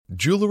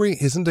Jewelry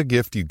isn't a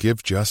gift you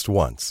give just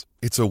once.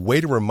 It's a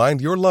way to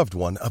remind your loved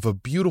one of a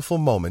beautiful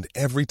moment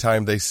every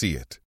time they see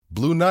it.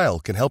 Blue Nile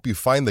can help you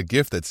find the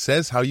gift that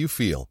says how you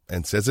feel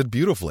and says it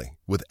beautifully,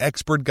 with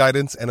expert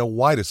guidance and a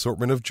wide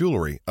assortment of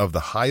jewelry of the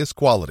highest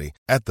quality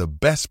at the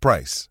best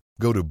price.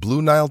 Go to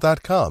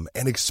BlueNile.com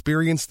and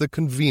experience the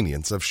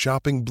convenience of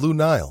shopping Blue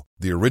Nile,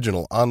 the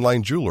original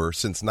online jeweler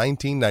since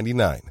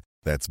 1999.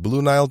 That's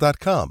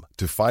BlueNile.com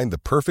to find the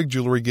perfect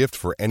jewelry gift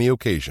for any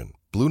occasion.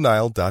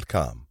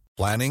 BlueNile.com.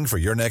 Planning for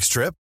your next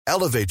trip?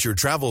 Elevate your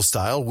travel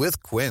style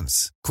with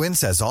Quince. Quince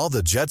has all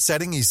the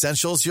jet-setting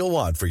essentials you'll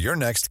want for your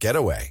next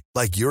getaway,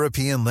 like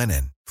European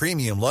linen,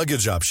 premium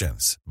luggage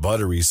options,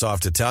 buttery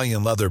soft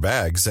Italian leather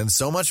bags, and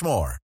so much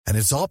more. And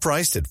it's all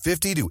priced at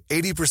 50 to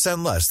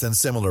 80% less than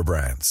similar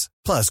brands.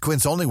 Plus,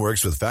 Quince only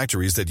works with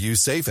factories that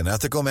use safe and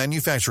ethical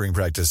manufacturing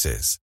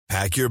practices.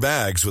 Pack your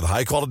bags with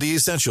high-quality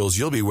essentials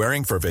you'll be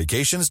wearing for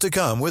vacations to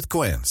come with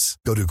Quince.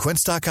 Go to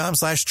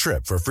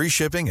quince.com/trip for free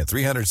shipping and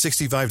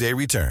 365-day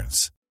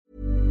returns.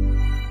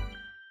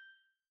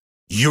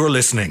 You're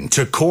listening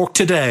to Cork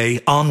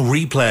Today on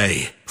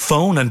replay.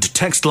 Phone and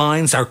text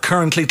lines are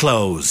currently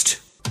closed.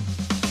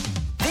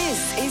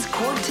 This is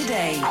Cork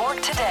Today.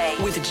 Cork Today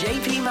with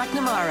JP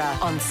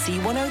McNamara on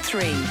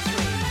C103.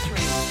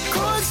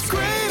 Cork's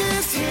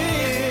greatest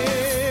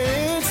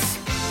hits.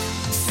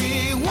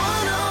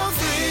 C103.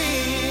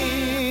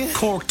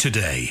 Cork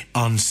Today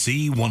on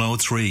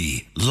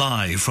C103.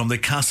 Live from the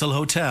Castle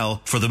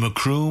Hotel for the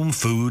Macroom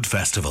Food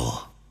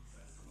Festival.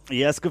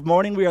 Yes, good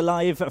morning. We are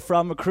live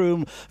from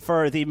Macroom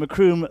for the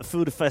Macroom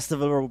Food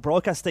Festival. We're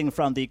broadcasting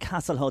from the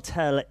Castle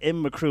Hotel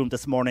in Macroom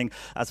this morning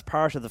as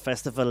part of the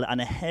festival.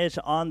 And ahead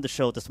on the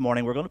show this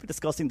morning, we're going to be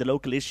discussing the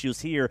local issues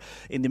here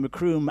in the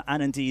Macroom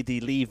and indeed the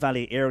Lee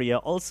Valley area.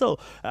 Also,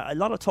 a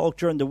lot of talk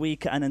during the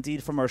week and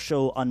indeed from our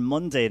show on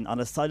Monday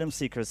on asylum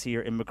seekers here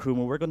in Macroom.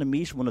 And we're going to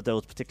meet one of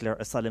those particular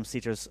asylum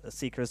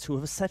seekers who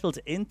have settled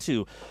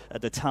into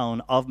the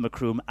town of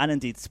Macroom and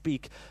indeed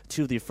speak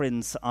to the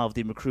friends of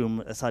the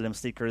Macroom asylum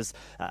seekers.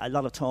 A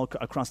lot of talk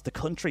across the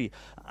country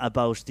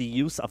about the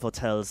use of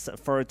hotels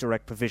for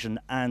direct provision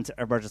and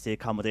emergency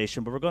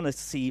accommodation, but we're going to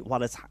see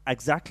what is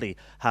exactly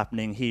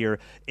happening here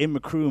in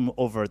Macroom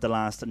over the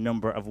last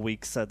number of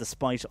weeks.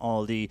 Despite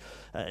all the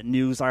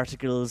news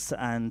articles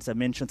and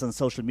mentions on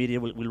social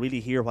media, we'll really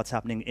hear what's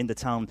happening in the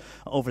town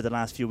over the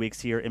last few weeks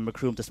here in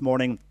Macroom this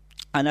morning.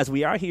 And as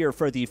we are here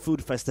for the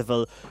food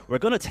festival, we're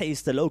going to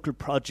taste the local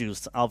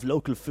produce of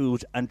local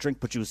food and drink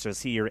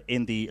producers here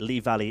in the Lee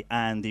Valley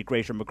and the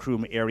greater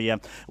Macroom area.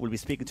 We'll be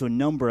speaking to a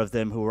number of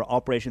them who are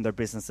operating their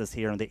businesses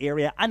here in the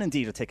area and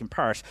indeed are taking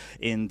part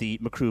in the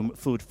Macroom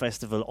Food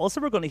Festival.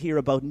 Also, we're going to hear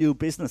about new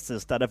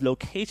businesses that have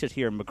located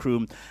here in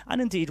Macroom and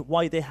indeed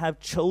why they have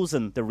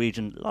chosen the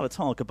region. A lot of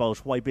talk about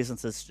why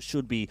businesses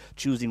should be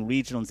choosing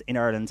regions in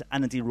Ireland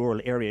and indeed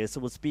rural areas. So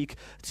we'll speak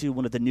to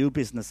one of the new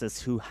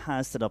businesses who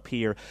has set up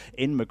here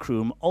in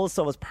Macroom.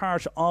 Also, as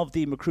part of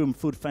the Macroom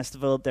Food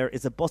Festival, there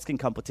is a busking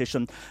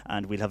competition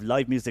and we'll have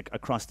live music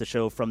across the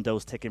show from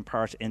those taking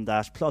part in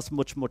that, plus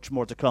much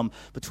more to come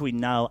between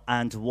now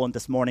and 1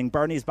 this morning.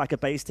 Bernie's back at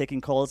base taking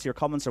calls. Your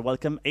comments are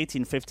welcome.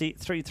 1850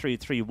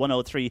 333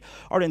 103,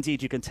 or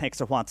indeed you can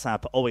text or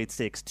WhatsApp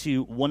 086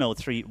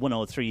 103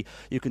 103.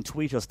 You can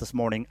tweet us this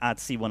morning at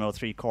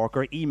C103 Cork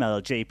or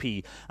email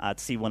jp at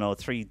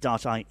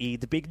c103.ie.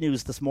 The big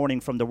news this morning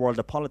from the world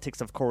of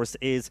politics, of course,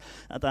 is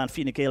that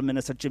Fine Gael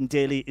Minister Jim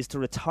Daly is to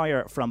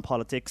retire from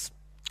politics.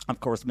 Of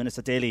course,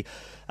 Minister Daly,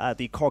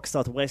 the Cork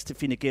South West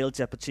Fine Gael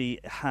deputy,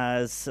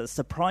 has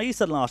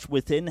surprised a lot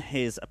within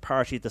his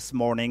party this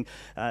morning.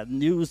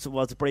 News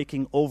was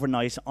breaking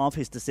overnight of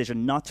his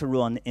decision not to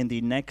run in the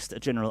next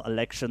general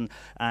election,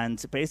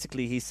 and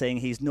basically he's saying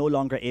he's no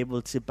longer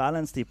able to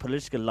balance the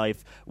political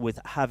life with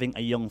having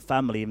a young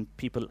family. And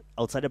people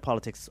outside of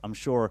politics, I'm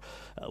sure,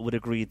 would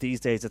agree these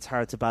days it's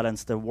hard to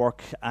balance the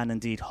work and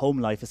indeed home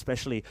life,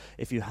 especially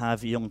if you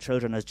have young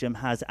children, as Jim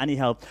has.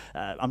 Anyhow,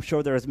 I'm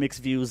sure there is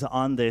mixed views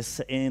on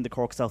this in the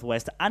Cork South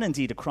West and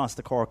indeed across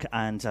the Cork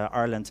and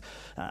Ireland.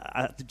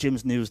 At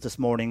Jim's news this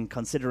morning,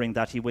 considering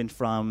that he went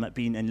from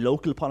being in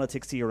local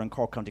politics here in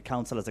Cork County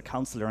Council as a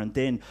councillor and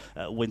then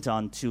went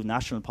on to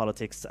national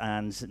politics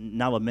and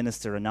now a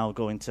minister and now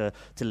going to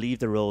leave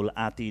the role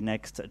at the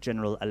next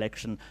general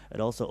election. It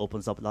also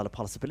opens up a lot of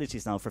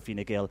possibilities now for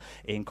Fine Gael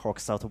in Cork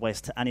South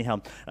West.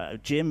 Anyhow,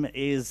 Jim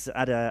is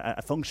at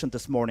a function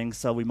this morning,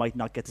 so we might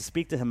not get to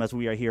speak to him as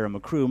we are here in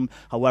Macroom.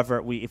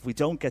 However, if we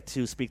don't get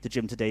to speak to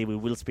Jim today, we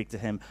will speak to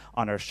him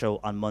on our show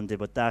on Monday.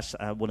 But that,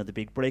 one of the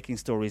big breaking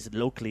stories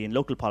locally in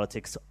local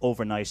politics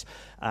overnight.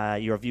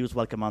 Your views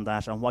welcome on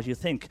that and what you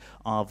think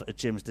of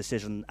Jim's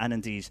decision and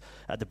indeed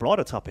the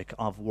broader topic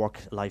of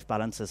work-life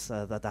balances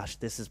that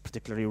this is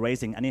particularly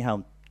raising.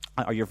 Anyhow,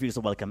 Your views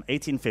are welcome.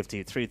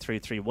 1850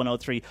 333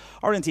 103,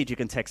 or indeed you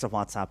can text or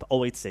WhatsApp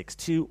 086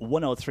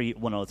 103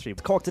 103.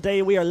 Cork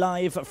Today, we are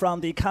live from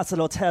the Castle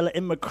Hotel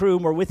in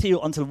Macroom. We're with you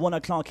until 1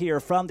 o'clock here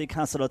from the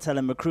Castle Hotel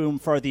in Macroom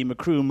for the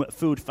Macroom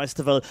Food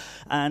Festival.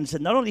 And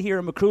not only here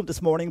in Macroom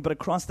this morning, but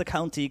across the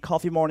county,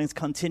 coffee mornings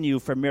continue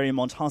for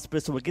Marymount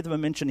Hospice. So we'll give them a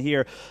mention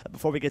here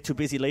before we get too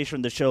busy later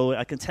in the show.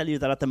 I can tell you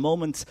that at the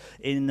moment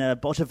in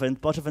Buttevant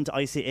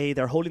ICA,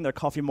 they're holding their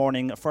coffee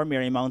morning for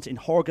Marymount in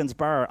Horgan's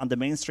Bar on the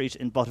main street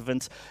in Buttevant.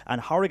 And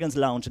Horrigan's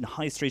Lounge in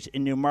High Street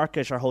in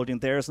Newmarket are holding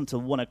theirs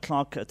until 1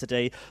 o'clock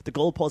today. The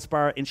Goalpost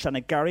Bar in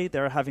Shanagary,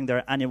 they're having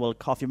their annual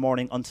coffee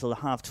morning until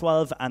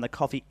 12:30, and the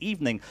coffee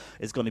evening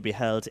is going to be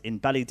held in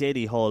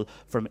Ballydaly Hall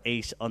from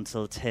 8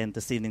 until 10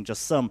 this evening.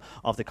 Just some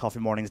of the coffee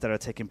mornings that are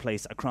taking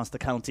place across the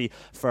county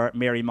for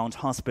Marymount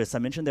Hospice. I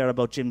mentioned there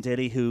about Jim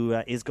Daly, who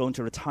is going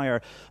to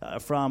retire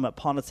from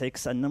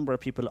politics. A number of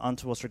people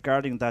onto us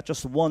regarding that.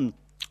 Just one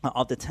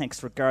of the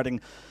texts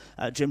regarding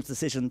Jim's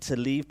decision to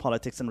leave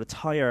politics and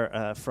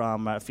retire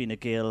from Fine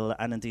Gael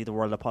and indeed the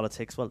world of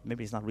politics. Well,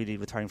 maybe he's not really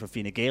retiring from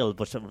Fine Gael,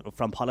 but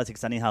from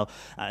politics anyhow.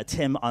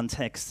 Tim on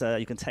text,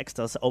 you can text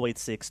us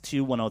 086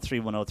 103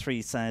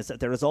 103, says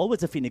there is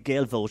always a Fine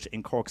Gael vote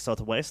in Cork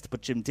South West,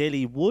 but Jim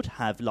Daly would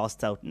have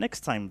lost out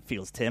next time,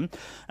 feels Tim.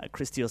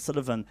 Christy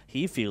O'Sullivan,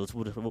 he feels,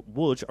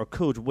 would or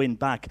could win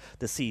back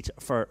the seat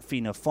for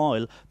Fianna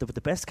Fáil, but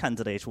the best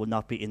candidate will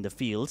not be in the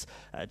field.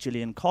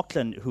 Gillian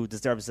Coughlin, who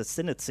deserves a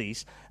Senate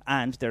seat,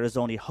 and there is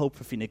only hope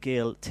for Fine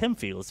Gael, Tim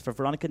feels, for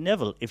Veronica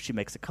Neville if she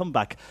makes a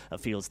comeback,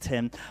 feels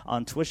Tim.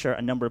 On Twitter,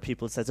 a number of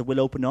people says it will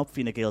open up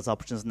Fine Gael's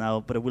options now,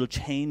 but it will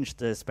change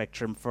the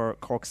spectrum for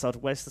Cork South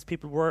West, as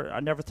people I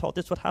never thought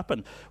this would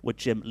happen with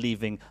Jim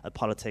leaving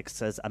politics,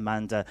 says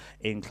Amanda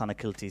in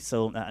Clonakilty.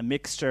 So a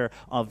mixture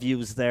of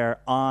views there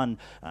on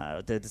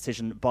the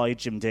decision by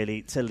Jim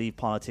Daly to leave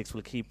politics.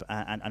 We'll keep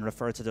and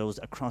refer to those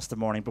across the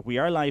morning. But we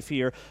are live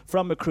here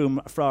from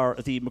Macroom for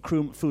the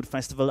Macroom Food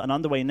Festival, and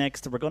on the way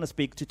next we're going to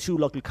speak to two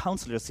local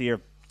councillors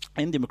here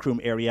in the Macroom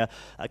area.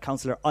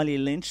 Councillor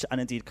Eileen Lynch and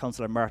indeed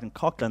Councillor Martin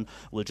Coughlin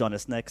will join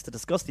us next to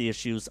discuss the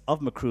issues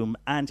of Macroom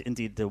and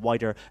indeed the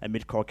wider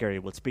Mid-Cork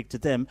area. We'll speak to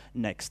them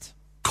next.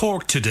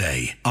 Cork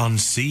Today on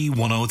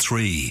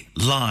C103,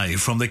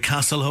 live from the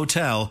Castle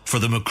Hotel for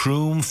the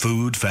Macroom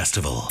Food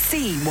Festival.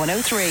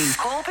 C103.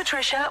 Call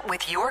Patricia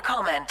with your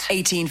comment.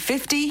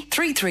 1850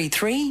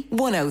 333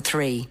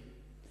 103.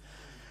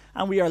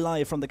 And we are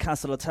live from the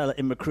Castle Hotel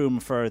in Macroom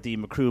for the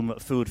Macroom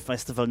Food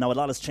Festival. Now, a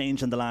lot has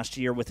changed in the last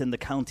year within the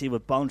county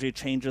with boundary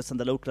changes and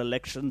the local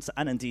elections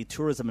and indeed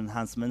tourism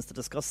enhancements. To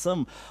discuss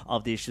some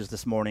of the issues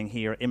this morning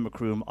here in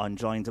Macroom, I'm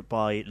joined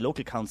by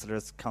local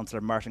councillors,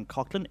 Councillor Martin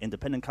Coughlin,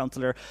 independent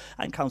councillor,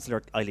 and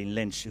Councillor Eileen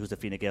Lynch, who's a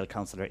Fine Gael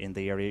councillor in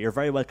the area. You're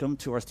very welcome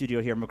to our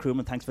studio here in Macroom,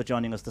 and thanks for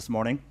joining us this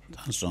morning.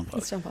 Thanks, John Paul.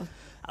 Thanks, John Paul.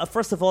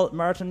 First of all,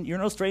 Martin, you're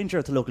no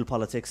stranger to local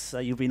politics.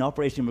 You've been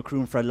operating in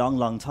Macroom for a long,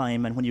 long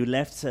time, and when you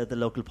left the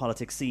local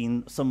politics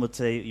scene, some would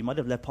say you might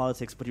have left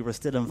politics, but you were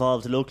still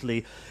involved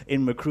locally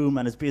in Macroom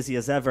and as busy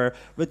as ever.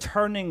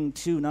 Returning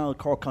to now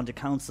Cork County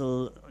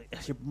Council,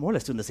 you're more or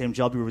less doing the same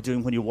job you were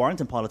doing when you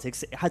weren't in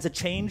politics. Has it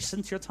changed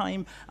since your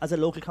time as a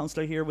local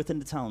councillor here within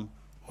the town?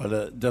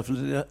 Well,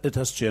 definitely it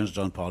has changed,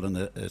 John Paul, and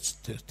it's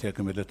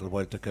taken me a little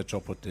while to catch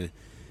up with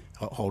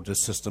how the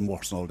system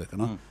works now.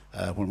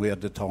 When we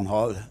had the town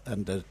hall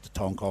and the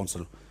town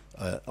council,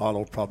 all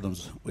our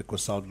problems we could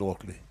solve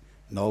locally.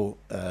 Now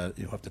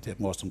you have to take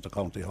most of them to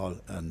county hall,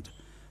 and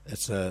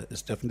it's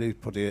definitely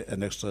put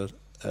an extra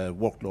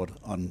workload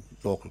on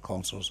local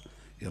councillors.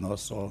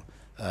 So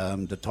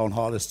the town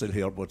hall is still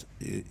here, but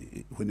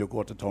when you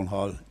go to town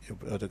hall, you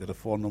either get a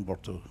phone number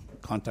to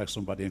contact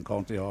somebody in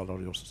county hall,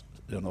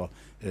 or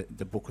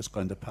the book is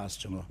kind of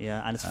passed.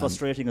 Yeah, and it's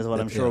frustrating as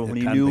well. I'm sure when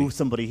you knew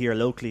somebody here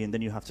locally, and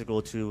then you have to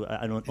go to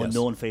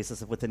unknown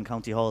faces within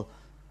county hall.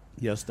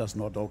 Yes, that's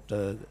no doubt.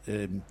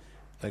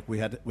 Like we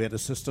had a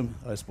system,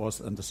 I suppose,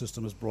 and the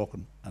system is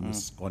broken, and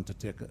it's going to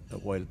take a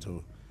while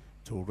to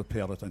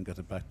repair it and get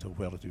it back to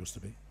where it used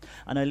to be.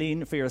 And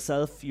Eileen, for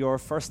yourself, your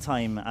first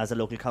time as a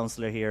local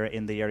councillor here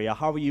in the area,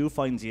 how are you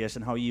finding it,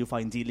 and how are you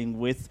find dealing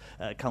with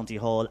County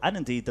Hall and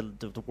indeed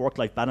the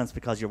work-life balance,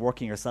 because you're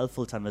working yourself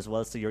full-time as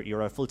well, so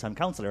you're a full-time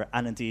councillor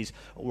and indeed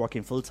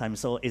working full-time.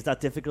 So is that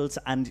difficult?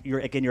 And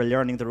you're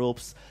learning the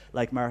ropes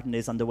like Martin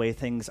is on the way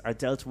things are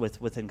dealt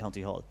with within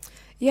County Hall.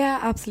 Yeah,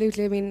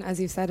 absolutely. I mean, as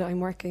you've said, I'm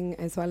working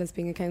as well as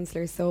being a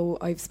councillor, so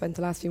I've spent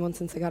the last few months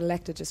since I got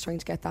elected just trying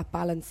to get that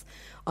balance.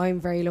 I'm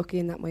very lucky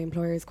in that my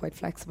employer is quite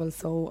flexible,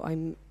 so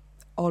I'm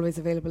always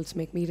available to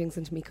make meetings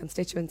and to meet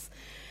constituents.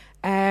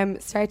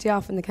 Starting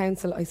off in the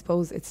council, I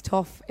suppose it's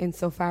tough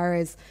insofar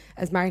as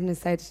Martin has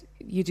said,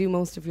 you do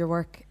most of your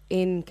work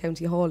in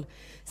County Hall.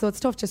 So it's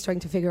tough just trying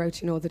to figure out,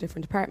 the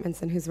different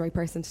departments and who's the right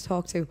person to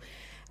talk to.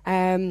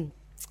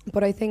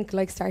 But I think,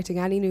 like starting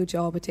any new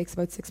job, it takes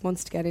about 6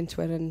 months to get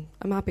into it, and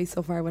I'm happy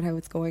so far with how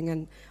it's going,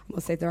 and I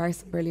must say there are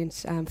some brilliant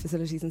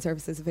facilities and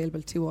services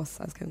available to us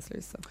as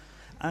councillors. So.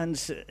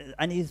 And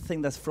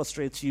anything that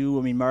frustrates you?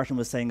 I mean, Martin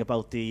was saying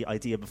about the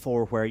idea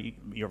before where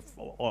your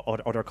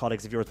other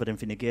colleagues of yours within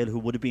Fine Gael who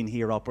would have been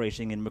here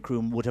operating in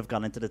Macroom would have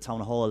gone into the town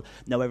hall.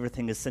 Now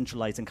everything is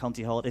centralised in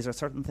County Hall. Is there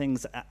certain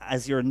things,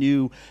 as you're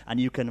new and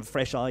you can have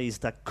fresh eyes,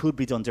 that could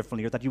be done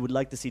differently or that you would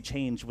like to see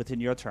change within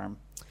your term?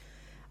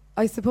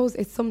 I suppose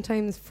it's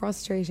sometimes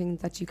frustrating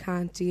that you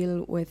can't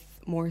deal with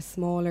more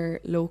smaller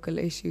local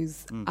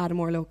issues at a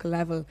more local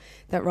level,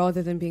 that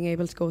rather than being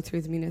able to go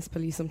through the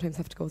municipal, you sometimes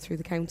have to go through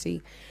the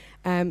county.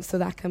 So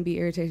that can be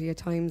irritating at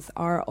times.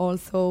 Or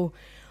also,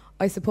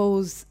 I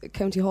suppose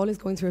County Hall is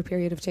going through a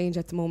period of change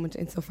at the moment,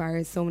 insofar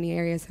as so many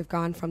areas have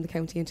gone from the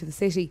county into the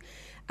city.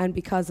 And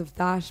because of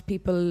that,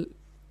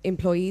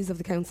 employees of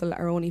the council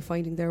are only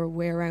finding their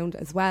way around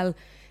as well,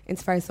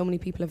 insofar as so many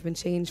people have been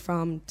changed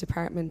from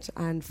department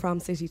and from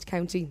city to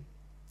county.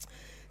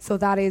 So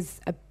that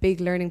is a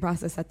big learning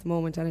process at the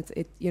moment, and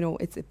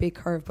it's a big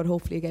curve, but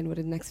hopefully again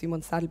within the next few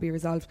months that'll be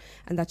resolved,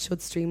 and that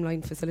should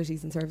streamline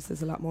facilities and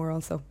services a lot more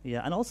also.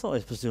 Yeah, and also I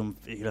presume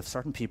you'll have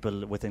certain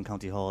people within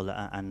County Hall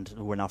and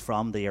who are not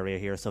from the area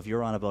here, so if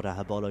you're on about a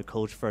Habolloy,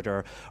 Coachford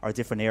or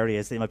different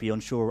areas, they might be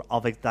unsure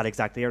of that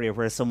exact area,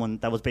 whereas someone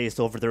that was based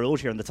over the road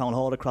here in the town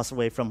hall across the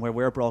way from where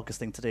we're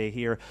broadcasting today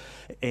here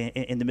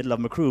in the middle of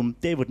Macroom,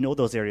 they would know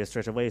those areas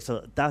straight away,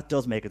 so that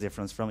does make a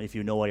difference from if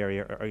you know an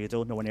area or you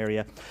don't know an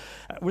area.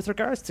 With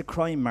regards to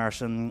crime,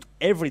 Martin,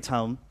 every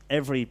town,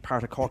 every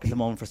part of Cork at the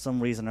moment, for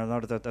some reason or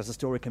another, there's a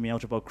story coming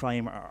out about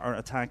crime or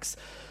attacks.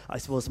 I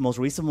suppose the most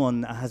recent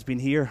one has been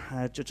here,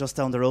 just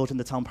down the road in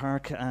the town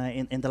park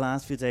in the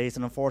last few days,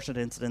 an unfortunate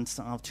incident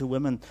of two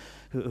women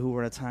who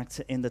were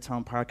attacked in the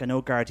town park. I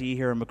know Gardaí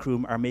here in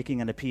Macroom are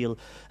making an appeal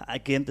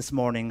again this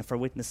morning for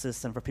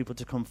witnesses and for people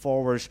to come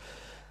forward.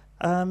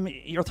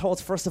 Your thoughts,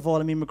 first of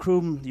all. I mean,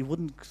 Macroom, you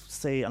wouldn't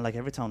say, and like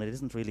every town, it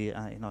isn't really,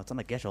 it's not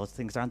a ghetto,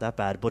 things aren't that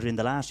bad, but in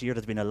the last year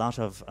there's been a lot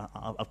of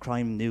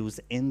crime news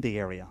in the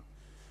area.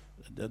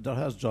 There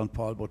has, John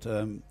Paul, but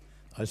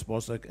I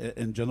suppose like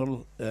in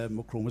general,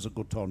 Macroom is a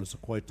good town, it's a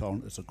quiet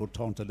town, it's a good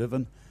town to live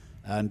in,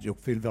 and you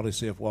feel very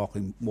safe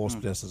walking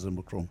most places in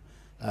Macroom.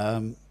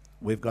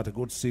 We've got a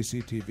good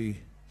CCTV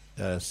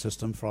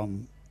system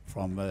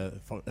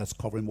that's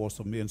covering most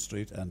of Main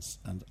Street and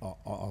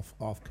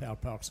off car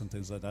parks and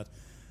things like that.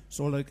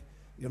 So,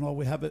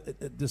 we have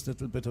this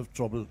little bit of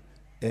trouble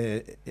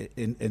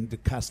in the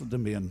Castle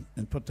Domain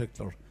in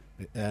particular,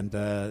 and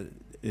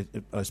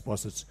I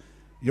suppose it's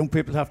young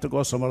people have to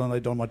go somewhere, and I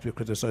don't want to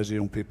criticise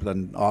young people,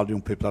 and all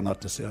young people are not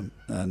the same,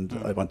 and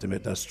I want to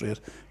make that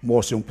straight.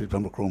 Most young people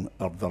in Macroom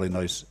are very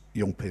nice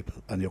young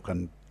people, and you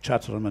can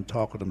chat to them and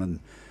talk with them and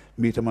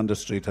meet them on the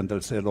street, and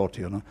they'll say hello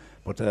to you,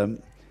 But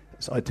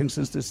so I think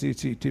since the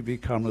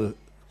CCTV camera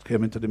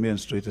came into the main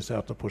street, it's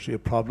after pushing a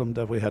problem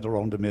that we had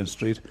around the main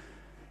street,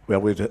 where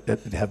we'd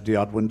have the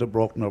odd window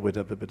broken or we'd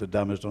have a bit of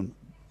damage done.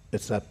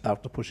 It's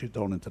after pushing it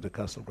down into the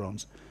castle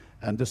grounds.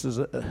 And this is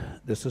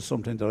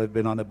something that I've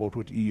been on about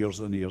with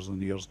years and years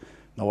and years.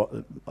 Now,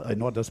 I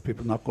know there's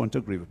people not going to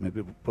agree with me,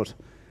 but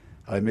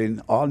I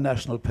mean, all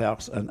national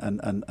parks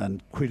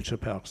and Quilcha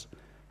parks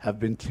have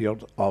been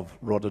cleared of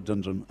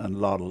rhododendron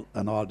and laurel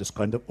and all this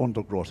kind of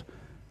undergrowth.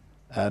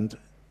 And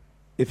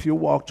if you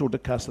walk through the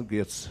castle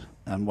gates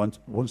and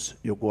once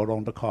you go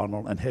around the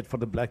corner and head for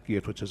the Black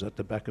Gate, which is at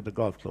the back of the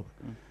golf club,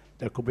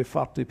 there could be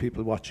 40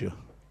 people watch you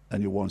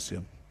and you won't see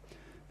them.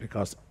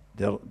 Because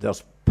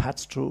there's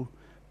paths through,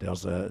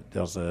 there's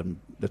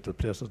little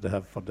places they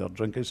have for their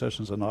drinking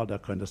sessions and all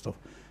that kind of stuff.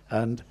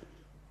 And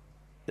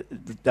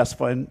that's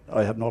fine,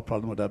 I have no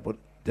problem with that, but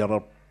there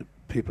are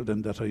people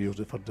then that are used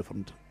it for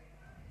different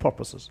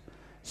purposes.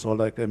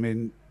 So I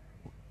think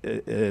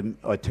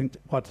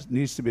what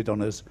needs to be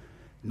done is,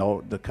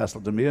 now the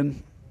Castle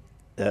Domain,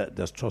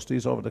 there's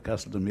trustees over the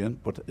Castle Domain,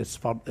 but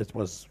it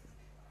was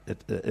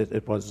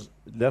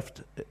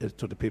left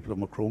to the people of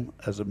Macroom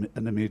as an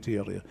amenity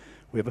area.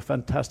 We have a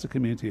fantastic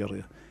amenity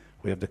area.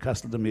 We have the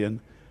Castle Domain.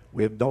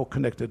 We have now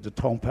connected the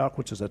town park,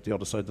 which is at the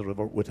other side of the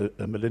river, with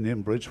a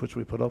Millennium Bridge, which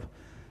we put up.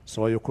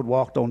 So you could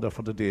walk down there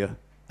for the day,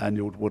 and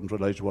you wouldn't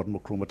realise you were in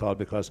Macroom at all,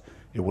 because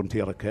you wouldn't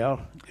hear a car.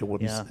 You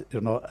wouldn't,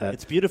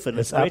 it's beautiful.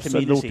 It's great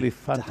absolutely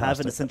fantastic to have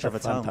in the centre of a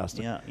town.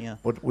 Fantastic. Yeah.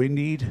 But we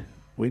need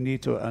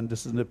to, and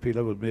this is an appeal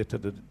I would make to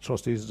the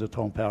trustees of the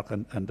town park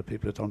and the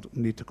people of the town,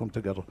 need to come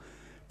together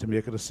to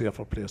make it a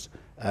safer place.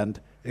 And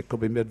it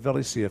could be made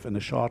very safe in a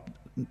short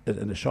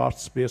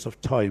space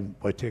of time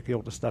by taking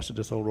out the stash of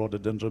this old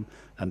rhododendron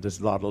and these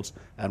laurels.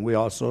 And we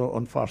also,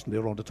 unfortunately,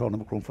 around the town of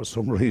Macroom, for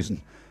some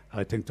reason,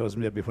 I think there was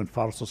maybe when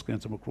foresters came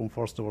to Macroom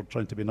first, they were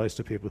trying to be nice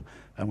to people,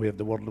 and we have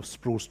the world of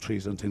spruce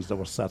trees and things that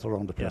were sat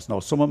around the place.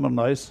 Now, some of them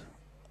are nice,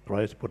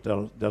 right, but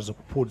there's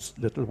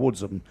little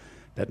woods of them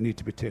that need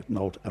to be taken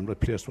out and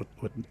replaced with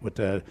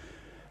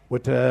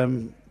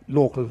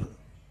local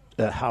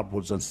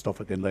hardwoods and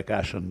stuff again, like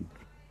ash and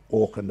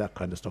oak and that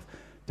kind of stuff.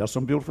 There's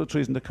some beautiful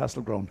trees in the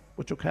castle ground,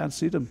 but you can't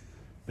see them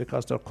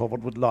because they're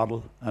covered with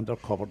laurel and they're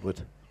covered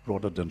with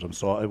rhododendron.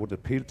 So I would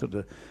appeal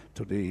to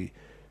the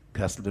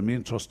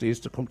Castlemaine trustees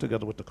to come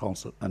together with the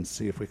council and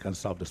see if we can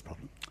solve this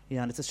problem.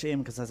 Yeah, and it's a shame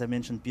because, as I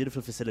mentioned,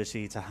 beautiful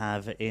facility to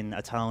have in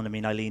a town. I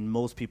mean, Eileen,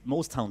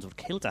 most towns would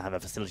kill to have a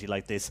facility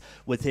like this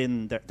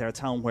within their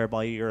town,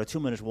 whereby you're a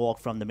 2-minute walk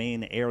from the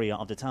main area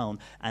of the town.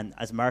 And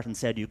as Martin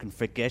said, you can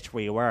forget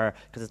where you are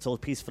because it's so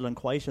peaceful and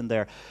quiet in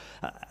there.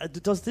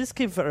 Does this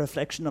give a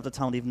reflection of the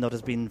town, even though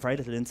there's been very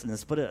little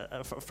incidents,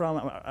 but from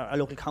a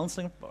local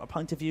councilling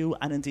point of view,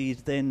 and indeed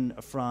then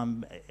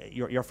from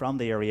you're from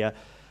the area?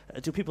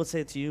 Do people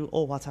say to you,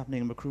 oh, what's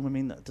happening in Macroom? I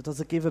mean, does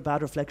it give a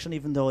bad reflection,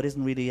 even though it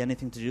isn't really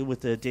anything to do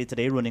with the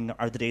day-to-day running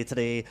or the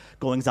day-to-day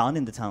goings-on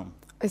in the town?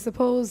 I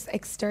suppose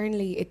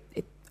externally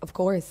it of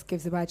course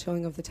gives a bad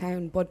showing of the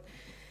town, but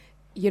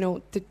you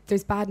know,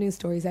 there's bad news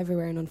stories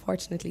everywhere, and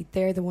unfortunately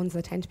they're the ones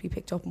that tend to be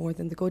picked up more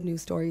than the good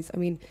news stories. I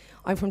mean,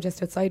 I'm from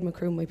just outside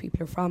Macroom, my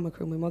people are from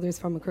Macroom, my mother's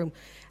from Macroom,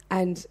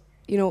 and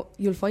you know,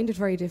 you'll find it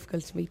very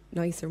difficult to meet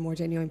nicer, more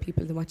genuine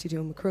people than what you do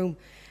in Macroom.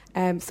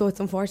 So it's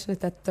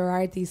unfortunate that there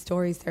are these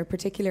stories there,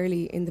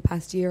 particularly in the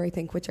past year, I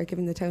think, which are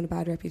giving the town a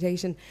bad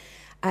reputation.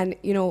 And,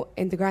 you know,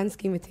 in the grand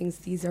scheme of things,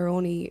 these are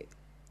only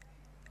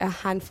a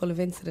handful of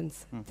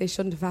incidents. They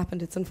shouldn't have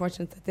happened. It's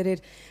unfortunate that they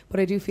did. But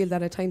I do feel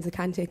that at times it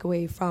can take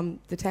away from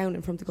the town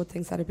and from the good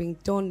things that are being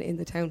done in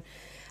the town.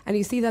 And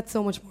you see that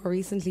so much more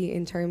recently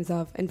in terms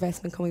of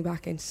investment coming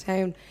back into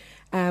town.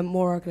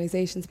 More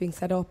organisations being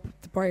set up.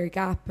 The Briar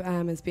Gap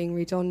is being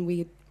redone. We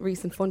had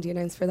recent funding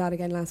announced for that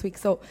again last week.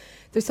 So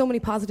there's so many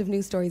positive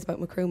news stories about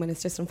Macroom, and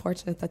it's just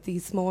unfortunate that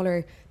these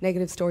smaller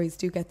negative stories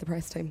do get the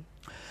press time.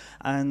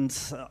 And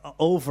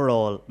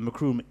overall,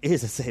 Macroom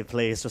is a safe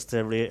place, just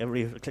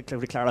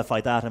to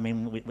clarify that. I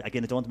mean,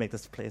 again, I don't want to make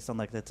this place sound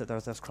like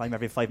there's crime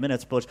every 5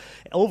 minutes, but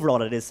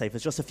overall it is safe.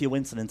 It's just a few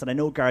incidents. And I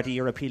know, Gardaí,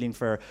 you're appealing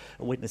for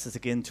witnesses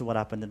again to what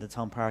happened in the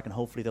town park, and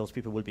hopefully those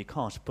people will be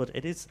caught. But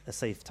it is a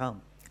safe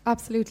town.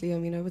 Absolutely. I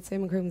mean, I would say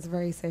Macroom is a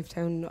very safe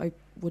town. I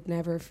would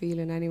never feel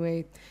in any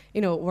way,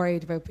 you know,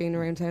 worried about being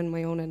around town on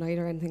my own at night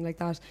or anything like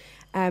that.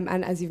 And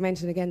as you've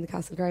mentioned again, the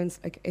Castle Grounds,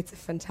 like, it's a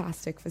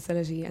fantastic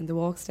facility, and the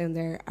walks down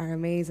there are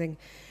amazing.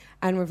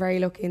 And we're very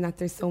lucky in that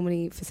there's so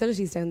many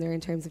facilities down there in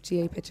terms of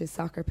GA pitches,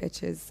 soccer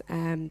pitches,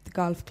 the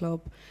golf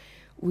club.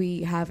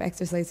 We have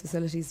exercise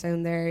facilities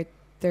down there.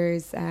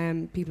 There's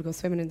people go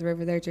swimming in the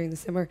river there during the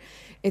summer.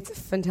 It's a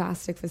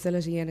fantastic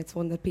facility, and it's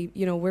one that people,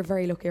 you know, we're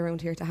very lucky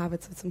around here to have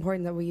it. So it's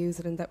important that we use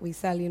it and that we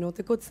sell, you know,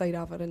 the good side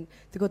of it and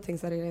the good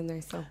things that are in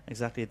there. So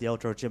exactly, the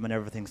outdoor gym and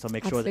everything. So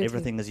make sure that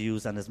everything is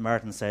used. And as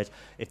Martin said,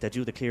 if they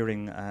do the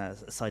clearing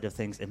side of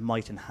things, it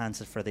might enhance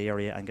it for the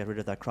area and get rid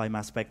of that crime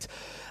aspect.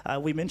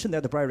 We mentioned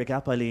there the Briar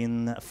Gap,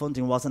 Eileen.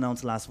 Funding was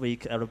announced last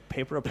week. A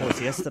paper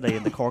reports yesterday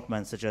in the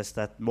Corkman suggests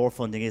that more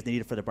funding is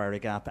needed for the Briar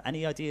Gap.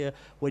 Any idea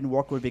when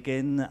work will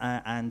begin?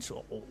 And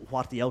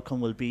what the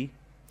outcome will be?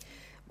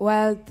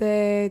 Well,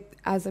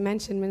 as I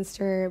mentioned,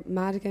 Minister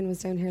Madigan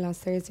was down here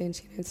last Thursday, and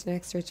she announced an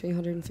extra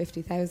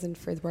 350,000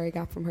 for the Briar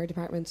Gap from her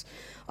Department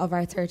of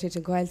Arts, Heritage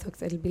and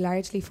Gaeltacht. It'll be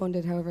largely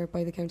funded, however,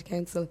 by the County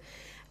Council,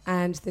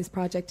 and this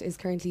project is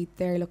currently,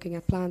 they're looking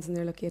at plans and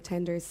they're looking at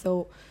tenders,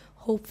 so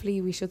hopefully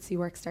we should see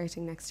work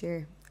starting next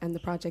year. And the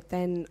project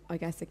then, I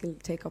guess it will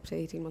take up to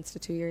 18 months to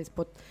 2 years,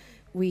 but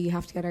we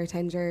have to get our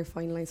tender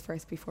finalised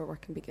first before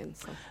work can begin.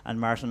 So. And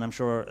Martin, I'm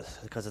sure,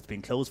 because it's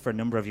been closed for a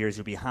number of years,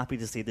 you'll be happy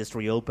to see this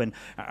reopen.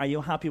 Are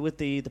you happy with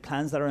the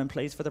plans that are in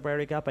place for the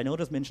Briar Gap? I know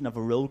there's mention of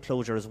a road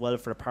closure as well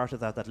for a part of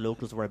that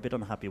locals were a bit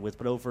unhappy with,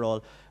 but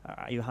overall,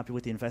 are you happy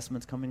with the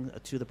investments coming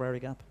to the Briar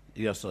Gap?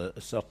 Yes,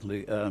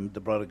 certainly.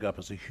 The Briar Gap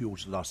is a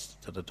huge loss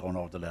to the town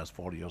over the last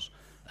 4 years,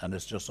 and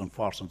it's just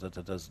unfortunate that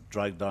it has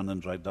dragged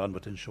on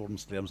with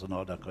insurance claims and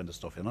all that kind of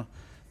stuff, you know.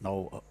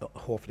 Now,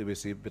 hopefully we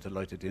see a bit of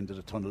light at the end of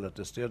the tunnel at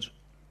this stage.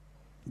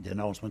 The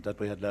announcement that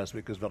we had last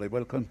week is very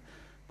welcome,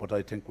 but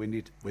I think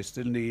we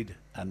still need,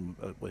 and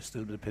we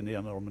still depending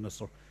on our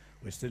minister,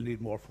 we still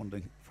need more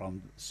funding from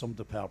some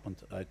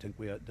department. I think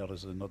there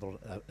is another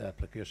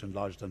application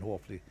lodged, and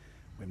hopefully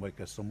we might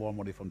get some more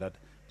money from that.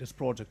 This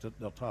project,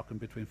 they're talking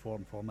between €4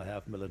 and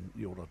 €4.5 million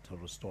to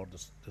restore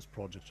this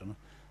project, you know.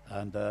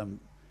 And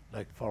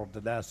like for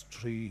the last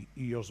 3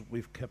 years,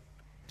 we've kept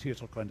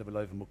theatre kind of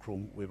alive in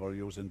Macroom. We were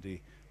using the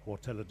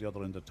hotel at the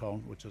other end of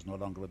town, which is no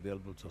longer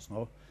available to us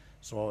now.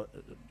 So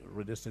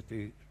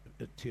realistically,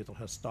 the theatre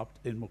has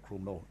stopped in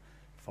Macroom now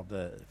for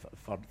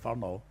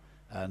now,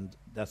 and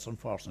that's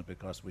unfortunate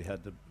because we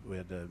had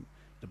the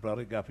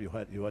Briar Gap. You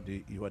had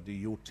the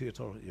youth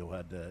theatre, you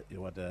had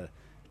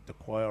the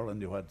choir,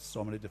 and you had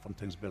so many different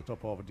things built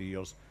up over the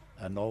years.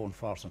 And now,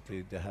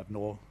 unfortunately, they have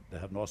no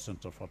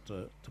centre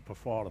to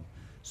perform.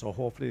 So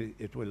hopefully,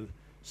 it will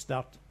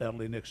start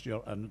early next year,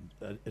 and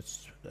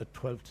it's a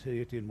 12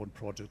 to 18 month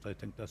project. I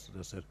think that's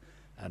it,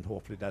 and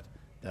hopefully that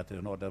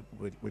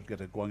we'll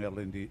get it going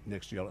early in the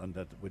next year, and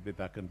that we'll be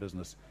back in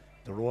business.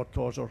 The road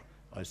closure,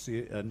 I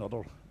see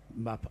another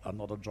map,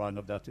 another drawing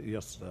of that.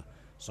 Yes,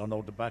 so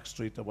now the back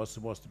street that was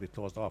supposed to be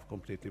closed off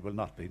completely will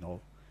not be now.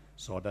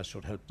 So that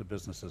should help the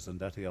businesses in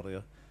that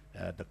area.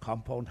 The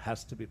compound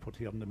has to be put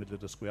here in the middle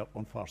of the square,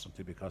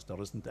 unfortunately, because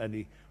there isn't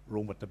any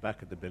room at the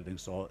back of the building.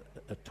 So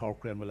a tower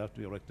crane will have to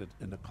be erected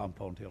in the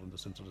compound here in the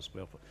centre of the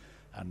square.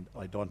 And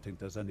I don't think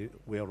there's any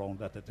way around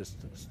that at this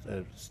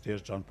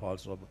stage, John Paul.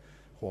 So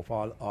hope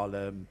all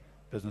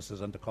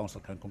businesses and the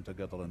council can come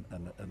together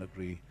and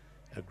agree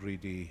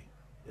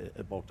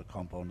about the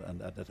compound and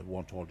that it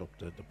won't hold up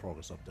the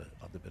progress of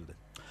the building.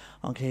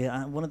 Okay,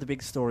 one of the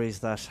big stories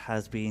that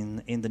has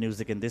been in the news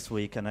again this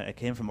week, and it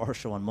came from our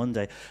show on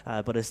Monday,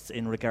 but it's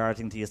in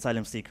regarding the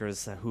asylum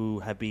seekers who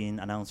have been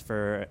announced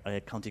for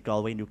County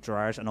Galway, Nuke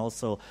Gerard, and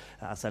also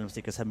asylum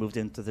seekers have moved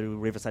into the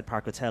Riverside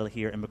Park Hotel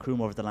here in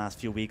Macroom over the last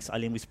few weeks.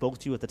 Eileen, we spoke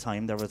to you at the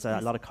time. There was a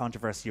lot of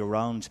controversy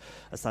around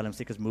asylum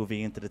seekers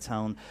moving into the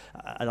town.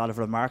 A lot of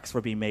remarks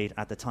were being made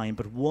at the time,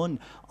 but one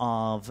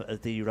of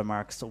the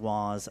remarks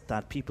was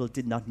that people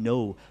did not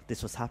know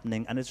this was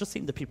happening, and it just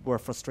seemed that people were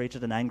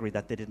frustrated and angry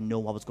that they didn't know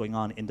what was going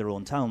on in their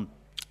own town.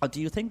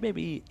 Do you think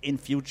maybe in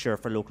future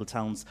for local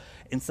towns,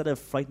 instead of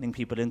frightening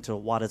people into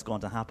what is going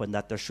to happen,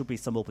 that there should be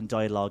some open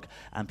dialogue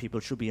and people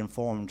should be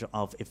informed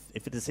of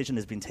if a decision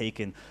has been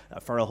taken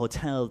for a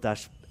hotel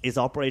that is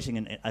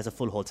operating as a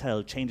full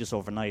hotel, changes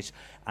overnight,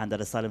 and that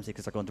asylum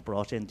seekers are going to be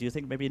brought in? Do you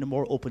think maybe in a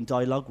more open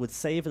dialogue would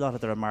save a lot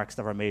of the remarks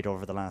that were made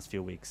over the last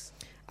few weeks?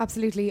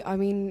 Absolutely. I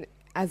mean,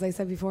 as I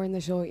said before in the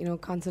show,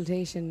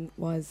 consultation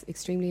was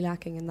extremely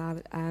lacking in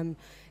that.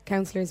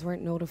 Councillors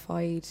weren't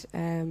notified.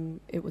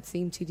 It would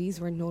seem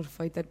TDs weren't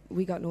notified. That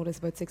we got notice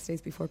about 6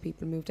 days before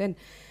people moved in.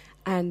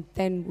 And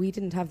then we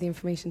didn't have the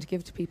information to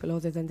give to people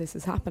other than this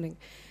is happening.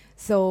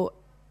 So,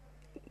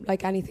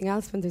 like anything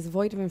else, when there's a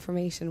void of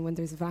information, when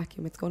there's a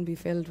vacuum, it's going to be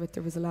filled with,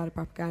 there was a lot of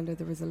propaganda,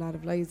 there was a lot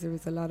of lies, there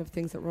was a lot of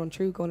things that run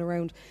through going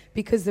around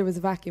because there was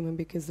a vacuum and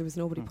because there was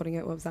nobody putting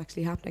out what was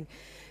actually happening.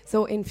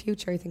 So in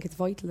future, I think it's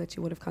vital that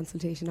you would have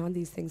consultation on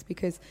these things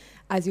because,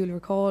 as you'll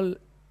recall,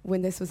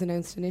 when this was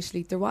announced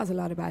initially, there was a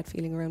lot of bad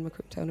feeling around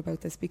Macroom Town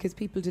about this because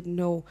people didn't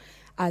know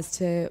as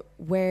to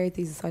where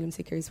these asylum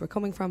seekers were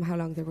coming from, how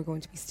long they were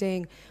going to be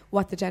staying,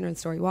 what the general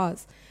story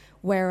was.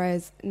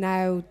 Whereas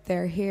now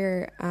they're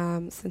here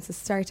since the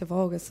start of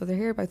August, so they're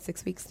here about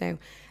 6 weeks now.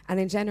 And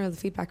in general, the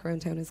feedback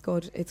around town is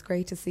good. It's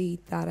great to see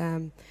that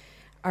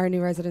our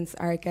new residents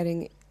are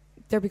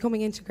they're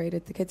becoming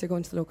integrated. The kids are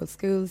going to the local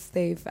schools.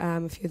 They've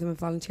a few of them have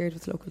volunteered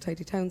with the local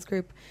Tidy Towns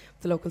group,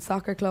 the local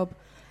soccer club.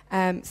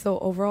 So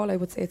overall, I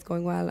would say it's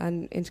going well,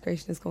 and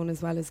integration is going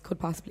as well as could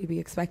possibly be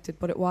expected.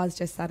 But it was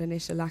just that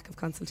initial lack of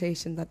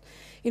consultation that,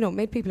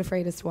 made people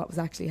afraid as to what was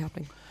actually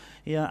happening.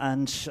 Yeah,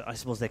 and I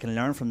suppose they can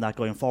learn from that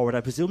going forward. I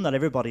presume that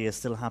everybody is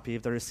still happy.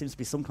 If there seems to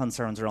be some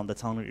concerns around the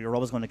town, you're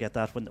always going to get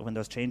that when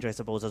there's change, I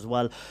suppose, as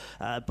well.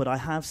 But I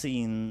have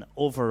seen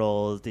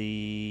overall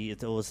the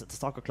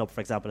soccer club, for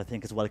example, I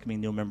think is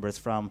welcoming new members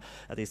from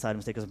the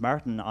asylum seekers.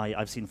 Martin,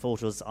 I've seen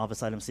photos of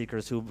asylum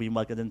seekers who've been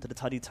welcomed into the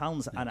Tidy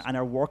Towns and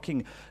are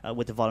working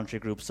with the voluntary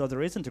group. So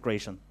there is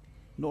integration.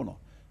 No.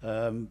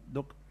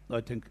 Look, I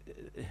think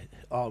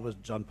always,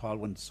 John Paul,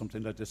 when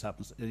something like this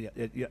happens,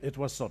 it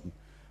was sudden.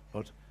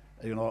 But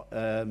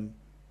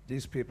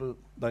these people,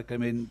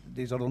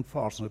 these are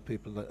unfortunate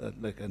people,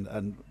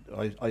 and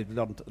I've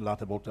learned a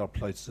lot about their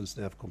plight since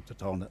they have come to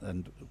town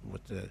and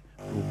with the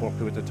group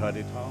working with the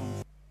Tidy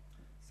Towns.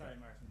 Sorry,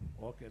 Martin.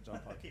 Okay, John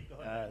Paul. Keep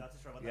going. Not too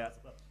sure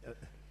about that.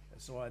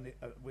 So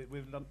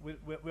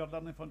we're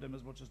learning from them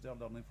as much as they're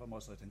learning from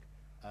us, I think.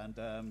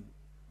 And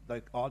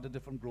like all the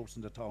different groups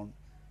in the town,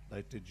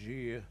 like the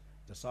GA,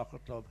 the soccer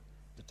club,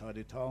 the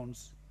Tidy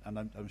Towns, and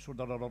I'm sure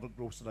there are other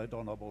groups that I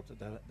don't know about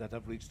that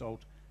have reached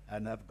out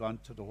and have gone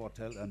to the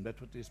hotel and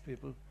met with these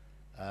people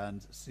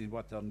and seen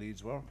what their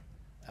needs were,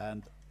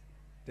 and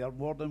they're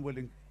more than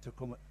willing to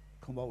come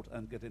out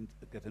and get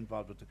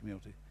involved with the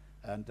community.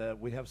 And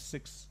we have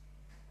six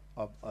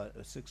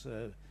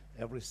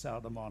every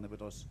Saturday morning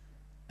with us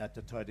at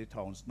the Tidy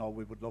Towns. Now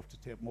we would love to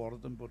take more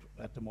of them, but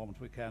at the moment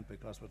we can't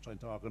because we're trying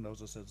to organise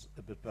ourselves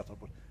a bit better.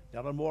 But they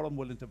are more than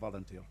willing to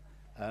volunteer,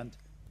 and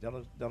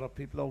there are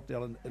people out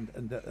there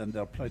and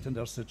they're plight in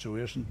their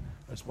situation.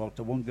 I spoke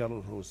to one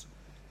girl whose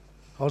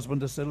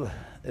husband is still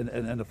in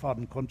a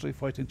foreign country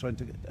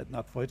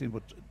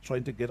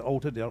trying to get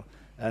out of there,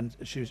 and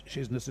she's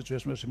in a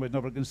situation where she might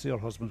never can see her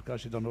husband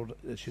because she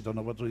don't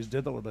know whether he's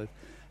dead or alive.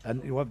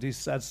 And you have these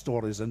sad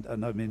stories,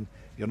 and I mean,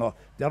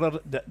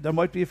 there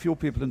might be a few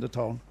people in the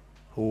town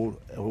who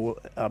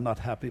are not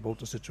happy about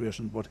the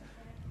situation, but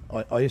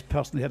I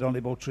personally had only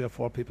about 3 or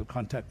 4 people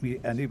contact me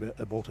anyway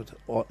about it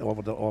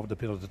over the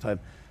period of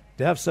time.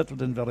 They have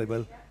settled in very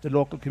well. The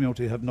local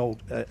community have now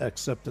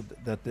accepted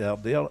that they are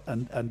there,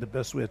 and the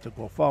best way to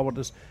go forward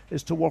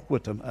is to work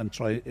with them and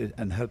try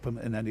and help them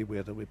in any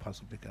way that we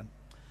possibly can.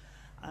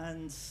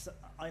 And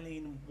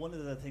Eileen, one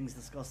of the things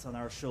discussed on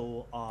our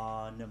show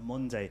on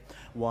Monday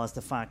was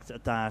the fact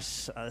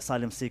that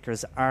asylum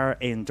seekers are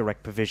in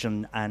direct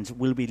provision, and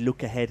will we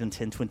look ahead in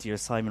 10, 20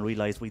 years' time and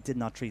realise we did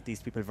not treat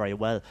these people very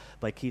well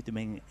by keeping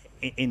them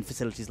in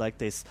facilities like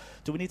this?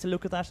 Do we need to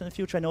look at that in the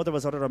future? I know there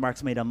was other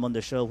remarks made on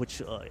Monday's show,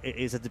 which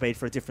is a debate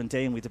for a different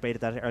day, and we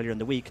debated that earlier in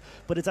the week.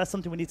 But is that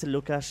something we need to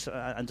look at,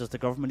 and does the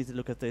government need to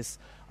look at this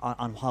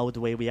on how the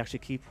way we actually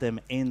keep them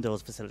in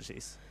those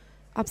facilities?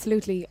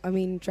 Absolutely. I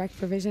mean, direct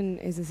provision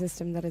is a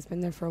system that has been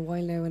there for a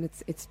while now, and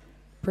it's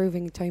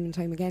proving time and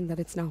time again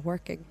that it's not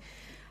working.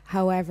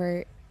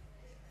 However,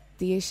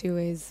 the issue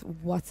is,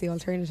 what's the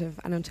alternative?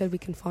 And until we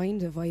can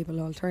find a viable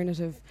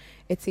alternative,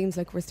 it seems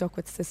like we're stuck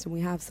with the system we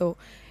have. So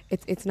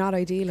it's not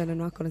ideal, and I'm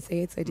not going to say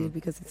it's ideal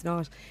because it's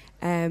not.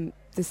 The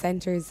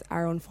centres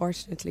are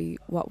unfortunately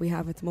what we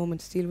have at the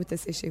moment to deal with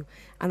this issue.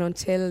 And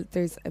until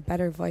there's a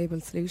better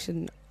viable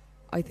solution,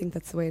 I think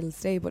that's the way it'll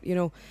stay. But, you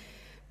know,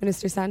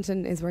 Minister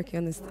Stanton is working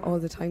on this all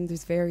the time.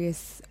 There's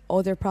various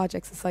other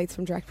projects aside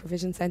from direct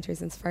provision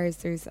centres, as far as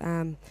there's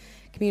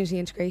community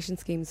integration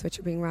schemes which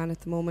are being run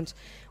at the moment,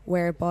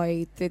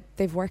 whereby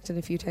they've worked in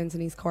a few towns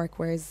in East Cork,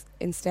 whereas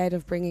instead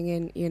of bringing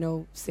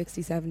in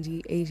 60,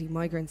 70, 80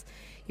 migrants,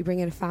 you bring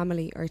in a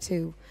family or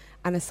two,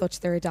 and as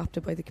such they're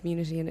adopted by the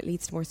community, and it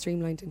leads to more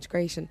streamlined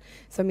integration.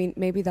 So I mean,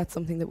 maybe that's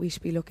something that we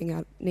should be looking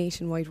at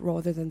nationwide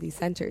rather than these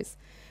centres.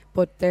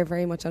 But they're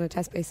very much on a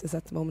test basis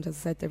at the moment. As I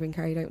said, they're being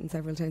carried out in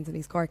several towns in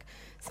East Cork.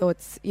 So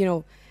it's,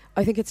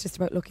 I think it's just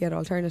about looking at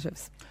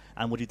alternatives.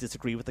 And would you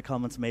disagree with the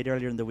comments made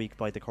earlier in the week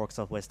by the Cork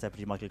South West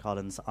Deputy Michael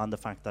Collins on the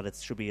fact that it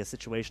should be a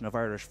situation of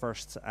Irish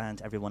first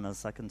and everyone else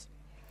second?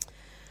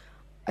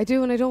 I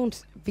do and I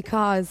don't,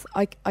 because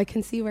I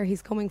can see where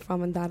he's coming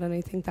from in that, and I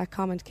think that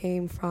comment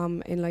came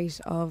from in light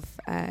of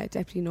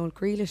Deputy Noel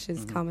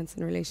Grealish's comments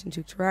in relation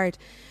to Gerard.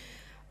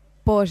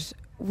 But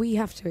we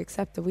have to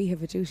accept that we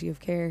have a duty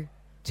of care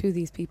to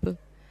these people.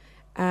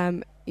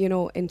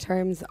 In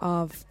terms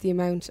of the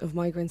amount of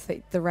migrants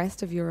that the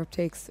rest of Europe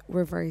takes,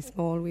 we're very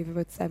small. We have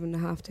about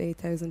 7,500 to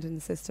 8,000 in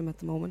the system at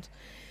the moment.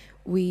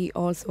 We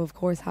also, of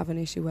course, have an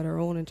issue with our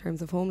own in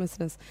terms of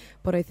homelessness.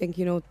 But I think,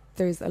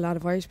 there's a lot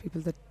of Irish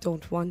people that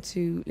don't want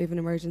to live in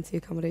emergency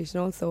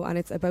accommodation also. And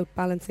it's about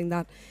balancing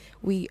that.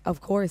 We,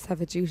 of course, have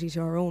a duty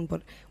to our own,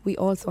 but we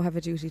also have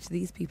a duty to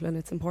these people. And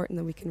it's important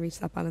that we can reach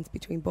that balance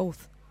between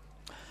both.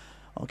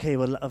 Okay,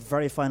 well,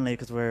 very finally,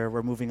 because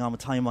we're moving on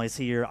with time-wise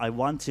here, I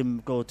want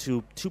to go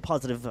to two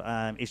positive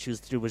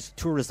issues to do with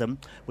tourism,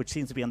 which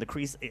seems to be on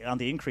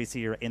the increase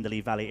here in the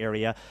Lee Valley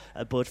area.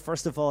 But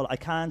first of all, I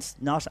can't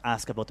not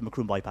ask about the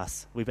Macroom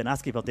bypass. We've been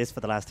asking about this for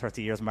the last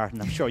 30 years, Martin.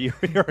 I'm sure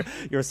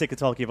you're sick of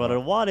talking about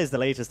it. What is the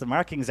latest? The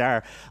markings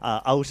are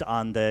out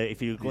on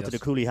if you go to the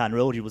Cooleyhan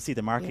Road, you will see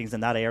the markings in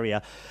that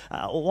area.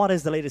 What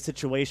is the latest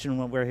situation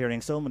when we're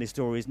hearing so many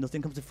stories?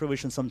 Nothing comes to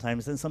fruition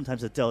sometimes, and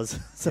sometimes it does.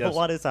 So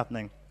what is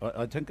happening?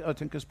 I think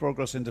it's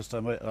progressing this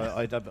time.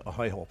 I'd have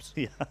high hopes.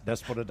 Yeah.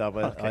 Let's put it that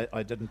way. Okay.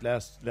 I didn't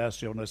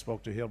last year when I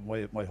spoke to him.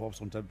 My hopes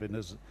wouldn't have been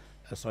as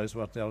high as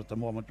what they are at the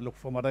moment. Look,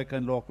 from what I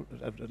can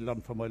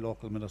learn from my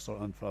local minister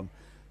and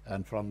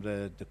from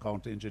the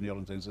county engineer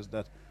and things, is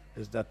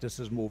that this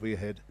is moving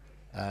ahead,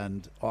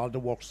 and all the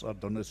works are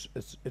done.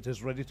 It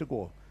is ready to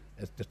go.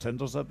 The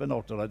tenders have been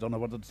out there. I don't know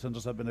whether the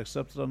tenders have been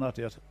accepted or not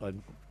yet.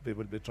 We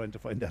will be trying to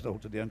find that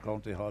out at the end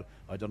county hall.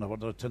 I don't know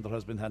whether the tender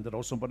has been handed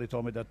out. Somebody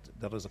told me that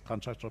there is a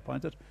contractor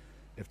appointed.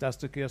 If that's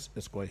the case,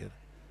 let's go ahead.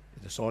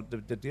 So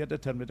the day they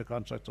tell me the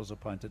contractor's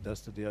appointed,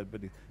 that's the day I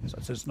believe. So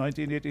since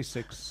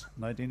 1986,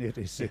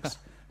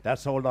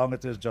 that's how long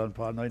it is, John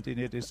Paul.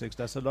 1986,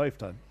 that's a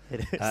lifetime.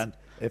 It is. And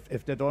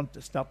if they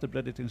don't start the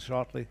bloody thing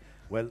shortly,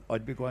 well,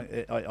 I'd be going.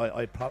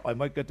 I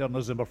might get there in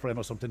a Zimmer frame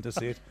or something to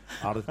see it,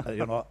 or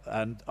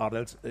or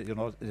else,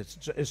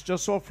 it's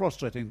just so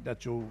frustrating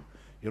that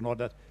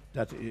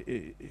that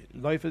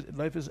life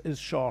is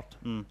short.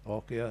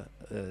 Okay,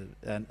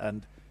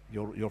 and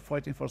you're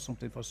fighting for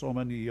something for so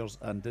many years,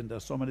 and then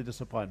there's so many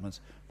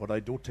disappointments. But I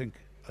do think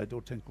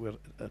we're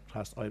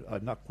past.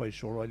 I'm not quite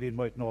sure. Eileen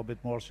might know a bit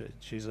more.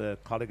 She's a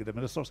colleague of the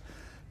minister's,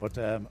 but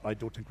I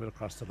do think we're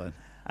across the line.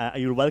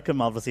 You're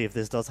welcome, obviously, if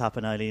this does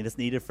happen, Eileen. It's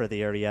needed for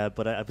the area.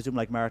 But I presume,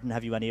 like Martin,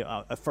 have you any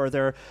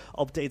further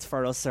updates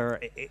for us,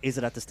 or is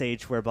it at the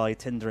stage whereby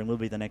tendering will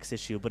be the next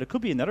issue? But it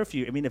could be another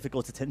few. I mean, if it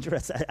goes to tender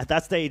at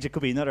that stage, it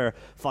could be another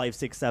 5,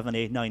 6, 7,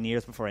 8, 9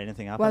 years before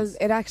anything happens. Well,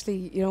 it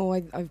actually,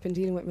 I've been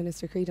dealing with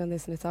Minister Creed on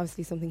this, and it's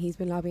obviously something he's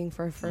been lobbying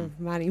for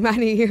many,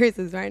 many years,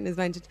 as Martin has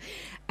mentioned.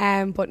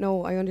 But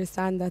no, I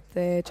understand that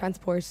the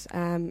Transport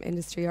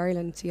Industry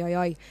Ireland,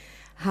 TII,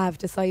 have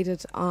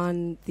decided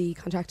on the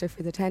contractor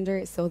for the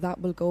tender, so that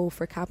will go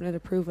for cabinet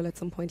approval at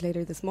some point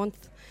later this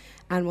month.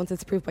 And once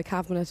it's approved by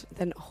cabinet,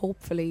 then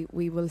hopefully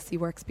we will see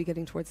works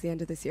beginning towards the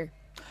end of this year.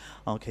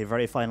 Okay,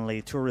 very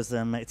finally,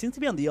 tourism. It seems to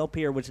be on the up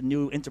here with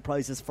new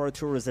enterprises for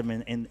tourism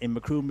in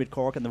Macroom,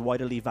 Mid-Cork and the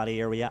wider Lee Valley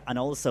area. And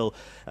also,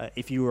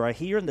 if you are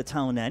here in the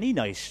town any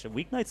night,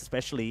 weeknights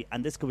especially,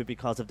 and this could be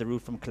because of the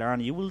route from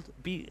Killarney, you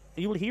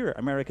will hear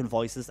American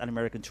voices and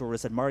American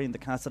tourists admiring the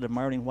castle,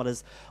 admiring what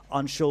is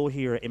on show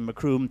here in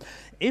Macroom.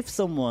 If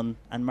someone,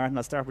 and Martin,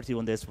 I'll start with you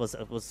on this,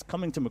 was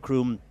coming to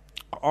Macroom,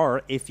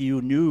 or if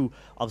you knew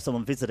of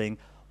someone visiting,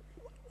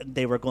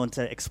 they were going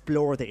to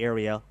explore the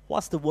area,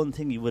 what's the one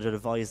thing you would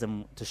advise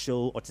them to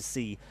show or to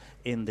see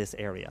in this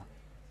area?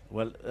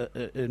 Well,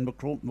 in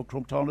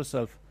Macroom town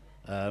itself,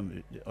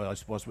 I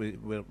suppose we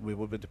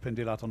will be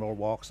depending a lot on our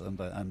walks and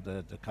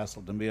the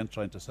castle, the main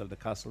trying to sell the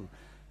castle,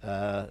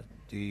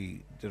 the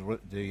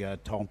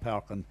town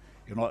park, and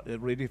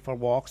really for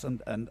walks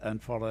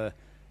and for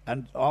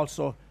and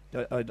also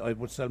I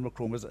would sell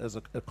Macroom as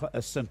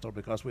a centre,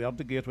 because we have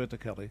the gateway to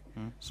Kerry,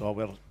 so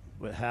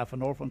we're half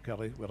an hour from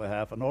Kerry, we're a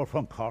half an hour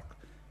from Cork,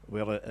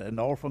 we're an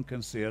hour from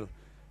Kinsale,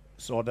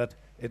 so that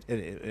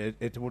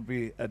it would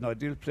be an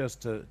ideal place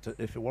to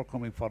if you were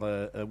coming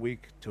for a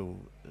week to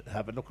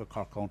have a look at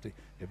Cork County,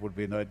 it would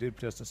be an ideal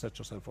place to set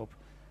yourself up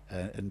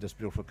in this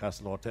beautiful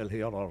Castle Hotel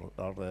here, or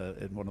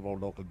in one of our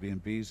local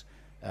B&Bs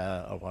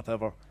or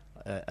whatever,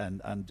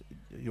 and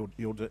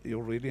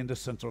you're really in the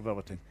centre of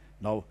everything.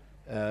 Now,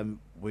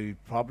 we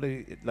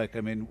probably,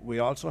 we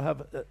also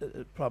have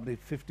probably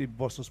 50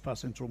 buses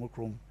passing through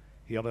Macroom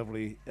here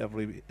every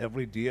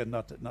day,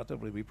 not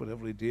every week, but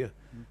every day,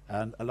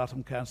 and a lot of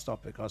them can't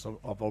stop because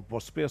of our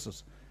bus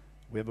spaces.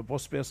 We have a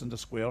bus space in the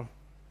square,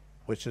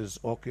 which is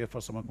okay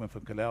for someone coming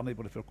from Killarney,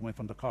 but if you're coming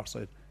from the Cork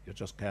side, you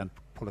just can't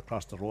pull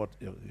across the road.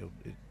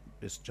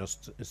 It's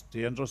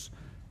dangerous,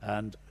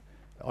 and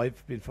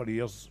I've been for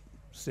years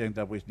saying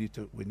that we need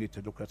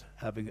to look at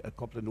having a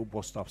couple of new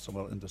bus stops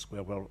somewhere in the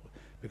square,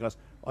 because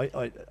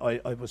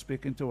I was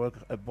speaking to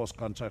a bus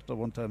contractor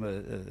one time,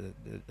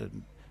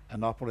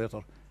 an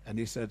operator, and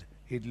he said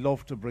he'd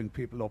love to bring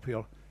people up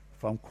here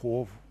from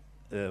Cove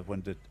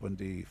when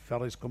the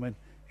ferries come in.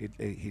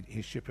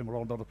 He'd ship him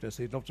around other places.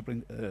 He'd love to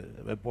bring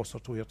a bus or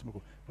two here to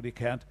Macroom, but he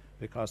can't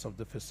because of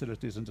the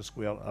facilities in the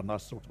square are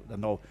not suitable.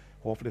 And now,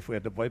 hopefully, if we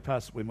had the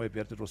bypass, we might be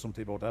able to do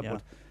something about that. Yeah.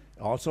 But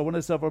also, when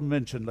it's ever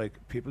mentioned, like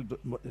people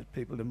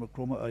in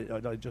Macroom,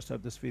 I just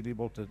have this feeling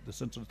about the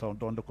central town.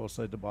 Don't look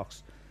outside the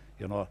box.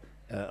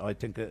 I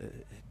think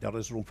there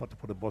is room to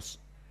put a bus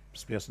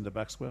space in the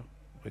back square.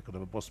 We could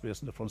have a bus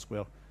space in the front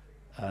square,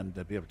 and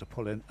be able to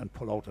pull in and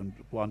pull out and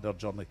go on their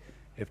journey.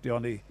 If they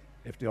only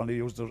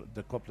use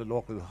the couple of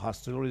local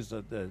hosteleries,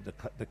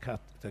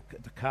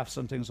 the cafes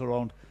and things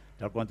around,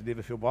 they're going to leave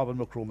a few bob in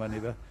Macroom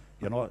anyway.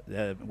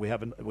 We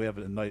have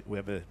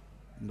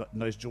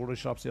nice jewellery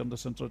shops here in the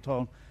centre of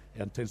town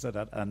and things like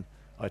that. And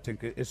I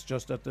think it's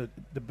just that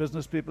the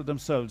business people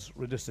themselves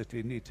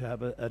realistically need to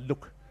have a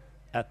look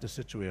at the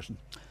situation.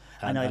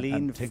 And Eileen,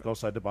 and think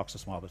outside the box a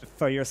small bit.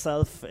 For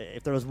yourself,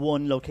 if there was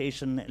one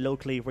location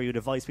locally where you'd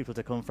advise people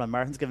to come from,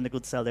 Martin's given a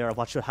good sell there of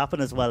what should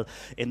happen as well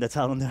in the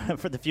town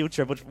for the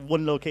future, but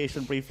one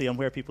location briefly on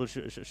where people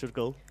should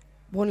go.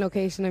 One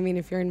location,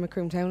 if you're in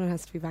Macroom town, it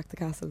has to be back to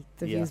Castle.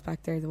 The views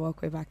back there, the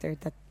walkway back there,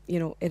 that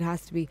it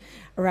has to be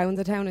around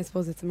the town. I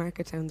suppose it's a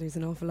market town. There's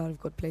an awful lot of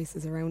good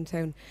places around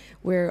town.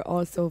 We're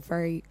also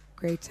very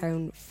great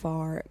town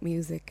for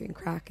music and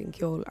crack and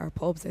Kjol. Our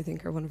pubs, I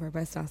think, are one of our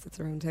best assets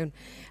around town,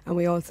 and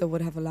we also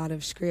would have a lot of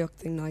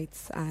Skriochting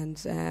nights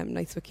and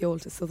nights with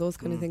Kjol. So those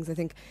kind of things, I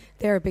think,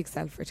 they're a big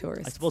sell for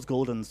tourists. I suppose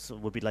Golden's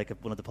would be like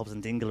one of the pubs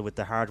in Dingle with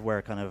the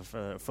hardware kind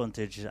of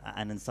frontage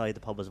and inside the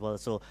pub as well.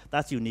 So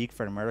that's unique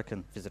for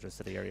American visitors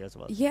to the area as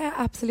well. Yeah,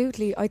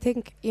 absolutely. I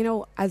think,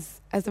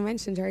 as I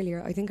mentioned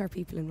earlier, I think our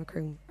people in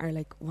Macroom are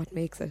like what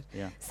makes it.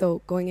 Yeah.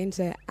 So going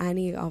into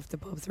any of the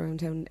pubs around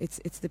town,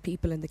 it's the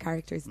people and the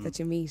characters that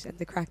you meet and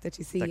the crack that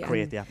you see that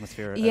create the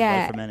atmosphere as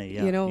well for many.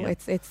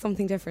 It's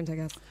something different, I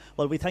guess.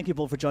 Well, we thank you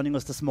both for joining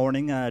us this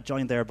morning,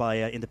 joined there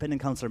by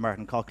Independent Councillor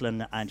Martin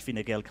Coughlin and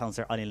Fine Gael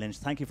Councillor Eileen Lynch.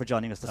 Thank you for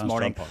joining us this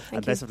morning,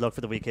 and best of luck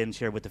for the weekend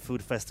here with the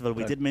Food Festival.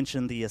 We did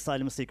mention the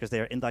asylum seekers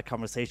there in that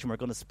conversation. We're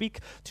going to speak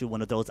to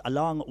one of those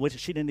along with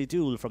Sheila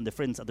Dool from the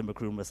Friends of the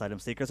Macroom Asylum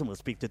Seekers, and we'll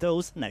speak to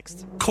those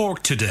next.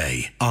 Cork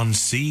Today on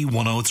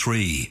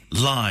C103,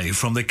 live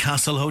from the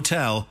Castle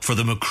Hotel for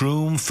the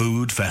Macroom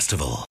Food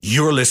Festival.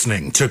 You're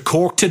listening to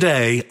Cork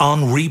Today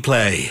on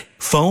replay.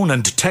 Phone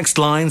and text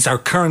lines are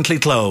currently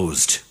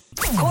closed.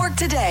 Cork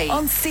Today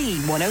on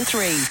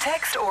C103.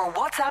 Text or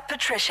WhatsApp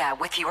Patricia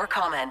with your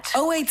comment.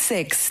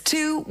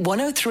 0862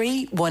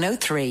 103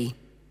 103.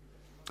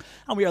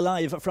 And we are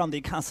live from the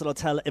Castle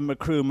Hotel in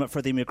Macroom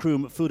for the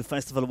Macroom Food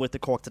Festival with the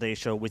Cork Today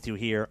show with you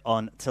here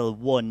until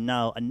 1.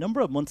 Now, a number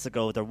of months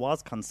ago, there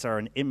was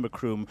concern in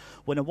Macroom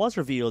when it was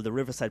revealed the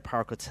Riverside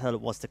Park Hotel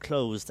was to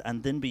close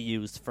and then be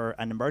used for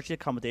an emergency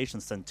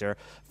accommodation centre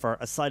for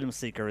asylum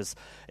seekers.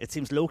 It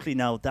seems locally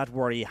now that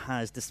worry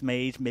has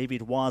dismayed. Maybe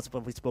it was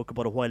what we spoke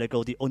about a while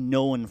ago, the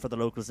unknown for the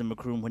locals in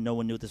Macroom when no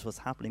one knew this was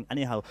happening.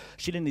 Anyhow,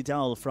 Sheila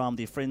Dowell from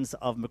the Friends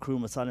of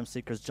Macroom Asylum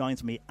Seekers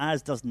joins me,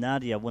 as does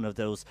Nadia, one of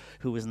those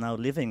who is now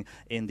now living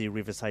in the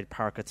Riverside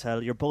Park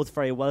Hotel. You're both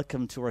very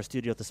welcome to our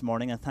studio this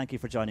morning, and thank you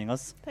for joining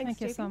us.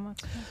 Thank you so much.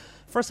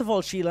 First of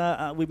all,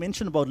 Sheila, we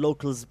mentioned about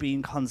locals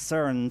being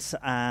concerned.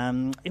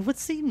 It would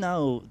seem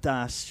now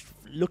that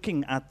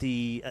looking at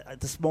the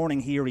this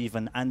morning here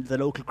even, and the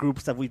local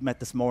groups that we've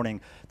met this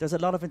morning, there's a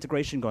lot of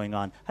integration going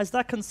on. Has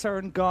that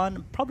concern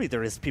gone? Probably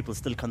there is people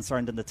still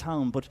concerned in the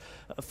town, but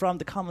from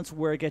the comments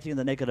we're getting,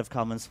 the negative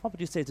comments, what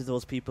would you say to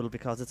those people?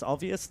 Because it's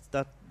obvious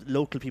that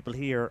local people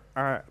here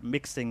are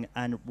mixing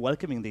and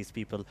welcoming these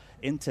people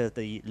into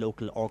the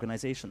local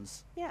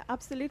organisations. Yeah,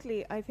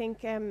 absolutely. I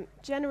think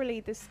generally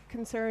this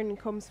concern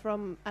comes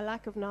from a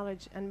lack of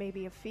knowledge and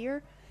maybe a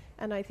fear.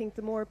 And I think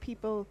the more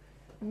people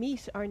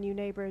meet our new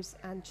neighbours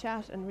and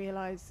chat and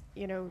realise,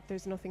 you know,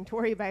 there's nothing to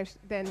worry about,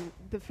 then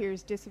the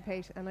fears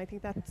dissipate. And I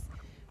think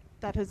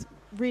that has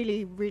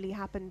really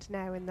happened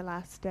now in the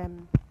last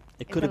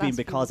it could have been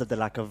because of the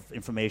lack of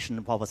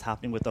information, what was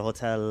happening with the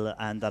hotel,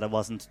 and that it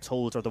wasn't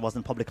told or there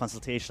wasn't public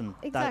consultation.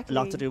 Exactly. That a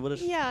lot to do with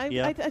it?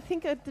 Yeah, I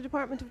think the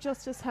Department of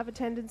Justice have a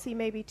tendency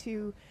maybe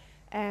to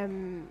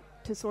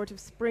sort of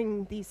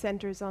spring these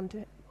centres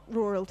onto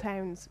rural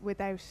towns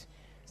without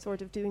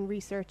sort of doing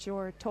research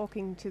or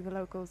talking to the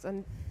locals,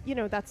 and you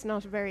know that's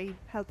not a very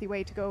healthy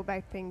way to go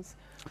about things.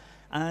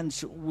 And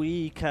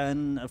we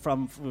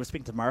were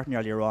speaking to Martin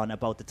earlier on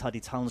about the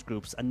Toddy Towns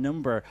groups. A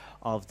number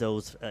of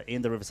those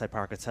in the Riverside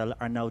Park Hotel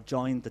are now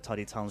joined the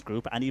Toddy Towns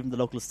group, and even the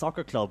local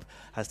soccer club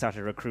has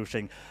started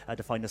recruiting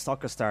to find a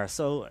soccer star.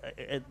 So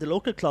the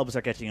local clubs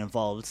are getting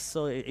involved.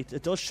 So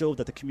it does show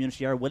that the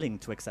community are willing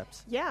to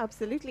accept. Yeah,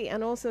 absolutely.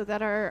 And also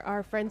that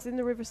our friends in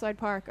the Riverside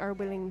Park are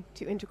willing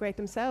to integrate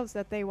themselves,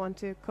 that they want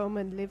to come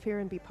and live here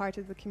and be part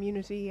of the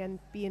community and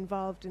be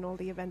involved in all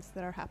the events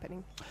that are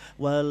happening.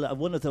 Well,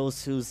 one of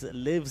those who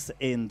lives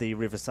in the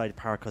Riverside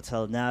Park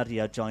Hotel,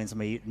 Nadia, joins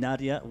me.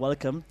 Nadia,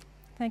 welcome.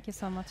 Thank you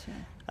so much.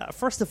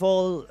 First of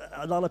all,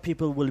 a lot of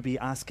people will be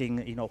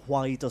asking, you know,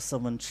 why does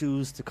someone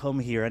choose to come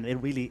here? And it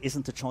really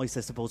isn't a choice,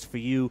 I suppose, for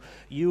you.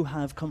 You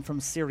have come from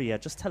Syria.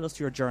 Just tell us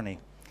your journey.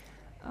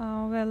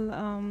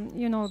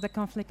 You know, the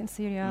conflict in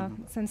Syria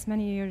since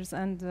many years,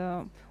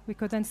 and we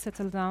couldn't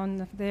settle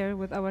down there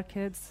with our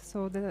kids,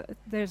 so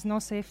there's no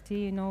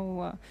safety,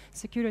 no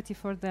security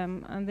for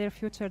them, and their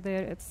future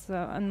there, it's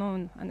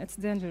unknown and it's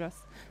dangerous.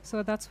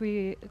 So that's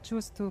we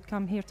choose to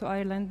come here to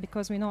Ireland,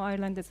 because we know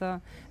Ireland is a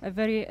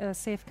very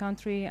safe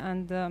country,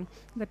 and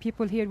the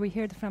people here, we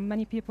heard from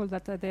many people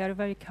that they are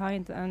very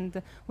kind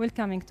and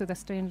welcoming to the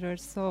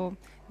strangers. So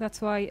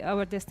that's why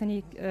our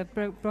destiny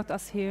brought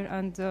us here,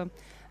 and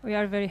we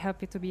are very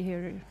happy to be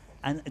here.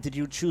 And did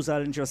you choose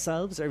Ireland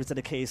yourselves, or was it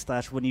a case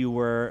that when you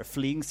were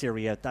fleeing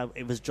Syria, that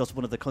it was just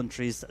one of the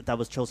countries that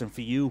was chosen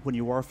for you when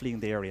you were fleeing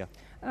the area?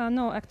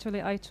 No,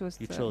 actually, I chose.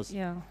 You chose?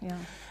 Yeah.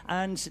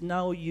 And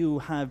now you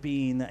have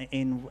been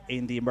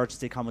in the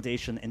emergency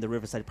accommodation in the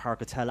Riverside Park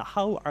Hotel.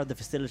 How are the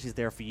facilities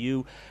there for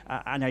you,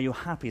 and are you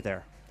happy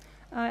there?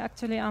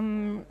 Actually,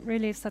 I'm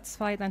really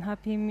satisfied and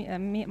happy,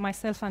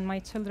 myself and my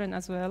children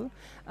as well.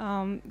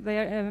 They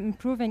are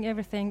improving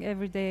everything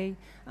every day,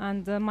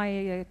 and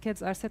my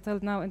kids are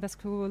settled now in the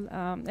school.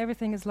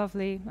 Everything is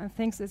lovely, and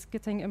things is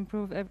getting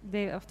improved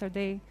day after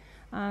day.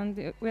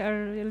 And we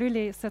are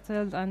really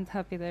settled and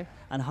happy there.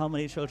 And how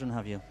many children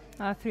have you?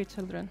 3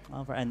 children.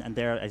 And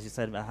they're, as you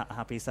said,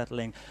 happy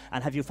settling.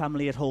 And have you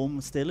family at home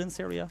still in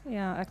Syria?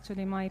 Yeah,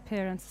 actually my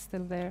parents are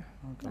still there.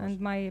 Oh,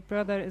 and my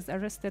brother is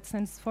arrested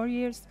since 4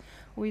 years.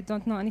 We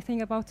don't know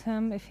anything about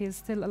him, if he's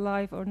still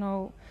alive or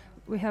no.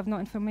 We have no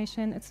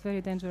information. It's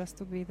very dangerous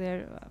to be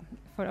there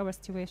for our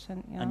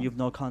situation. Yeah. And you've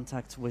no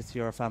contact with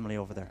your family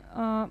over there?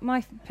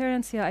 My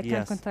parents, I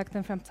can contact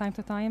them from time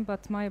to time,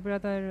 but my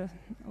brother,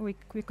 we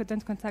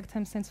couldn't contact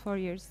him since 4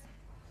 years.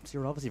 So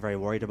you're obviously very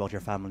worried about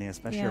your family,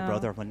 especially your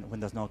brother, when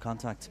there's no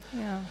contact.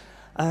 Yeah.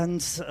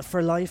 And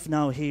for life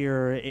now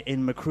here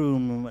in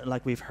Macroom,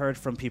 like we've heard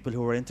from people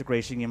who are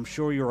integrating, I'm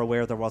sure you're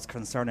aware there was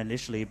concern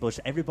initially, but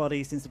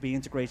everybody seems to be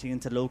integrating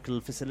into local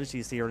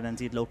facilities here and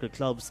indeed local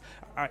clubs.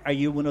 Are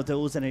you one of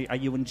those, and are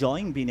you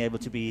enjoying being able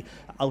to be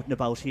out and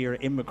about here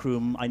in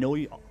Macroom? I know,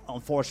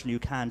 unfortunately, you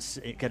can't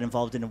get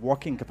involved in a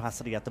working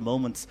capacity at the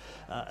moment,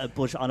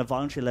 but on a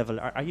voluntary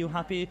level, are you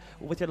happy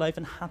with your life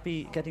and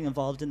happy getting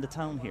involved in the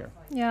town here?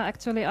 Yeah,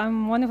 actually,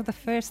 I'm one of the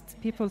first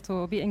people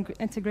to be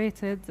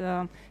integrated,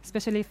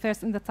 especially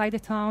first in the Tidy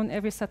Town.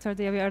 Every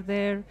Saturday we are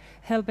there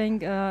helping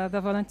the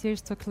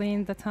volunteers to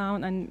clean the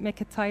town and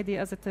make it tidy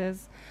as it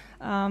is.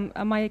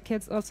 My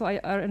kids also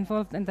are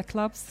involved in the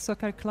clubs,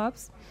 soccer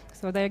clubs,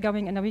 so they're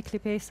going on a weekly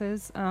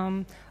basis.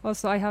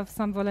 Also, I have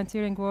some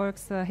volunteering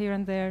works here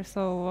and there,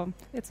 so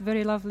it's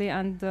very lovely,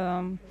 and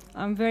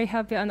I'm very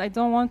happy, and I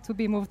don't want to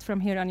be moved from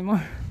here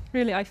anymore.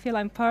 really, I feel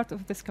I'm part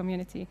of this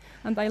community,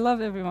 and I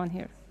love everyone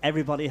here.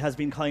 Everybody has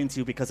been kind to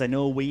you, because I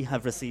know we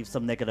have received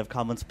some negative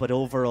comments, but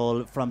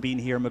overall, from being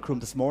here in Macroom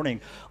this morning,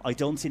 I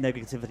don't see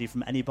negativity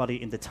from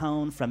anybody in the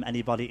town, from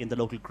anybody in the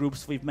local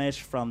groups we've met,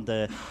 from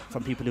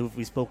people who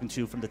we've spoken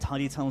to from the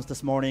tiny towns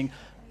this morning.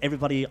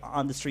 Everybody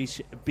on the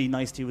street be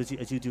nice to you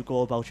as you do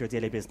go about your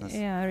daily business.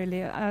 Yeah,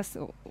 really.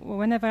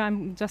 Whenever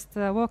I'm just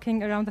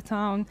walking around the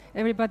town,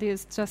 everybody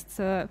is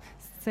just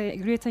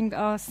greeting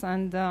us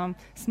and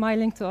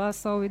smiling to us,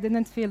 so we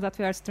didn't feel that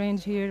we are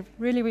strange here.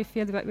 Really, we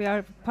feel that we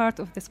are part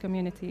of this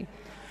community.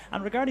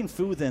 And regarding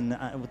food then,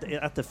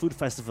 at the food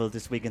festival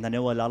this weekend, I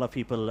know a lot of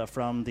people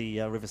from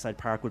the Riverside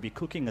Park will be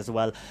cooking as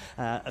well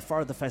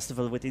for the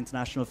festival with the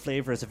International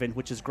Flavours event,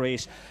 which is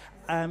great.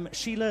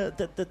 Sheila,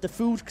 the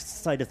food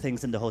side of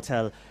things in the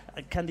hotel,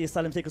 can the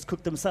asylum takers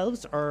cook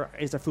themselves, or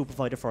is there food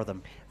provided for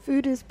them?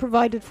 Food is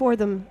provided for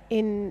them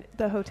in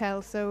the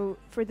hotel, so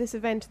for this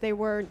event they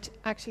weren't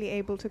actually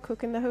able to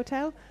cook in the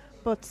hotel,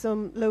 but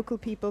some local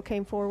people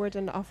came forward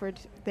and offered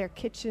their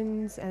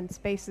kitchens and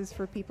spaces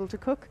for people to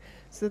cook.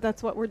 So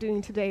that's what we're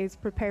doing today, is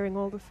preparing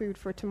all the food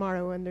for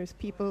tomorrow. And there's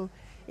people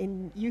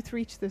in Youth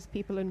Reach, there's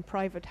people in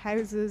private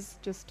houses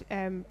just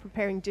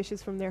preparing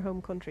dishes from their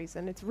home countries.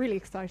 And it's really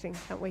exciting.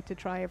 Can't wait to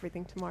try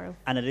everything tomorrow.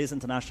 And it is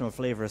international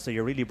flavours, so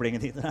you're really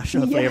bringing the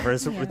international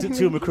flavours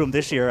to Macroom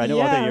this year. I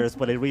know other years,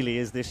 but it really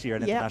is this year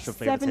an international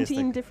flavour tasting.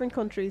 17 different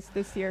countries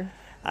this year.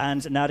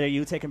 And Nadia, are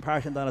you taking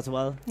part in that as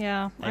well?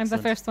 Yeah, Excellent. I'm the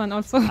first one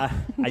also.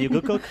 Are you a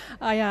good cook?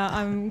 Yeah,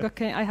 I'm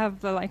cooking. I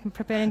have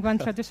preparing one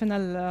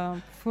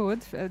traditional food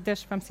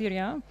dish from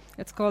Syria.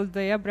 It's called the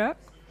yabra.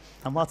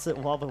 And what's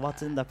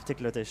in that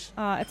particular dish?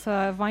 It's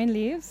vine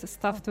leaves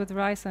stuffed with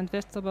rice and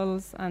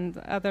vegetables, and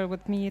other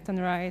with meat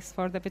and rice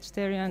for the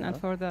vegetarian and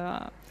for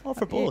the.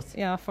 For both.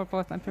 Yeah, for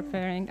both I'm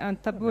preparing.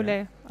 And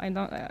tabbouleh. I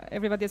know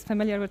everybody is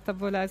familiar with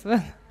tabbouleh as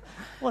well.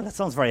 Well, that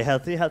sounds very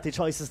healthy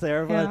choices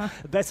there. Yeah. Well,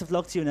 best of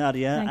luck to you,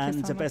 Nadia, Thank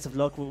you so best of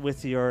luck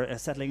with your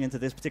settling into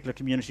this particular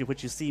community,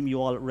 which you seem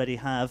you already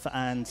have.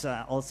 And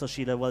also,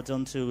 Sheila, well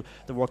done to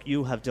the work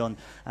you have done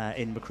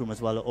in Macroom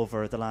as well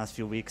over the last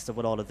few weeks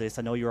with all of this.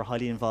 I know you're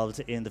highly involved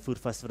in the food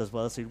festival as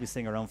well, so you'll be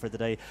staying around for the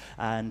day.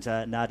 And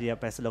Nadia,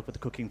 best of luck with the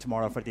cooking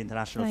tomorrow for the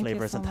international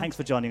flavours. And thanks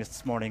for joining us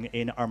this morning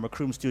in our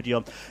Macroom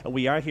studio.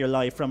 We are here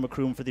live from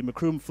Macroom for the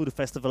Macroom Food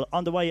Festival.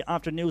 On the way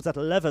after news at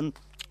 11,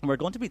 we're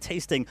going to be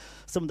tasting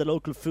some of the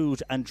local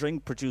food and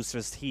drink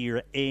producers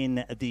here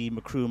in the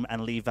Macroom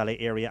and Lee Valley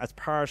area as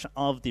part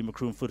of the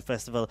Macroom Food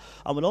Festival.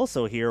 And we'll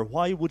also hear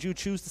why would you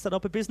choose to set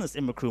up a business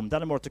in Macroom.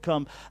 That and more to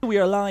come. We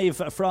are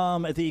live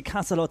from the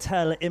Castle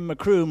Hotel in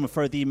Macroom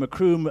for the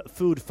Macroom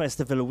Food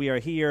Festival. We are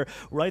here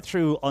right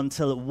through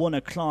until 1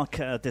 o'clock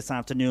this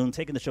afternoon,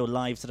 taking the show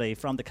live today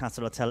from the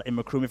Castle Hotel in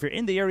Macroom. If you're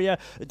in the area,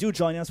 do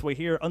join us. We're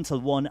here until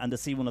 1, and the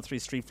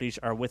C103 Street Fleet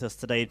are with us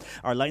today.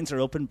 Our lines are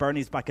open.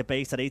 Bernie's back at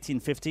base at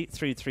 1850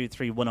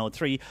 333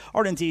 103,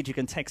 or indeed you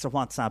can text or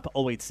WhatsApp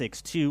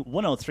 0862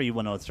 103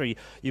 103.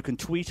 You can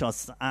tweet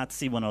us at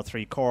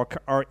C103 Cork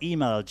or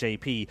email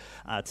jp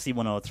at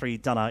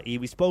c103.ie.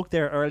 We spoke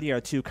there earlier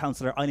to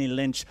Councillor Eileen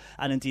Lynch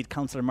and indeed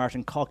Councillor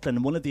Martin Coughlin.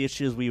 One of the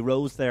issues we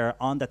rose there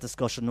on that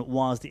discussion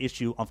was the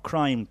issue of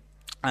crime,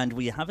 and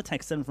we have a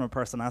text in from a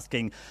person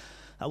asking,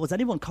 was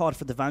anyone caught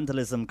for the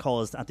vandalism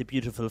caused at the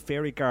beautiful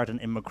fairy garden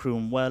in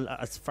Macroom? Well,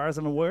 as far as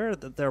I'm aware,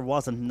 there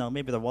wasn't. No,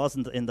 maybe there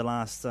wasn't in the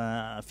last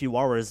few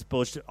hours,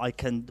 but I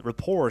can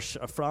report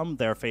from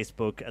their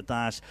Facebook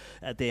that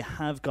they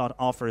have got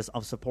offers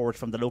of support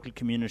from the local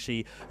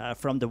community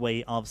from the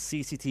way of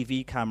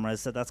CCTV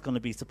cameras. So that's going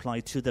to be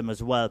supplied to them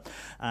as well.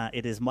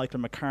 It is Michael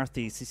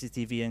McCarthy,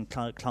 CCTV in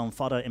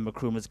Clownfodder in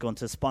Macroom, is going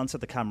to sponsor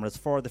the cameras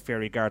for the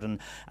fairy garden,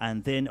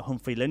 and then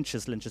Humphrey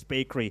Lynch's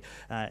Bakery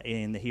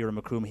here in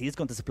Macroom, he's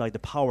going to supply the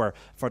power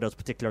for those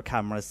particular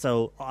cameras.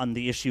 So on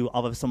the issue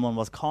of if someone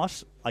was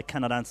caught, I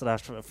cannot answer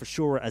that for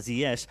sure as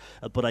yet,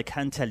 but I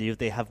can tell you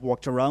they have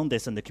worked around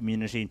this in the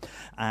community,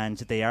 and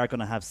they are going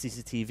to have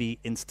CCTV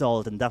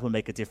installed, and that will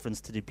make a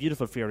difference to the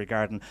beautiful fairy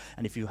garden.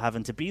 And if you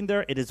haven't been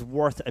there, it is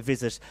worth a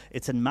visit.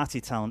 It's in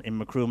Mattytown in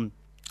Macroom.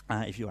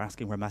 If you're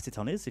asking where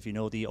Mattytown is, if you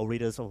know the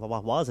O'Reda's, or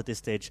what was at this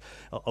stage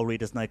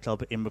O'Reda's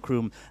nightclub in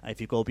Macroom,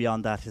 if you go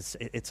beyond that,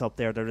 it's up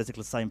there. There is a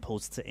little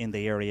signposts in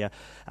the area,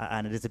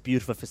 and it is a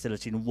beautiful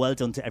facility, and well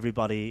done to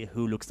everybody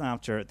who looks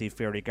after the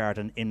fairy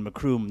garden in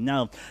Macroom.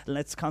 Now,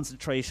 let's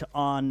concentrate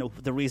on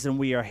the reason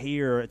we are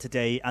here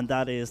today, and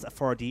that is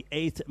for the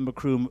 8th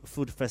Macroom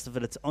Food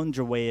Festival. It's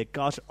underway. It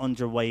got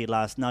underway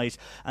last night,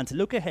 and to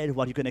look ahead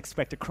what you can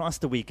expect across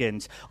the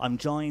weekend, I'm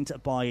joined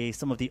by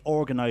some of the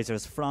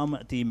organisers from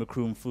the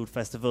Macroom Food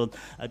Festival.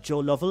 Joe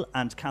Lovell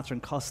and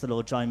Catherine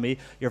Costello join me.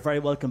 You're very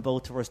welcome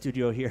both to our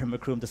studio here in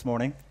Macroom this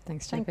morning.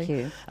 Thanks, Thank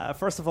you.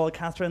 First of all,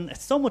 Catherine,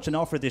 it's so much on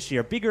offer this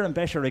year, bigger and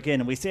better again,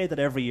 and we say that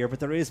every year, but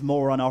there is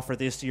more on offer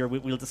this year.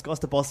 We'll discuss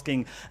the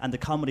busking and the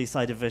comedy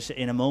side of it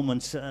in a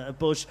moment,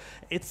 but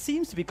it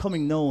seems to be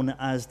becoming known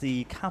as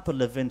the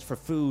capital event for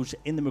food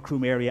in the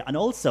Macroom area and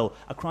also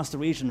across the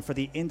region for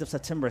the end of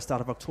September, start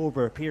of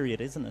October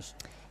period, isn't it?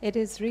 It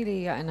is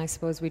really, and I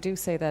suppose we do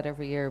say that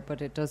every year,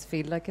 but it does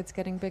feel like it's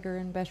getting bigger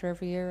and better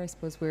every year. I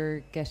suppose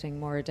we're getting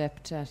more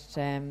adept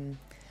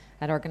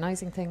at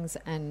organising things,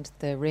 and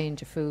the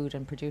range of food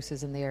and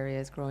producers in the area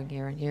is growing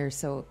year on year.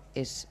 So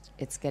it's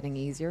getting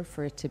easier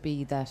for it to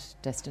be that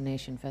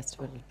destination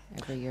festival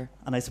every year.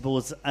 And I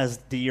suppose as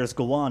the years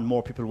go on,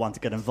 more people want to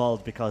get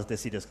involved because they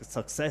see the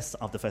success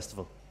of the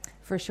festival.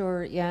 For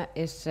sure, yeah.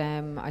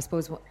 I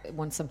suppose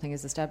once something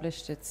is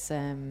established, it's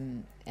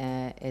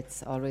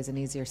always an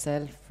easier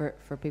sell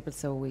for people.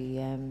 So we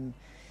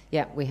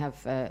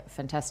have a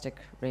fantastic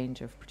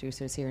range of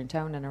producers here in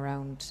town and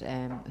around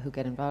who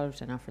get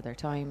involved and offer their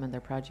time and their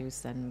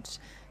produce, and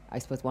I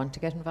suppose want to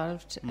get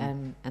involved.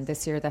 And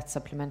this year that's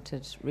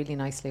supplemented really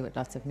nicely with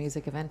lots of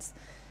music events.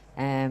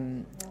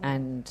 And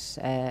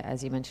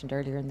as you mentioned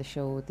earlier in the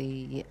show,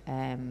 the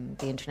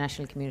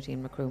international community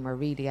in Macroom are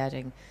really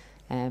adding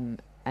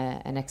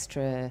an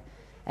extra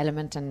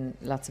element and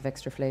lots of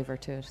extra flavour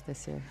to it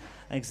this year.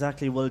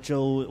 Exactly. Well,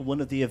 Joe, one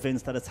of the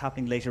events that is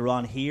happening later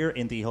on here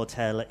in the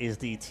hotel is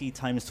the Tea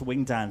Time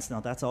Swing Dance.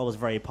 Now, that's always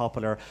very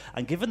popular.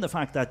 And given the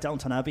fact that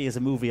Downton Abbey is a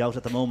movie out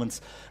at the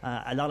moment,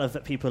 a lot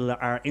of people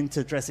are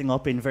into dressing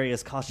up in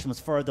various costumes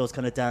for those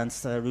kind of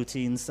dance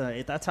routines.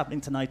 That's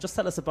happening tonight. Just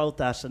tell us about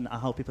that and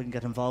how people can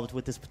get involved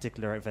with this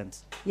particular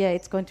event. Yeah,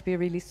 it's going to be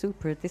really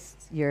super this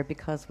year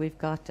because we've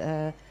got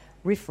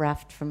Riff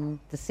Raft from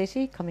the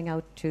city coming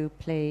out to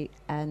play,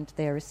 and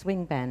they're a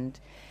swing band.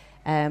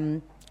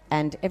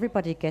 And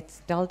everybody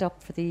gets dolled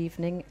up for the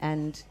evening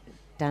and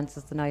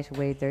dances the night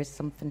away. There's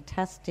some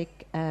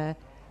fantastic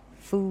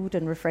food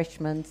and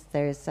refreshments.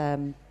 There's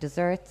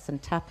desserts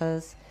and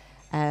tapas,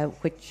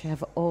 which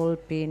have all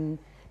been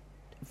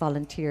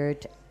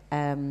volunteered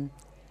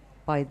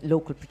by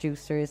local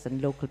producers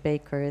and local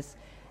bakers.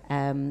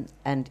 And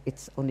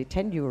it's only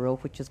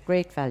 €10, which is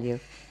great value.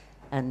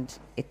 And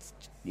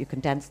you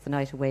can dance the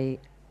night away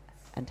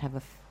and have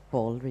a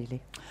ball,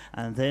 really.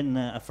 And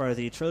then for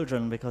the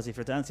children, because if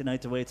you're dancing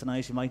night away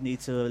tonight, you might need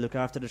to look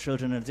after the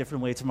children in a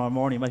different way tomorrow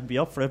morning. You mightn't be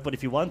up for it, but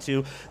if you want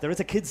to, there is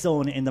a kids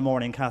zone in the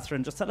morning,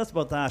 Catherine. Just tell us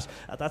about that.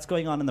 That's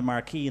going on in the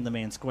marquee in the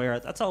main square.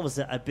 That's always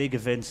a big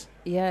event.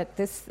 Yeah,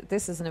 this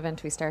is an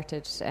event we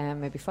started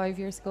maybe 5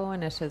 years ago,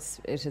 and it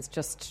has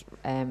just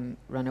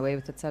run away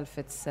with itself.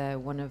 It's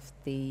one of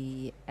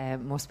the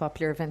most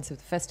popular events of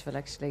the festival,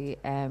 actually.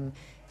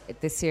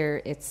 This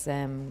year it's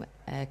a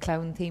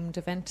clown-themed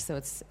event, so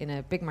it's in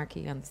a big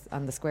marquee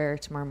on the square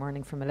tomorrow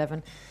morning from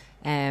 11.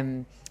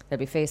 There'll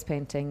be face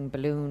painting,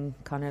 balloon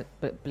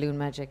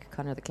magic.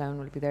 Connor the clown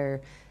will be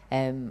there.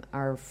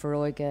 Our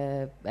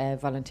Feroiga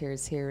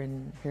volunteers here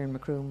in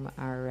Macroom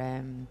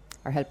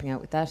are helping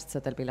out with that, so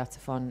there'll be lots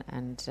of fun,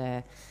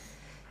 and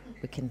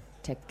we can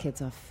take the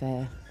kids off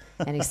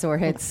any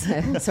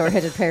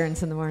sore-headed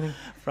parents in the morning.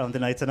 From the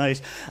night to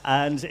night.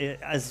 And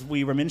as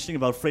we were mentioning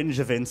about fringe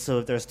events,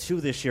 so there's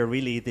two this year,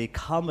 really. The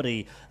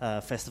comedy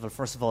festival,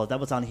 first of all, that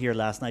was on here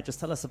last night. Just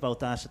tell us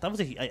about that. That was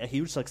a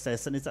huge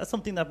success, and is that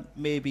something that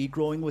may be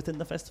growing within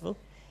the festival?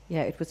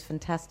 Yeah, it was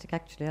fantastic,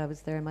 actually. I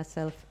was there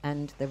myself,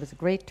 and there was a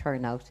great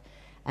turnout.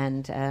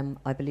 And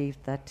I believe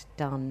that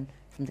Don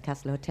from the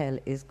Castle Hotel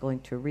is going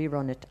to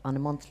rerun it on a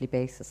monthly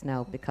basis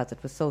now because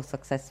it was so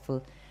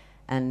successful.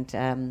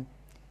 And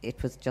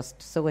it was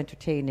just so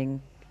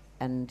entertaining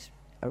and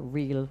a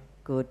real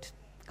good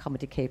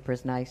comedy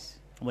capers night.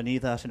 We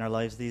need that in our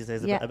lives these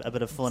days, yeah, a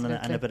bit of fun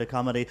and a bit of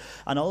comedy.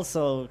 And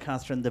also,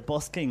 Catherine, the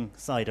busking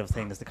side of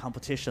things, the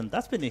competition,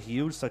 that's been a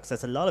huge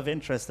success. A lot of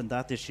interest in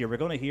that this year. We're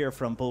going to hear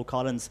from Bo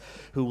Collins,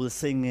 who will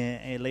sing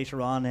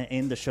later on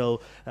in the show,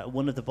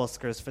 one of the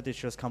buskers for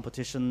this year's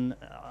competition.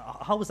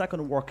 How is that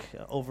going to work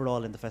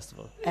overall in the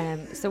festival?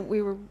 So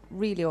we were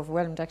really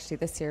overwhelmed, actually,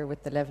 this year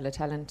with the level of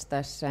talent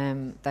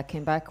that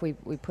came back. We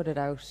put it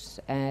out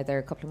there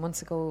a couple of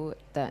months ago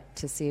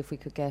to see if we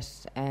could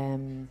get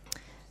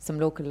some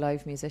local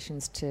live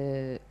musicians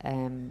to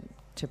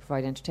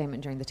provide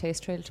entertainment during the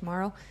taste trail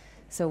tomorrow.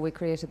 So we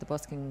created the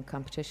busking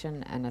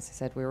competition, and as I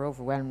said, we were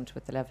overwhelmed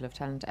with the level of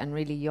talent and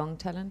really young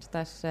talent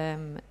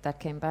that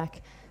came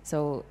back.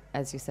 So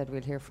as you said,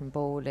 we'll hear from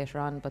Bo later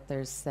on, but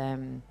there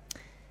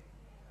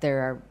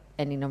are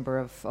any number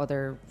of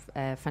other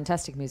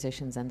fantastic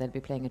musicians, and they'll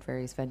be playing at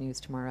various venues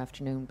tomorrow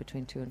afternoon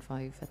between 2 and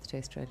 5 at the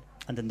taste trail.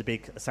 And then the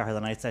big Saturday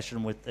night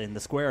session in the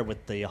square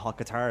with the hot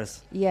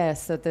guitars. Yeah,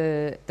 so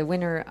the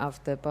winner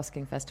of the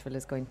busking festival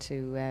is going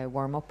to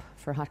warm up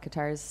for hot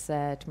guitars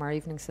tomorrow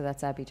evening. So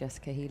that's Abby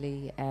Jessica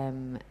Healy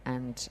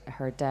and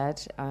her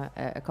dad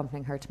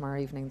accompanying her tomorrow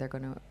evening. They're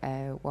going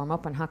to warm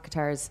up on hot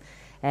guitars.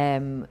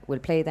 We'll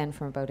play then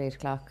from about 8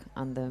 o'clock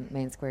on the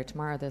main square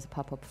tomorrow. There's a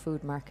pop-up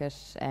food market.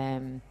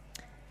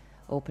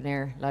 Open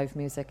air, live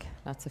music,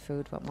 lots of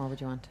food. What more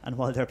would you want? And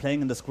while they're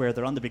playing in the square,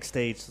 they're on the big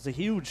stage. So it's a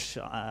huge,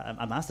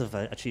 a massive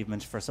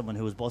achievement for someone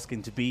who is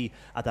busking to be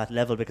at that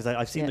level, because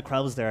I've seen the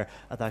crowds there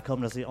at that come.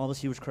 There's always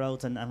huge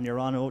crowds, and when you're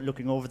on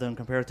looking over them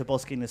compared to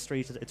busking the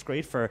street, it's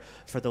great for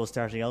those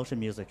starting out in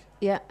music.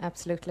 Yeah,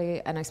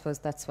 absolutely. And I suppose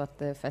that's what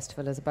the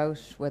festival is about.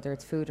 Whether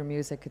it's food or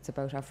music, it's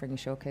about offering a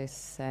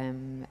showcase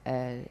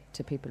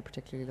to people,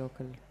 particularly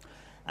local.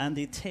 And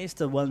the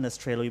Taste of Wellness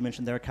Trail you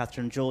mentioned there,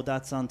 Catherine, Joe,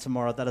 that's on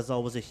tomorrow. That is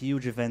always a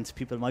huge event.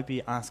 People might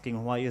be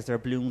asking, why is there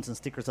balloons and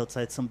stickers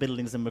outside some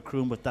buildings in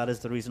Macroom, but that is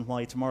the reason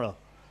why tomorrow.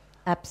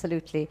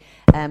 Absolutely.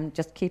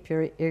 Just keep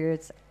your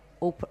ears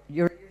open,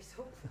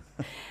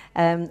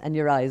 and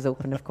your eyes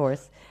open, of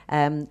course,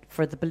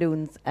 for the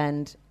balloons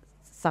and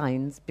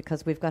signs,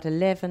 because we've got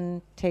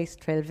 11 Taste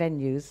Trail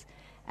venues,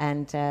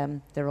 and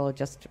they're all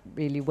just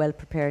really well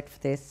prepared for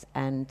this,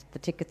 and the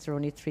tickets are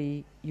only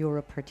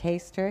 €3 per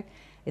taster.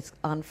 It's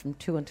on from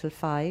 2 until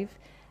 5,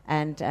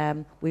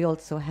 and we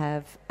also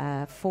have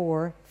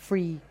 4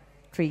 free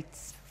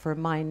treats for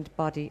mind,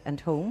 body and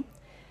home,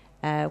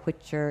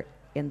 which are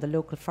in the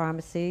local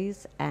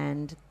pharmacies,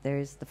 and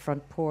there's the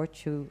Front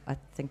Porch, who I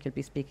think you'll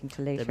be speaking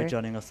to later. They'll be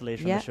joining us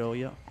later in the show,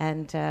 yeah.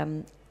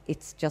 And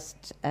it's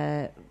just,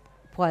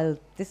 while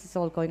this is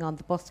all going on,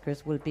 the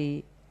buskers will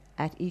be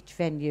at each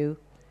venue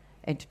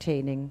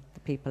entertaining the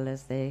people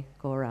as they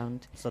go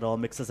around. So it all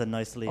mixes in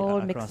nicely all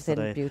across mixes the in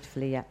day.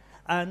 beautifully, yeah.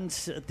 And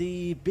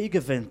the big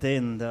event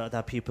then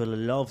that people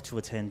love to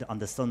attend on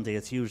the Sunday,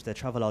 it's huge, they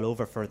travel all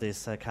over for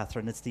this,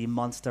 Catherine. It's the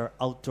Monster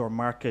Outdoor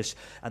Market,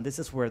 and this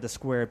is where the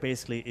square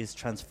basically is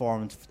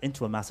transformed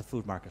into a massive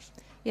food market.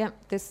 Yeah,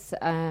 this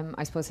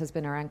I suppose has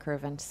been our anchor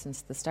event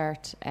since the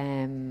start.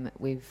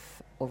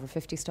 We've over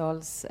 50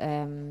 stalls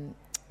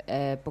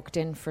booked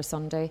in for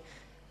Sunday.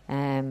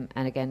 And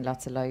again,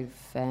 lots of live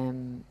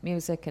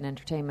music and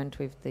entertainment.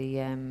 We've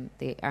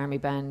the Army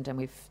Band, and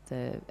we've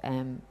the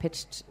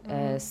pitched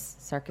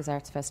Circus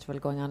Arts Festival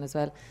going on as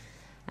well.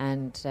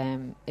 And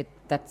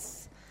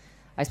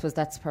I suppose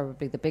that's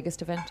probably the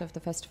biggest event of the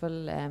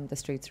festival. The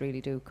streets really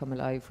do come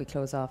alive. We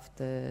close off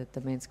the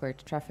main square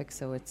to traffic,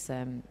 so it's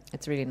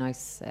really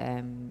nice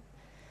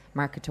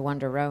market to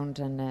wander around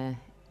and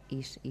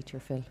eat your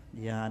fill.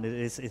 Yeah, and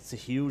it's a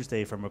huge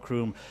day for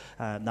Macroom,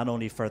 not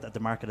only for the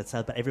market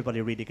itself, but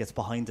everybody really gets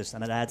behind it,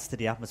 and it adds to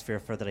the atmosphere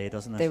for the day,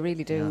 doesn't it? They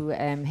really do.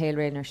 Yeah. Hail,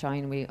 rain or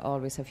shine, we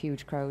always have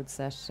huge crowds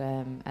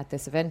at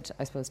this event.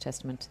 I suppose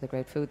testament to the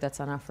great food that's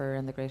on offer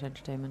and the great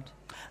entertainment.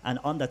 And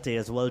on that day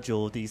as well,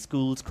 Joe, the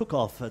schools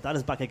cook-off, that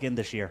is back again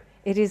this year.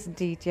 It is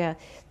indeed, yeah.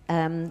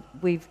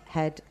 We've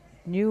had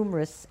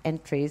numerous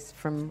entries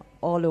from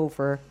all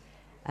over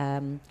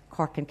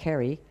Cork and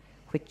Kerry,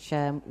 which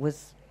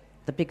was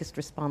the biggest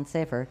response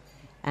ever,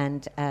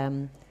 and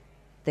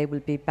they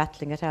will be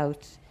battling it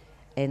out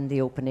in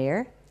the open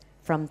air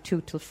from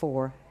 2 till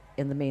 4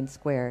 in the main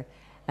square,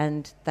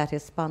 and that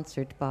is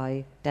sponsored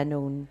by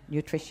Danone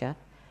Nutricia,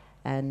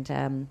 and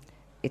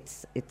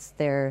it's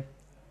their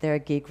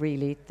gig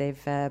really.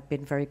 They've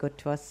been very good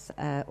to us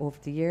over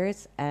the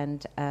years,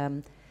 and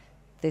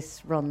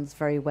this runs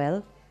very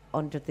well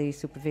under the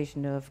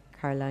supervision of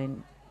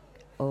Caroline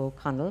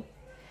O'Connell,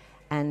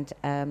 and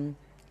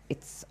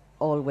it's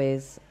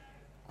always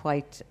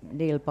quite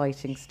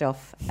nail-biting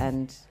stuff,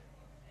 and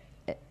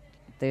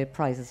the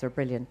prizes are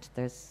brilliant.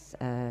 There's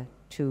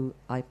 2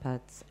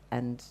 iPads,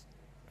 and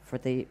for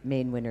the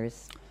main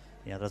winners.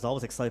 Yeah, there's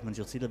always excitement.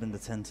 You'll see them in the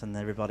tent, and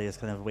everybody is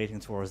kind of waiting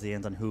towards the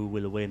end on who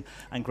will win.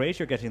 And great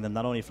you're getting them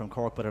not only from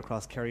Cork but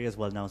across Kerry as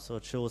well now, so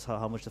it shows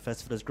how much the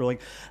festival is growing.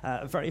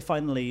 Very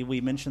finally, we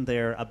mentioned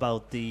there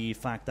about the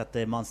fact that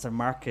the Monster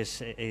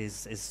Market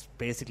is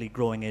basically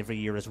growing every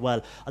year as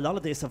well. A lot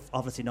of this,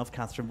 obviously enough,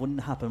 Catherine,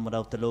 wouldn't happen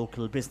without the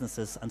local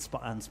businesses and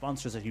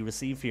sponsors that you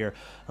receive here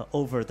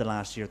over the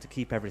last year to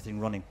keep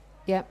everything running.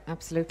 Yeah,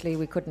 absolutely.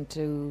 We couldn't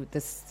do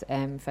this.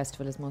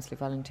 Festival is mostly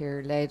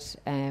volunteer led,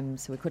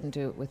 so we couldn't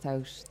do it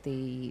without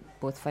the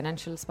both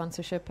financial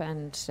sponsorship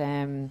and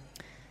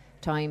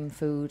time,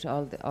 food,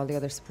 all the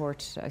other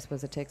support. I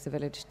suppose it takes a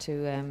village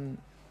to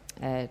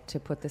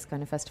put this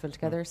kind of festival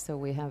together. So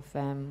we have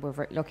we're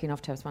very lucky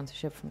enough to have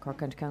sponsorship from Cork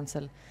County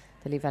Council,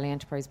 the Lee Valley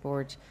Enterprise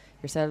Board,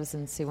 yourselves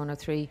and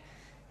C103,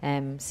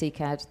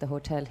 CCAD, the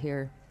hotel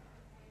here,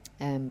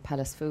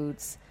 Palace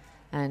Foods,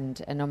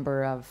 and a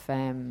number of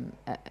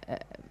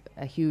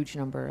a huge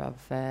number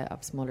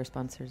of smaller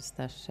sponsors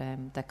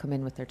that come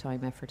in with their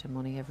time, effort and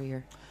money every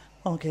year.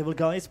 Okay, well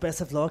guys, best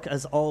of luck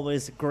as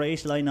always.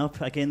 Great lineup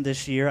again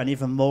this year, and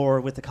even more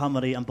with the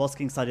comedy and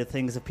busking side of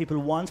things. If people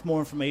want more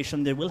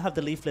information, they will have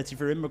the leaflets. If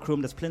you're in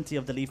Macroom, there's plenty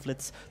of the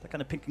leaflets. They're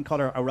kind of pink in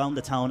colour around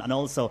the town, and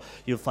also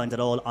you'll find it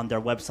all on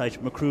their website,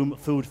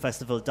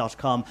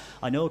 macroomfoodfestival.com.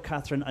 I know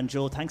Catherine and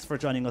Joe, thanks for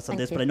joining us on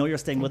this, but I know you're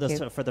staying with us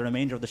for the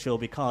remainder of the show,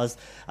 because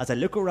as I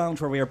look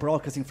around where we are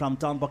broadcasting from,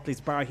 Don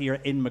Buckley's bar here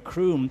in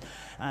Macroom,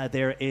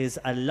 there is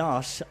a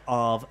lot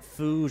of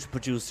food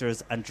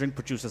producers and drink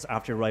producers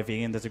after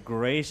arriving in. There's a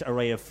great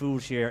array of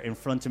food here in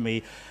front of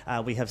me.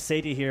 We have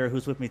Sadie here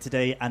who's with me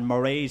today, and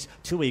Mairead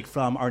Tuig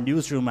from our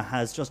newsroom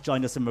has just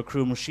joined us in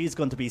Macroom. She's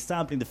going to be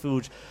sampling the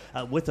food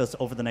with us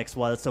over the next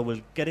while, so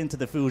we'll get into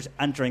the food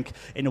and drink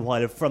in a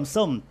while from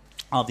some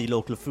of the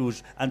local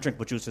food and drink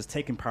producers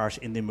taking part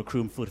in the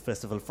Macroom Food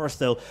Festival. First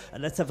though,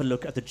 let's have a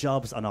look at the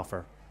jobs on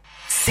offer.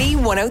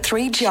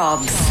 C103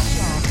 Jobs.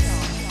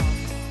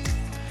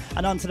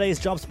 And on today's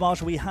Job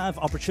Spot, we have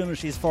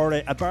opportunities for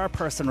a bar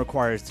person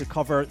required to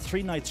cover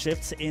 3 night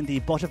shifts in the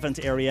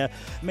Buttevant area.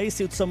 May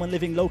suit someone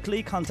living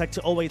locally. Contact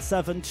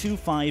 087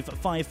 25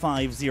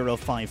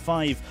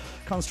 55055.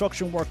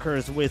 Construction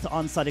workers with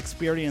on-site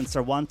experience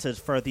are wanted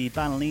for the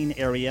Ballineen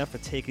area for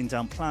taking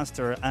down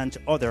plaster and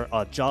other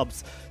odd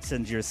jobs.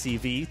 Send your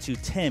CV to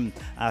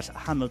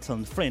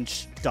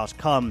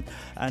tim@hamiltonfrench.com.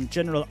 And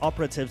general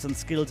operatives and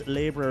skilled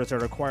labourers are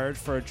required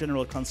for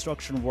general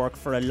construction work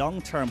for a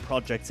long-term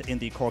project in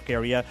the Cork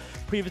area.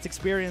 Previous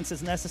experience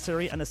is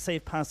necessary and a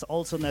safe pass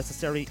also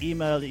necessary.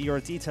 Email your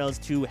details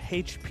to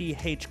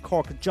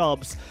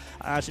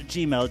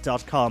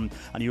hphcorkjobs@gmail.com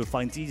and you'll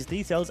find these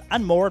details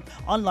and more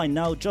online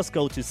now. Just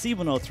go to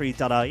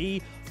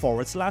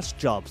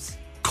c103.ie/jobs.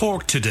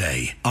 Cork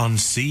Today on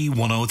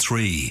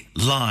C103,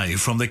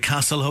 live from the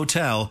Castle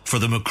Hotel for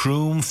the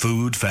Macroom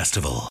Food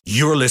Festival.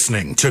 You're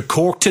listening to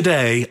Cork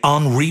Today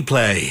on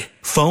replay.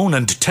 Phone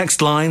and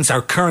text lines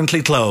are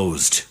currently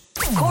closed.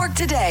 Cork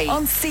Today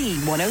on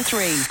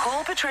C103.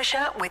 Call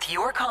Patricia with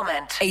your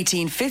comment.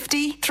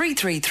 1850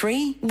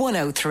 333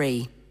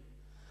 103.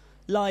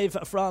 Live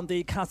from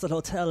the Castle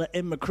Hotel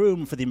in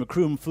Macroom for the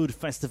Macroom Food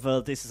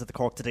Festival. This is the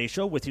Cork Today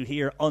Show with you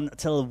here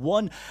until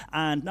 1.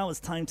 And now it's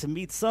time to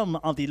meet some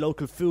of the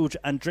local food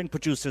and drink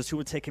producers who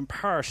are taking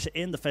part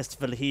in the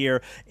festival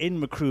here in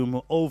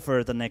Macroom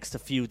over the next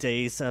few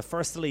days.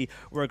 Firstly,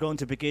 we're going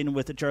to begin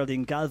with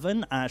Geraldine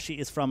Galvin. She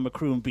is from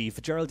Macroom Beef.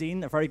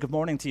 Geraldine, a very good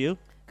morning to you.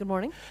 Good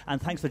morning.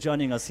 And thanks for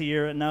joining us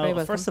here.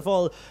 Now, first of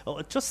all,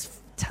 just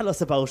tell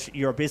us about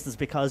your business,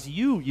 because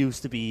you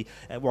used to be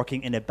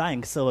working in a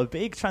bank, so a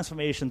big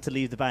transformation to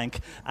leave the bank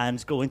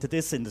and go into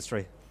this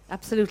industry.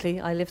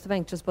 Absolutely. I left the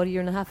bank just about a year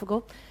and a half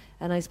ago,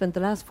 and I spent the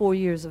last 4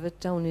 years of it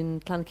down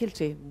in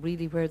Clonakilty,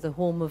 really where the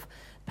home of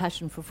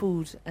passion for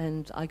food,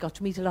 and I got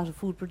to meet a lot of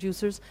food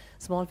producers,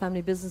 small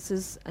family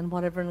businesses and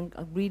whatever, and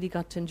I really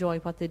got to enjoy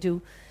what they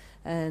do.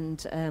 And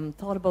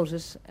thought about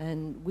it,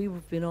 and we've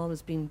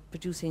always been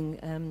producing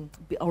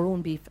our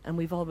own beef, and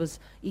we've always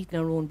eaten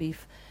our own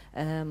beef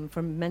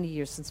for many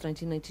years, since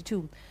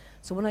 1992.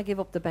 So when I gave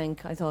up the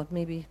bank, I thought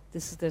maybe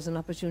there's an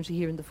opportunity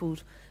here in the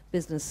food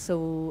business.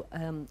 So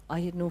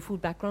I had no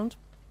food background,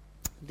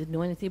 didn't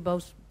know anything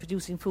about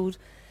producing food.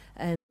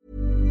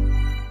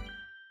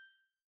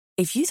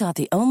 If you thought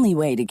the only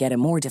way to get a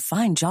more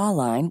defined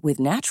jawline with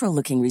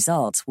natural-looking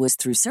results was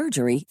through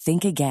surgery,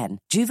 think again.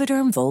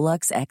 Juvederm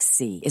Volux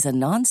XC is a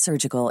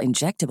non-surgical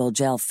injectable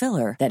gel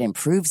filler that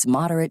improves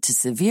moderate to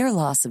severe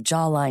loss of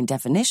jawline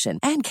definition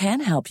and can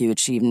help you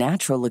achieve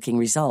natural-looking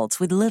results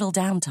with little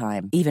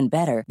downtime. Even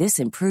better, this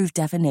improved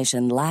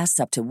definition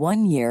lasts up to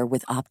 1 year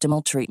with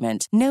optimal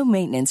treatment. No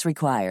maintenance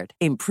required.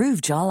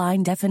 Improve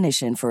jawline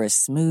definition for a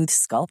smooth,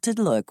 sculpted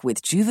look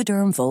with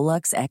Juvederm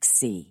Volux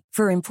XC.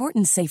 For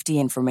important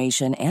safety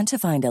information and to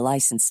find a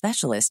licensed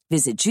specialist,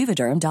 visit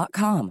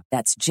Juvederm.com.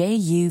 That's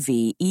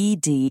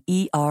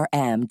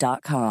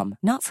JUVEDERM.com.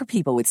 Not for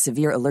people with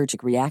severe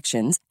allergic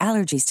reactions,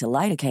 allergies to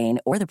lidocaine,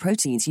 or the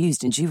proteins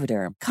used in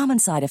Juvederm. Common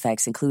side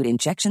effects include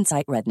injection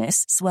site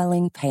redness,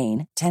 swelling,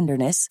 pain,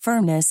 tenderness,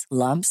 firmness,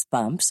 lumps,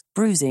 bumps,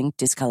 bruising,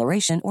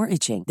 discoloration, or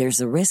itching.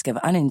 There's a risk of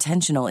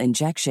unintentional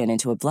injection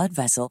into a blood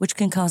vessel, which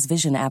can cause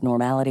vision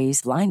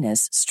abnormalities,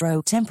 blindness,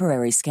 stroke,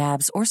 temporary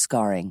scabs, or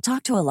scarring.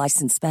 Talk to a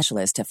licensed specialist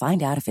to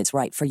find out if it's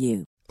right for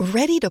you.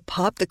 Ready to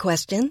pop the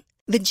question?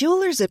 The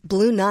jewelers at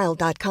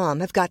BlueNile.com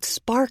have got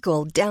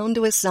sparkle down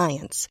to a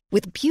science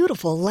with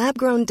beautiful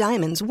lab-grown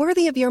diamonds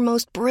worthy of your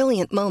most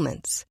brilliant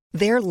moments.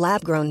 Their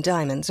lab-grown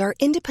diamonds are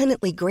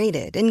independently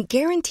graded and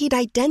guaranteed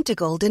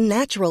identical to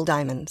natural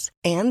diamonds,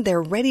 and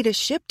they're ready to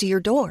ship to your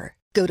door.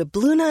 Go to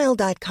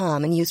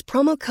BlueNile.com and use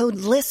promo code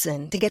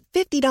LISTEN to get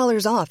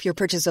 $50 off your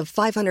purchase of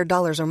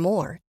 $500 or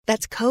more.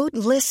 That's code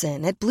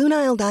LISTEN at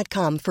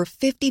BlueNile.com for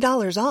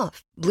 $50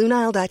 off.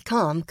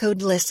 BlueNile.com,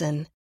 code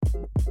LISTEN.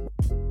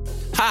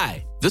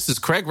 Hi, this is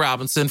Craig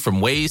Robinson from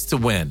Ways to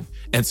Win,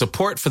 and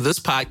support for this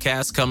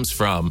podcast comes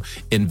from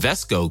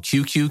Invesco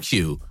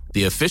QQQ,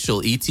 the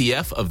official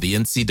ETF of the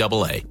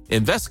NCAA.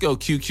 Invesco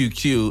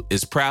QQQ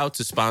is proud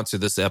to sponsor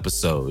this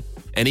episode,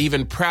 and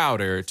even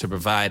prouder to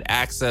provide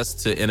access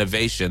to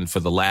innovation for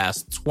the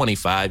last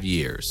 25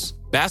 years.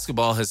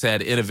 Basketball has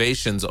had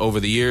innovations over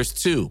the years,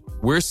 too.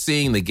 We're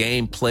seeing the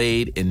game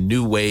played in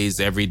new ways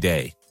every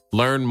day.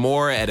 Learn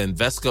more at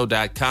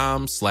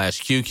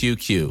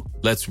Invesco.com/QQQ.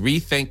 Let's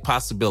rethink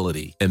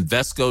possibility.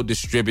 Invesco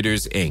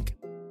Distributors, Inc.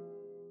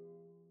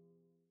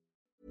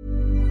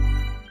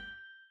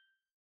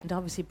 And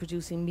obviously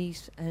producing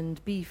meat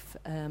and beef,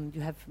 you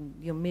have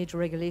major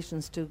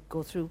regulations to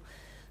go through.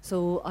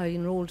 So I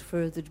enrolled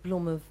for the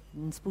Diploma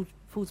in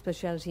Food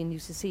Speciality in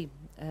UCC,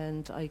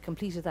 and I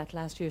completed that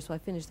last year, so I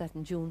finished that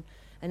in June.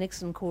 An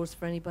excellent course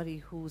for anybody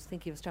who's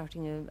thinking of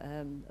starting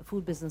a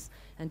food business,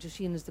 and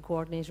Joshine is the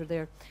coordinator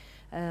there.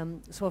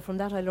 So from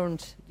that I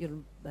learned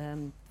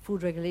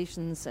food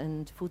regulations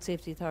and Food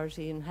Safety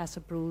Authority and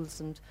HACCP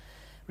rules and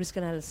risk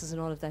analysis and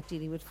all of that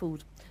dealing with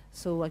food.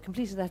 So I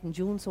completed that in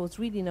June, so it's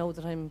really now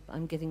that I'm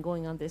getting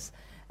going on this.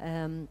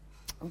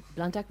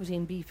 Blanc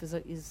d'Aquitaine beef is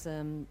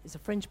a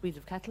French breed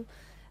of cattle,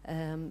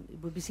 It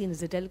would be seen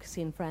as a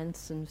delicacy in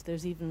France, and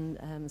there's even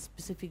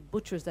specific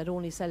butchers that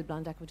only sell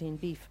Blanc d'Aquitaine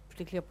beef,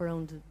 particularly up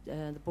around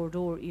the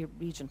Bordeaux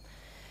region.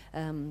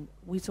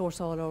 We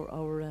source all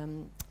our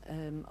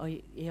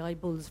AI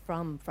bulls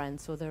from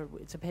France, so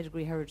it's a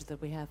pedigree heritage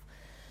that we have.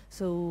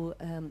 So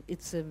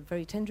it's a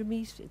very tender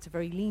meat, it's a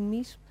very lean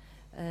meat,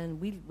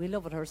 and we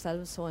love it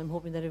ourselves, so I'm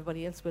hoping that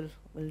everybody else will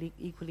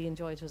equally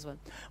enjoy it as well.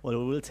 Well,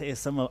 we will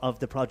taste some of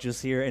the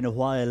produce here in a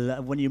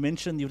while. When you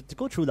mentioned you had to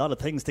go through a lot of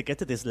things to get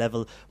to this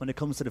level when it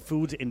comes to the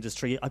food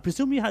industry, I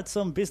presume you had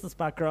some business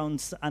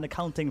backgrounds and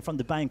accounting from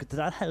the bank. Did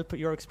that help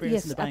your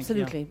experience in the bank? Yes,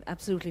 absolutely,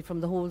 absolutely.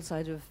 From the whole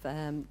side of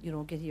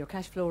getting your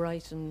cash flow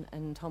right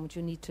and how much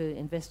you need to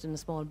invest in a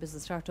small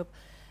business startup.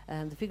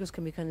 The figures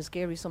can be kind of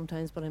scary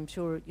sometimes, but I'm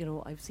sure,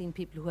 I've seen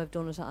people who have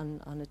done it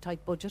on a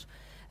tight budget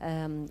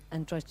and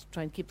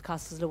try and keep the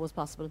costs as low as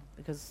possible,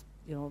 because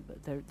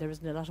there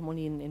isn't a lot of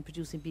money in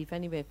producing beef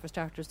anyway for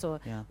starters, so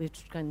we have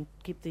to try and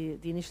keep the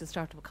initial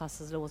startup costs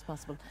as low as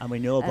possible. And we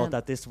know about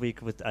that this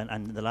week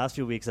and the last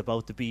few weeks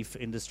about the beef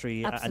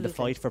industry and the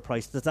fight for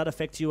price. Does that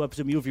affect you? I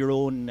presume you have your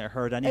own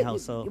herd anyhow.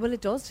 Well,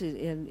 it does.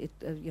 It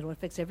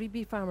affects every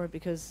beef farmer,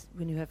 because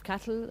when you have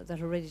cattle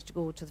that are ready to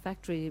go to the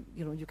factory,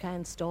 you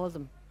can't stall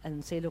them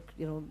and say, look,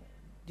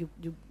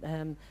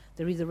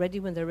 they're either ready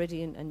when they're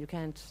ready, and you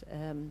can't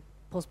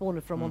postpone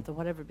it for a month or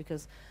whatever,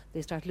 because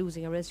they start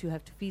losing, or else you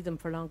have to feed them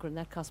for longer, and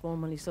that costs more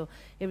money. So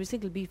every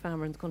single beef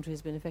farmer in the country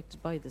has been affected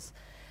by this.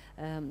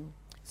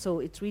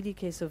 So it's really a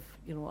case of,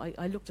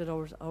 I looked at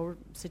our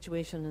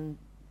situation and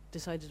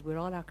decided we're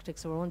all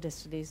architects of our own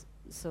destinies.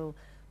 So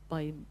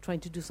by trying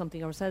to do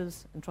something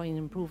ourselves and trying to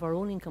improve our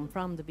own income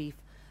from the beef,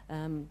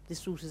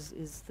 this route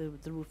is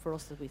the route for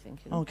us that we think.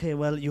 Okay,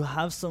 well, you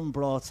have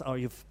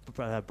you've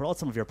brought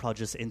some of your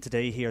produce in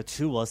today here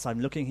to us. I'm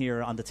looking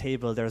here on the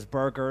table. There's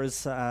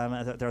burgers,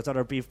 there's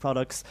other beef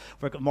products.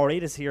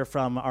 Mairead is here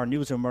from our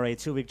newsroom. Mairead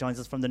Two-Week joins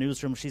us from the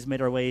newsroom. She's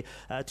made her way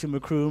to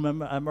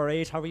Macroom.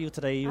 Mairead, how are you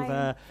today?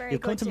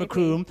 You've come to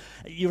Macroom.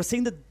 You're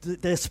seeing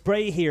the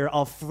spray here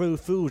of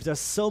food. There's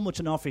so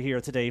much on offer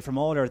here today from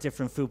all our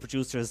different food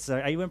producers.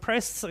 Are you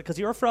impressed? Because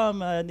you're from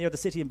near the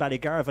city in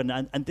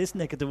Ballygarvan, and this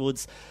neck of the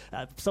woods.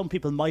 Some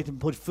people might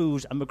put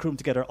food and Macroom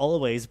together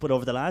always, but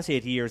over the last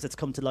 8 years it's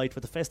come to light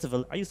with the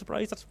festival. Are you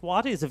surprised at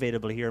what is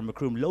available here in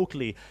Macroom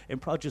locally in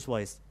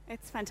produce-wise?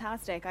 It's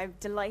fantastic. I'm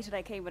delighted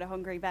I came with a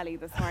hungry belly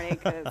this morning,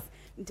 because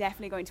I'm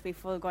definitely going to be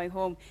full going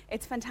home.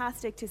 It's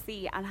fantastic to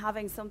see, and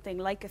having something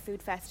like a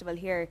food festival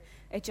here,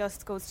 it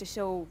just goes to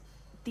show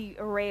the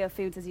array of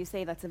foods, as you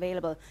say, that's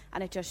available,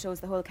 and it just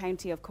shows the whole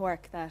county of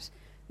Cork that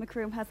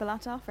Macroom has a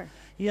lot to offer.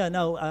 Yeah,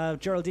 now,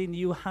 Geraldine,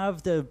 you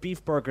have the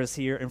beef burgers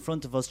here in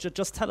front of us.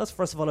 Just tell us,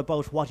 first of all,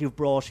 about what you've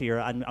brought here,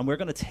 and we're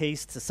going to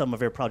taste some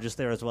of your produce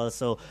there as well.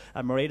 So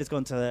Mairead is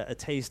going to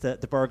taste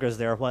the burgers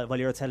there while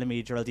you're telling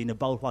me, Geraldine,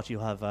 about what you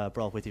have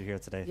brought with you here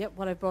today. Yep,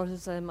 what I brought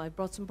is I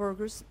brought some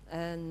burgers,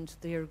 and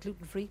they're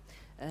gluten-free.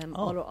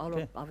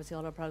 Obviously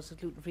all our products are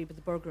gluten-free, but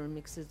the burger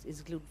mix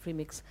is a gluten-free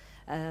mix.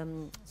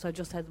 So I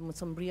just had them with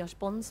some brioche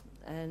buns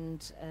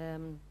and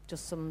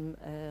just some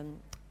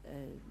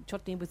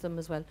chutney with them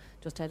as well,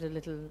 just add a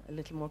little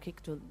more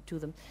kick to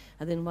them.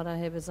 And then what I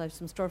have is I have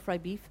some stir-fry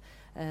beef.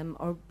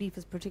 Our beef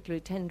is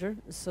particularly tender,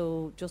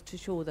 so just to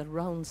show that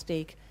round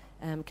steak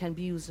can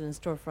be used in a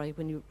stir-fry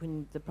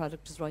when the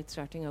product is right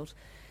starting out.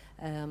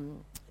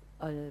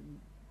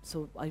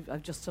 So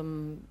I've just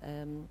some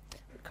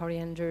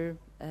coriander,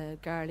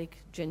 garlic,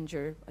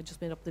 ginger. I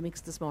just made up the mix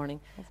this morning.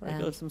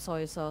 Some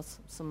soy sauce,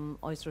 some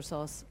oyster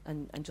sauce,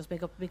 and just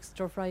make up a mix,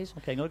 stir fry it.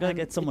 Okay, I'm going to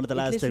get someone of the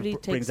lads to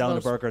bring down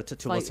the burger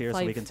to us here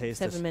so we can taste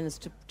 7 minutes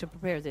to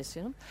prepare this,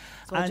 So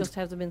I just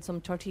have them in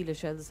some tortilla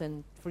shells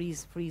and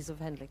freeze of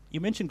handling. You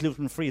mentioned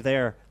gluten-free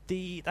there.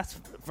 That's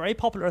very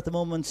popular at the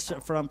moment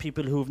from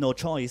people who have no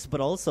choice,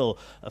 but also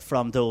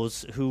from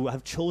those who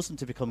have chosen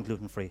to become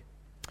gluten-free.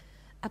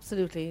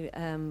 Absolutely.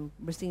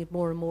 We're seeing it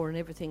more and more in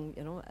everything,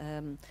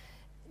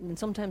 and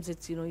sometimes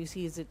it's, you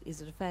see, is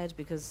it a fad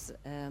because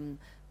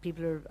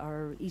people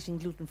are eating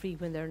gluten-free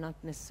when they're not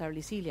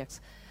necessarily celiacs.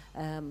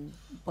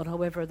 But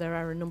however, there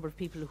are a number of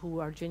people who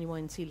are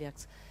genuine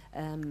celiacs.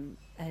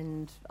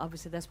 And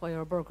obviously that's why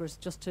our burgers,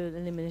 just to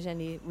eliminate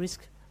any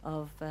risk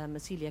of a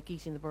celiac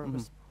eating the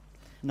burgers.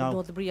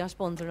 No, the brioche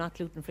buns are not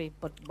gluten-free,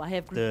 but I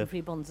have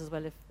gluten-free buns as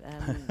well. If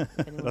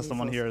that's the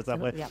one here is that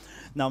way. Yeah.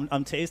 Now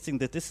I'm tasting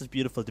that. This is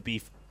beautiful. The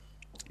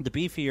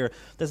beef here.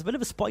 There's a bit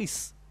of a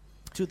spice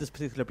to this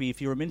particular beef.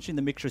 You were mentioning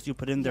the mixtures you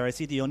put in there. I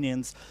see the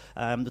onions.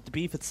 The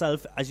beef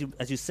itself, as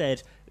you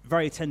said,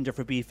 very tender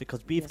for beef,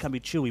 because beef can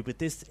be chewy, but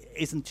this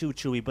isn't too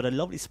chewy. But a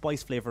lovely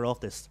spice flavour off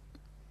this.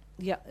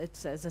 Yeah,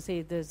 it's, as I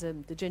say, there's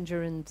the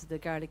ginger and the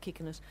garlic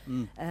kicking it.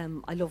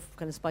 I love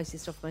kind of spicy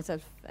stuff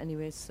myself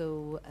anyway,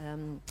 so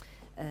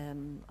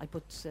I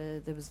put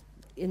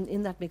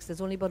in that mix,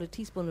 there's only about a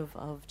teaspoon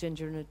of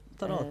ginger and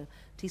a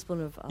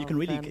teaspoon of you can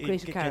really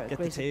grated get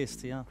the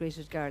taste, yeah.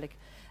 Grated garlic.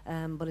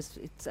 But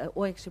it's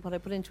actually what I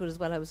put into it as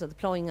well. I was at the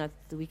ploughing at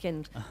the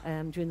weekend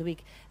during the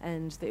week,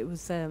 and it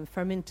was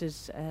fermented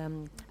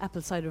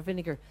apple cider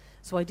vinegar.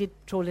 So I did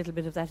throw a little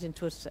bit of that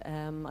into it.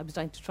 I was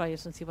dying to try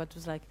it and see what it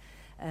was like.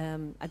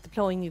 At the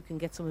ploughing, you can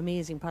get some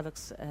amazing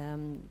products,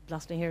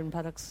 Glasnaherin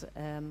products.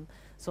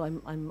 So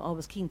I'm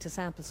always keen to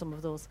sample some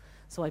of those.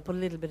 So I put a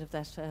little bit of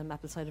that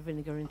apple cider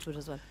vinegar into it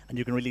as well. And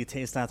you can really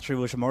taste that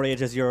through it.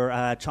 Mairead, as you're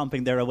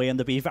chomping there away on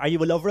the beef. Are you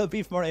a lover of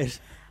beef, Mairead?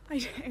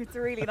 It's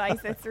really nice.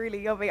 It's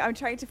really yummy. I'm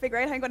trying to figure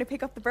out how I'm going to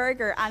pick up the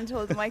burger and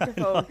hold the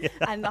microphone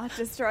and not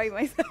destroy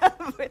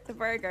myself with the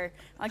burger.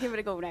 I'll give it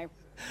a go now.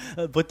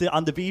 But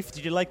on the beef,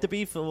 did you like the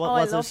beef? I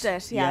loved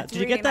it. Yeah. Did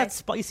you get that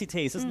spicy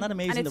taste? Isn't that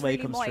amazing the way it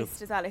comes through? And it's really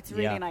moist as well. It's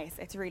really nice.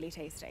 It's really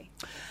tasty.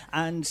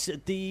 And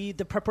the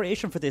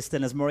preparation for this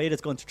then is Mairead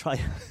is going to try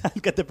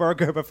and get the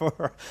burger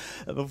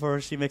before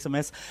she makes a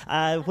mess.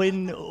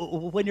 When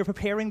you're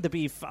preparing the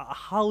beef,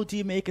 how do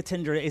you make it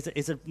tender? Is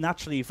it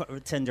naturally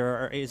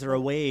tender, or is there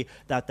a way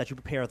that you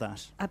prepare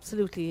that?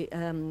 Absolutely.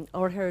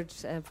 Our herd,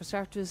 for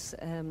starters,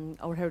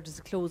 our herd is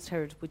a closed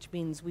herd, which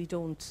means we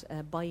don't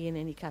buy in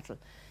any cattle.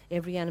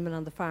 Every animal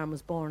on the farm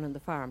was born on the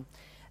farm.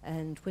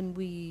 And when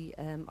we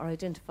are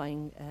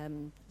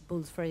identifying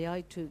bulls for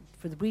AI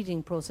for the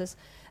breeding process,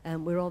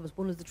 we're always,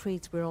 one of the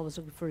traits we're always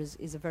looking for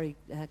is a very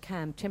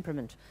calm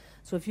temperament.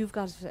 So if you've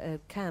got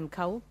a calm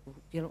cow,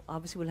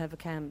 obviously we'll have a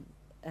calm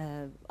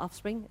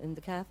offspring in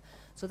the calf.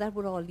 So that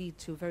would all lead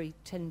to very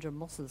tender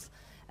muscles.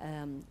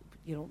 And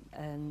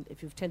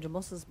if you have tender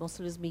muscles,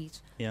 muscle is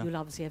meat, you'll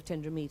obviously have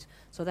tender meat.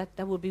 So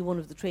that would be one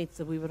of the traits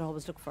that we would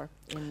always look for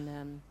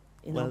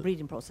in our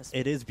breeding process.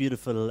 It is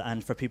beautiful,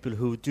 and for people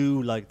who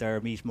do like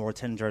their meat more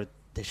tender,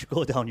 they should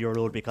go down your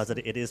road because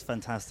it is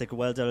fantastic.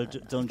 Well done,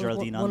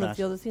 Geraldine, on that. One of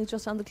the other things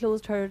just on the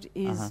closed herd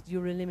is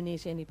you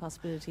eliminate any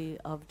possibility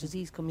of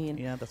disease coming in.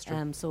 Yeah, that's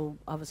true. So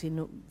obviously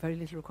very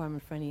little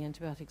requirement for any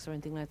antibiotics or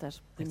anything like that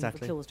when you have a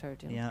closed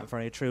herd. Yeah,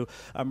 very true.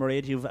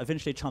 Mairead, you've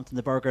eventually chomped in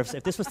the burger.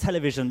 If this was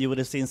television, you would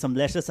have seen some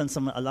lettuce and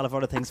a lot of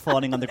other things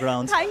falling on the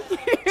ground. Thank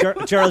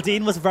you.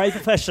 Geraldine was very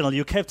professional.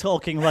 You kept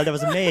talking while there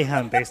was a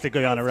mayhem basically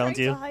going on around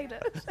you. To hide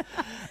it.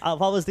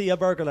 What was the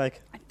burger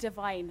like?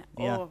 Divine.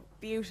 Yeah. Oh,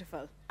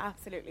 beautiful.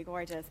 Absolutely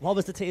gorgeous. What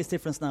was the taste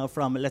difference now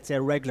from, let's say,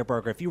 a regular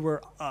burger? If you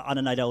were on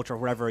a night out or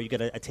wherever, you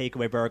get a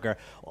takeaway burger,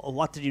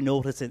 what did you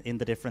notice in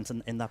the difference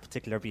in that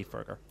particular beef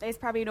burger? There's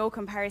probably no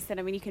comparison.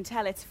 I mean, you can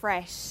tell it's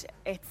fresh.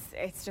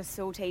 It's just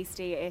so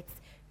tasty. It's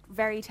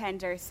very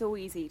tender, so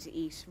easy to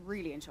eat,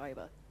 really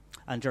enjoyable.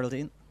 And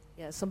Geraldine?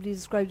 Yeah, somebody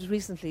described it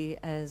recently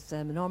as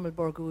a normal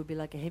burger would be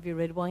like a heavy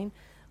red wine,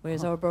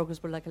 whereas our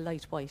burgers were like a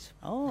light white.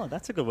 Oh,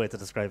 that's a good way to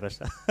describe it.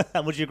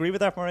 Would you agree with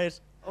that, Mairead?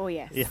 Oh,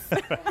 yes. Yeah.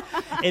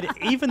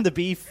 Even the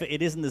beef,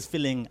 it isn't as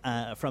filling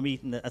from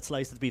eating a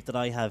slice of the beef that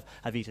I have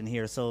eaten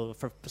here. So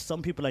for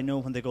some people I know,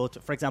 when they go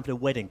to, for example, a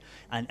wedding,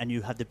 and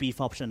you have the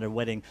beef option at a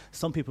wedding,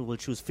 some people will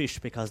choose fish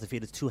because they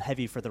feel it's too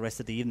heavy for the rest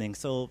of the evening.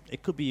 So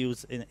it could be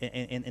used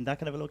in that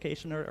kind of a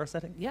location or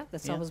setting? Yeah,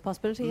 that's always a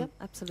possibility, yeah,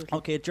 absolutely.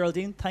 Okay,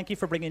 Geraldine, thank you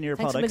for bringing your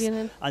Thanks products. A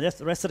million. And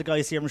the rest of the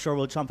guys here, I'm sure,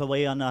 will chomp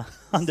away on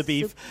the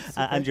beef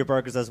and your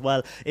burgers as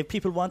well. If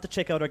people want to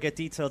check out or get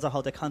details of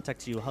how they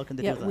contact you, how can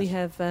they do that? We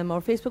have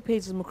our Facebook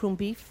page is Macroom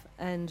Beef,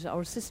 and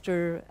our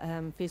sister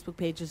Facebook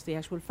page is the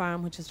actual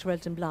farm, which is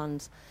Terrelton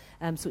Blondes.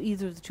 So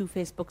either of the two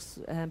Facebook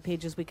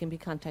pages we can be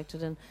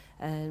contacted,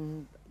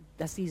 and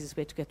that's the easiest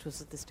way to get to us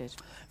at this stage.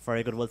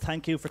 Very good. Well,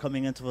 thank you for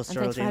coming into us, and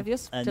Geraldine.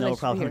 Thanks for having us. No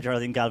problem,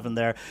 Geraldine Galvin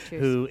there,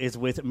 who is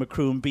with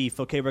Macroom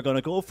Beef. Okay, we're going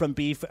to go from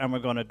beef and we're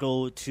going to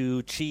go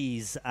to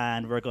cheese,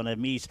 and we're going to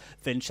meet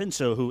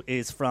Vincenzo, who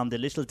is from the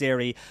Little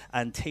Dairy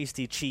and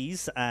Tasty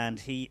Cheese, and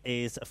he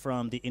is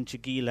from the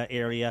Inchigeelagh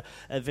area.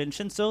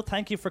 Vincenzo,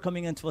 thank you for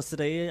coming into us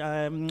today.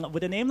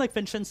 With a name like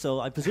Vincenzo,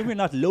 I presume you're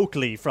not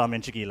locally from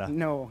Inchigeelagh.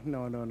 No.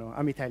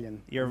 I'm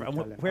Italian.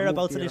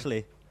 Whereabouts in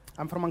Italy?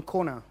 I'm from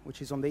Ancona,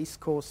 which is on the east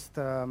coast,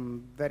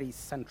 very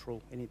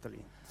central in Italy,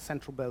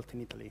 central belt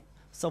in Italy.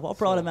 So what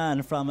brought a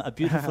man from a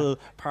beautiful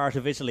part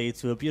of Italy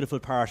to a beautiful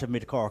part of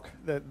Mid-Cork?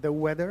 The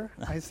weather,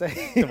 I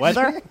say. The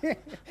weather?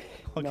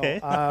 Okay.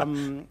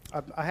 No,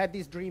 I had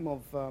this dream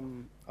of,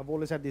 I've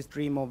always had this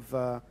dream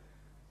of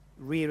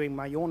rearing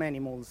my own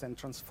animals and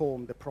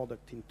transform the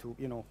product into,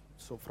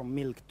 so from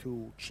milk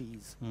to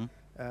cheese.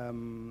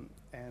 And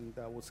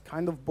I was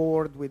kind of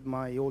bored with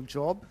my old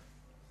job.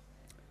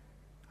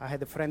 I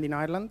had a friend in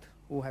Ireland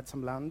who had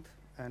some land,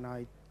 and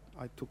I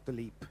took the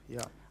leap,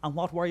 yeah. And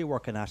what were you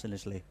working at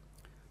initially?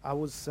 I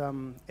was a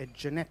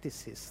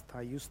geneticist.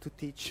 I used to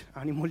teach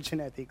animal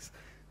genetics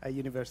at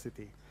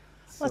university.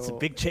 Well, that's a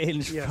big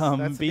change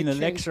from being a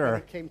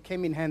lecturer. It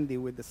came in handy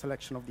with the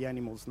selection of the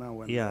animals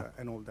now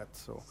and all that.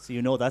 So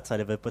you know that side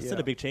of it, but still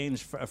a big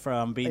change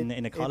from being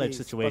in a college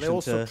situation. But I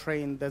also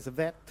trained as a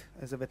vet,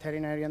 as a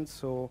veterinarian,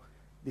 so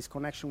this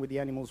connection with the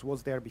animals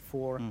was there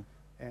before.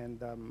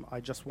 And I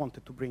just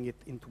wanted to bring it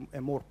into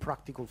a more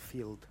practical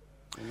field,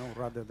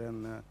 rather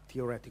than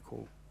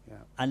theoretical. Yeah.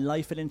 And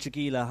life in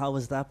Inchigeela, how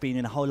has that been,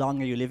 and how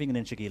long are you living in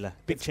Inchigeela?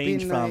 Big It's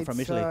change been, from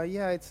it's, Italy.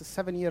 yeah, it's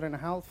 7 year and a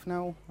half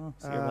now. Oh,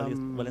 so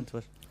you're well into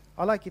it.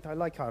 I like it. I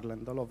like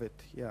Ireland. I love it.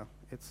 Yeah,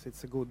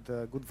 it's a good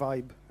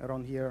vibe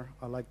around here.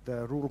 I like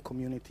the rural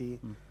community,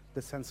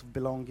 the sense of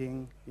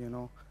belonging. You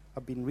know,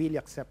 I've been really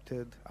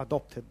accepted,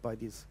 adopted by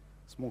this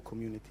small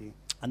community.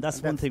 And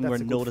that's one thing we're a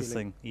good noticing.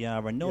 feeling. Yeah,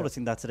 we're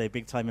noticing that today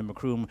big time in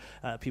Macroom.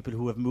 People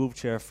who have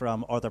moved here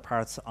from other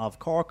parts of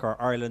Cork or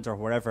Ireland or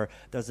wherever,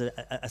 there's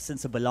a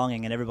sense of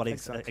belonging and everybody's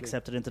Exactly.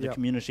 accepted into the Yeah.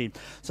 community.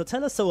 So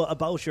tell us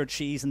about your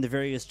cheese and the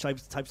various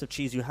types of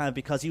cheese you have,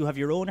 because you have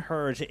your own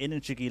herd in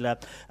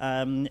Inchigeela.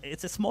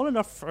 It's a small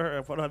enough,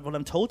 for what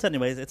I'm told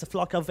anyways, it's a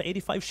flock of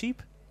 85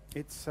 sheep.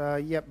 It's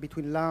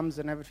between lambs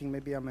and everything,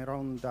 maybe I'm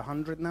around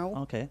 100 now.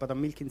 Okay. But I'm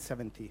milking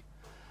 70.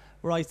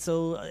 Right,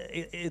 so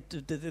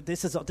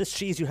this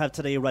cheese you have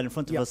today right in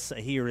front of us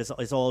here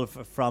is all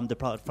from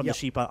the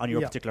sheep on your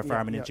particular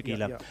farm in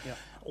Inchigeela.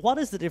 What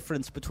is the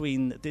difference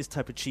between this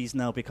type of cheese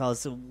now?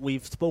 Because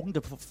we've spoken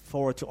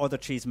before to other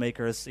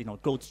cheesemakers,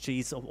 goat's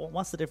cheese.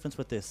 What's the difference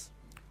with this?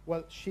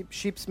 Well,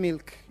 sheep's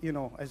milk,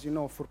 as you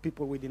know, for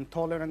people with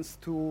intolerance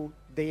to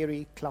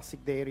dairy,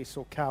 classic dairy,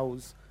 so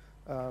cows,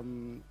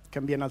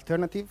 can be an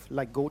alternative,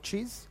 like goat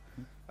cheese.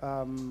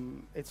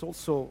 It's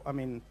also,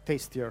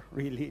 tastier,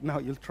 really. Now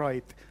you'll try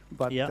it.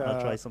 But yeah,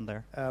 I'll try some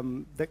there.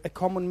 A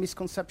common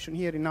misconception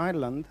here in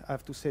Ireland, I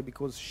have to say,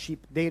 because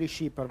dairy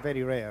sheep are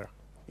very rare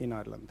in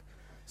Ireland.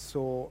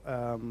 So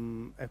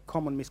a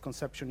common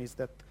misconception is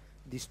that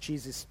this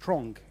cheese is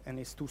strong and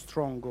is too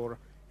strong or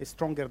is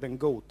stronger than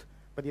goat.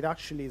 But it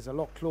actually is a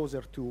lot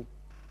closer to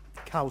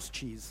cow's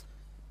cheese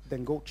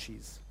than goat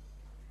cheese.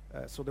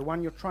 So the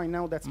one you're trying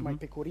now, that's my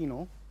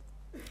pecorino,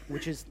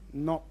 which is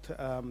not...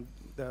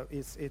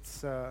 it's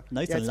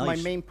nice yeah, and it's light.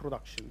 my main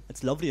production.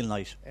 It's lovely and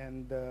light.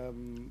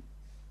 And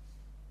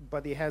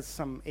but it has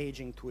some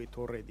aging to it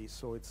already.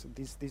 So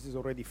this is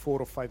already 4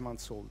 or 5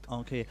 months old.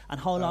 Okay. And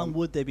how long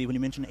would they be, when you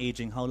mention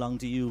aging? How long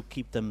do you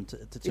keep them to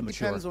it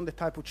mature? Depends on the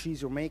type of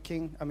cheese you're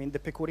making. The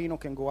pecorino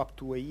can go up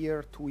to a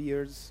year, 2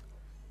 years.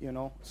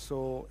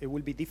 So it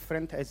will be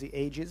different as it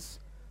ages.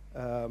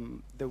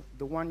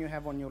 The one you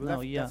have on your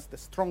left, that's the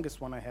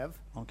strongest one I have.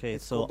 Okay,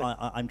 it's so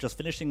I'm just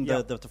finishing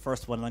the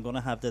first one, and I'm going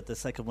to have the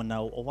second one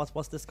now.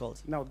 What's this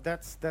called? No,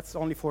 that's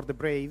only for the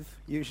brave,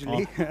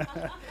 usually.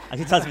 And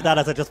he tells me that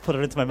as I just put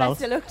it into my mouth.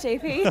 Best of luck,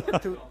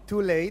 JP.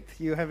 too late,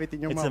 you have it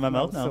in your mouth. It's in my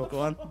mouth now, so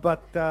go on.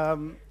 But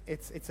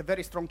it's a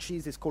very strong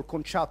cheese. It's called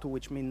conciato,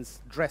 which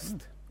means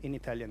dressed in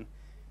Italian.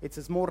 It's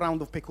a small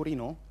round of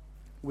pecorino,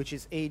 which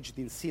is aged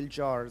in sealed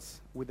jars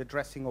with a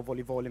dressing of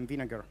olive oil and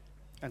vinegar,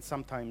 and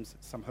sometimes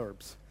some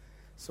herbs.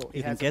 So you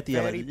it can has get a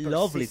the very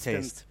lovely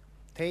persistent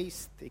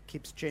taste. It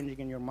keeps changing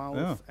in your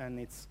mouth, and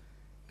it's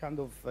kind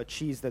of a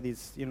cheese that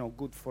is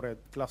good for a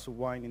glass of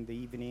wine in the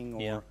evening,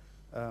 or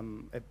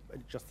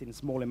just in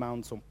small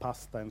amounts on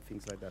pasta and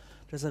things like that.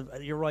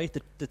 You're right,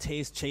 the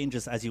taste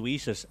changes as you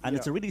eat it, and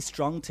it's a really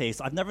strong taste.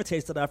 I've never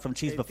tasted that from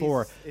cheese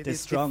before. This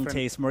strong different.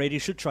 taste. Mairead, you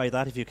should try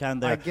that if you can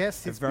there. I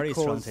guess it's very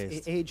strong because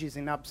taste. it ages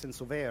in absence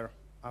of air.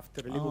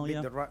 After a little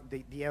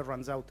bit, the air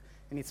runs out,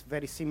 and it's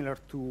very similar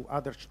to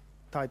other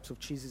types of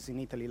cheeses in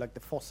Italy, like the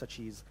fossa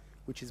cheese,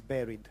 which is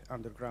buried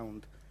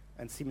underground,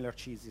 and similar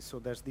cheeses. So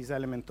there's this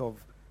element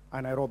of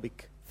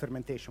anaerobic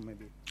fermentation,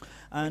 maybe.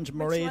 And Which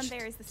Mairead, one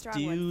there is the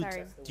strong one?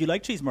 Sorry. do you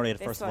like cheese, Mairead,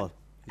 This first one. of all?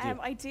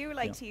 I do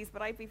like cheese,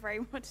 but I'd be very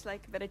much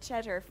like a bit of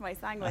cheddar for my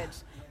sandwich.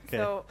 Okay.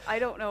 So I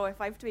don't know if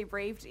I have to be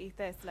brave to eat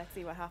this. Let's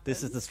see what happens.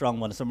 This is the strong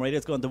one. So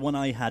Mairead's going the one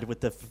I had with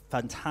the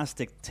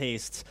fantastic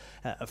taste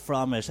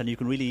from it, and you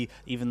can really,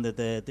 even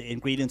the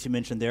ingredients you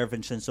mentioned there,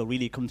 Vincent, so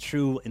really come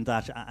through in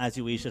that as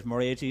you eat it.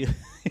 Mairead,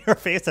 your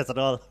face says it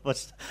all. But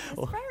it's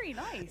very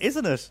nice.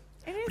 Isn't it?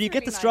 It is but you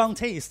get really the strong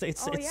nice. taste.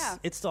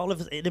 It's all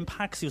of it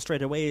impacts you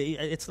straight away.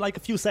 It's like a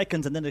few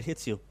seconds and then it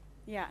hits you.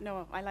 Yeah,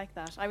 no, I like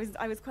that. I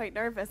was quite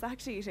nervous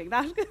actually eating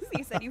that because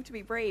you said you have to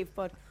be brave,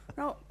 but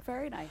no,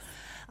 very nice.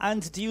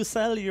 And do you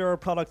sell your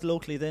product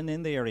locally then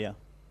in the area?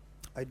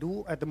 I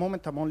do. At the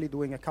moment, I'm only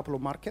doing a couple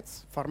of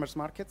markets, farmers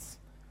markets.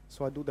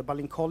 So I do the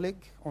Ballincollig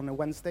on a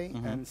Wednesday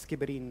and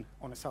Skibbereen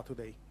on a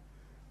Saturday.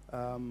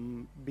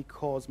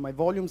 Because my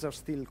volumes are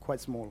still quite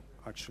small,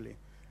 actually.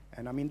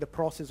 And I'm in the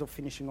process of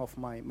finishing off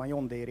my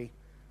own dairy.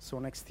 So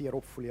next year,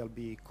 hopefully, I'll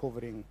be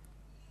covering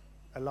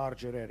a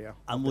larger area.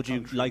 And would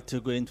you like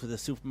to go into the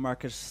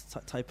supermarket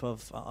type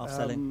of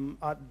selling?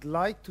 I'd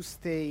like to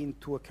stay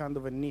into a kind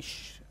of a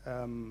niche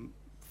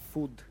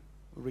food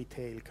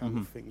retail kind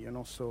of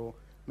thing, so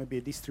maybe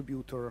a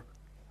distributor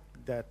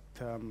that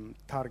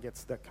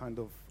targets that kind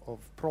of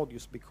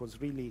produce, because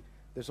really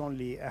there's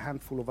only a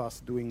handful of us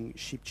doing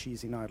sheep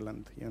cheese in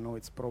Ireland.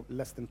 It's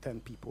less than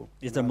 10 people.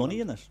 Is there money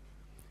in it?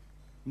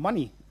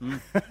 Money?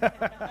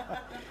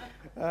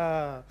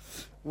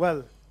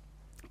 Well,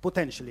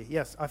 potentially,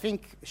 yes. I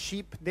think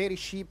dairy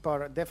sheep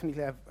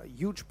definitely have a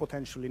huge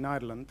potential in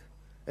Ireland,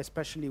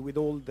 especially with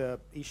all the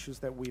issues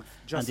that we've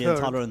just heard. And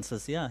the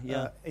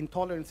intolerances,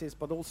 intolerances,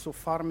 but also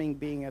farming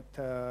being at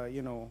a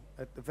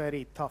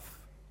very tough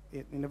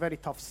in a very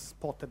tough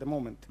spot at the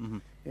moment.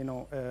 Mhm. You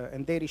know,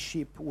 and dairy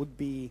sheep would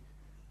be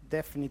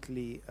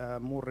definitely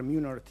more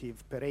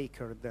remunerative per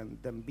acre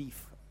than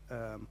beef,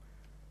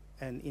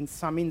 and in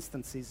some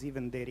instances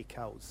even dairy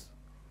cows.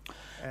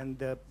 And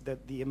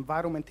the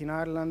environment in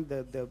Ireland,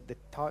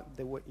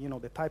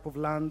 the type of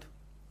land,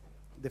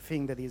 the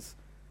thing that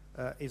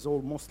is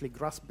all mostly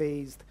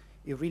grass-based,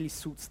 it really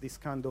suits this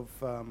kind of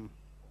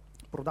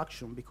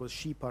production because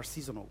sheep are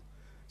seasonal.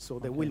 So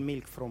they will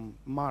milk from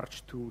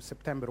March to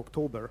September,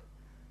 October.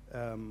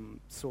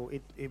 So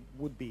it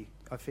would be,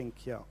 I think,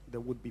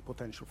 there would be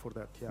potential for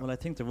that. Yeah. Well, I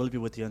think there will be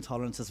with the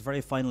intolerances. Very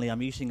finally,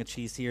 I'm eating a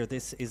cheese here.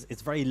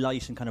 It's very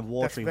light and kind of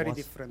watery. That's very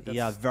different.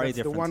 Yeah, very that's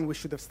different. The one we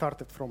should have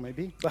started from,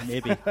 maybe.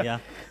 Maybe, yeah.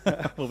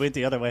 We'll wait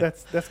the other way.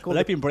 That's called. Well,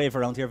 I've been brave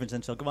around here,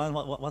 Vincenzo. Go on.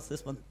 What's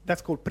this one?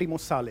 That's called Primo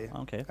Sale.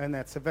 Okay. And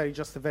that's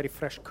just a very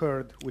fresh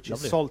curd, which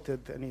Lovely. is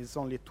salted and is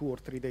only 2 or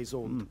 3 days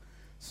old. Mm.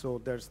 So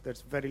there's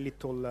very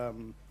little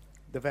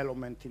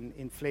development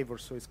in flavor,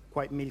 so it's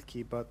quite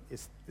milky, but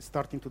it's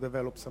starting to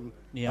develop some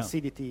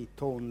acidity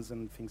tones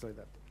and things like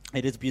that.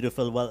 It is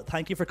beautiful. Well,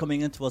 thank you for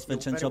coming in to us, You're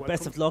Vincenzo. very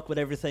Best of luck with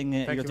everything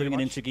you're you doing in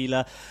very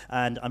Inchigila.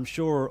 And I'm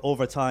sure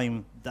over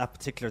time that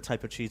particular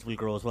type of cheese will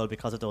grow as well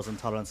because of those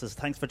intolerances.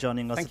 Thanks for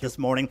joining us this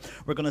morning.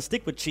 We're going to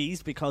stick with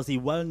cheese because the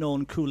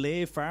well-known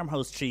Coolay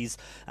farmhouse cheese,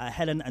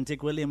 Helen and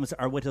Dick Williams,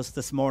 are with us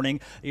this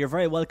morning. You're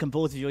very welcome,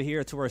 both of you,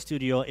 here to our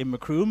studio in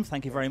Macroom.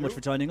 Thank you very much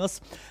for joining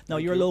us. Now,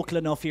 you're local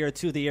enough here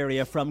to the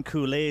area from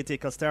Coolay.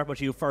 Dick, I'll start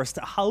with you first.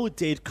 How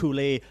did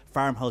Coolay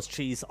farmhouse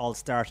cheese all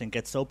start and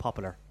get so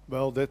popular?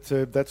 Well, that's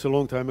a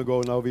long time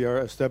ago now. We are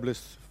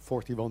established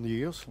 41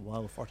 years.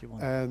 Wow, 41.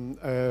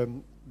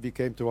 And we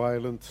came to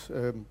Ireland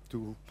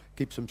to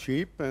keep some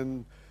sheep,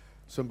 and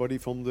somebody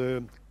from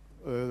the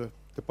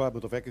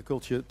Department of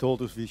Agriculture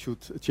told us we should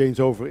change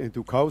over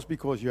into cows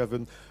because you have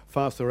a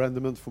faster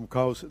rendement from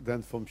cows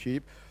than from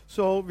sheep.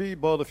 So we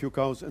bought a few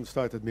cows and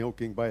started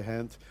milking by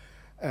hand.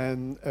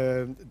 And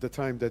the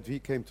time that we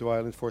came to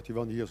Ireland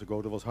 41 years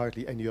ago, there was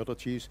hardly any other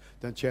cheese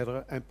than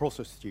cheddar and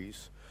processed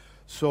cheese.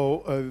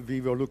 So we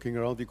were looking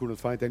around, we couldn't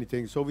find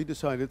anything. So we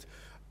decided,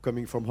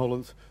 coming from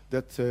Holland,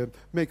 that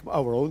make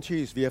our own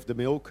cheese. We have the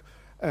milk.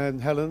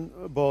 And Helen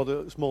bought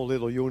a small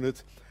little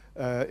unit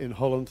in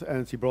Holland,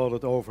 and she brought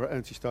it over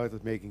and she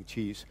started making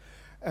cheese.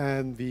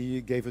 And we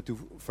gave it to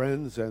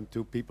friends and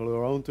to people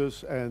around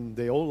us, and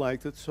they all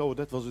liked it. So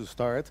that was a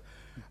start.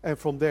 And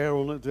from there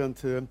on it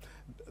went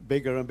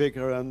bigger and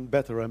bigger and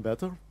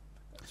better.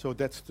 So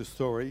that's the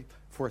story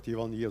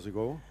 41 years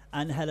ago.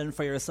 And Helen,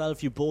 for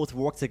yourself, you both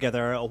work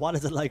together. What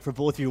is it like for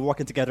both of you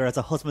working together as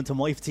a husband and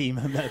wife team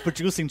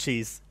producing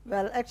cheese?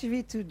 Well,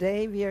 actually,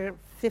 today we are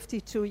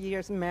 52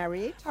 years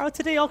married. Oh,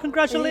 today, oh,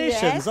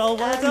 congratulations. Yes, oh,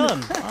 well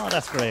done. Oh,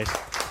 that's great.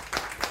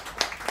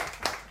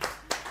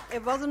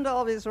 It wasn't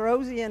always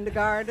rosy in the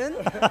garden.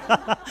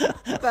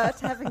 But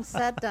having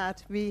said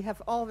that, we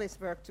have always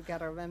worked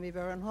together. When we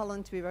were in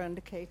Holland, we were in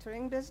the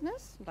catering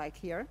business, like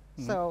here.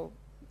 Mm. So,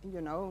 you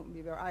know,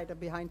 we were either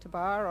behind the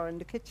bar or in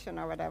the kitchen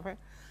or whatever.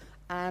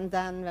 And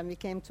then when we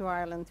came to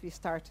Ireland, we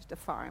started the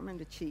farm and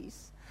the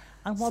cheese.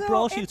 And what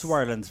brought you to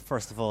Ireland,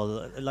 first of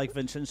all? Like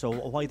Vincenzo,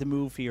 why the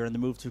move here and the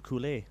move to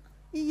Coolay?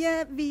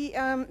 Yeah, we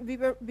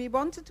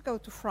wanted to go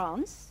to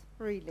France,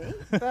 really.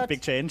 But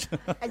Big change.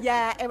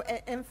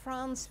 In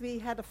France we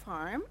had a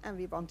farm and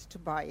we wanted to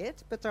buy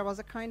it, but there was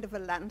a kind of a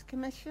land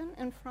commission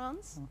in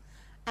France. Oh.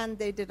 And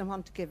they didn't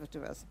want to give it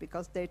to us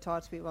because they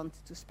thought we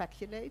wanted to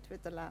speculate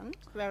with the land,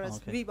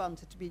 whereas we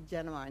wanted to be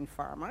genuine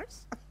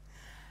farmers.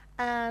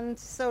 And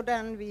so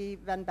then we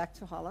went back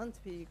to Holland.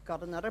 We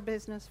got another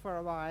business for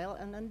a while,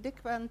 and then Dick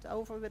went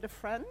over with a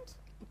friend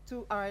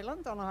to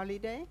Ireland on a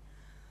holiday.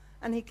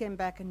 And he came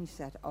back and he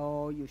said,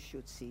 "Oh, you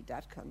should see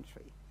that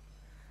country."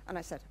 And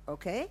I said,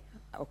 okay,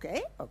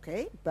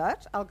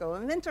 but I'll go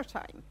in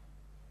wintertime.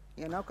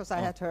 You know, because I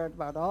had heard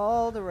about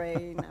all the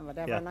rain and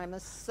whatever, and I'm a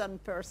sun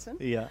person.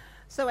 Yeah.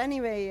 So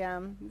anyway,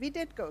 we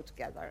did go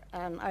together,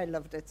 and I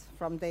loved it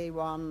from day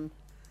one.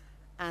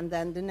 And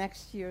then the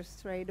next year,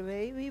 straight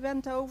away, we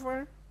went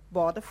over,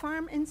 bought a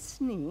farm in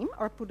Sneem,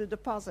 or put a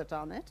deposit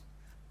on it.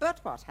 But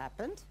what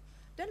happened?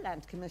 The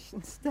land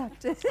commission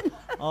stepped in.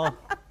 Oh,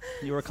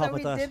 you were caught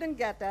with that. So we didn't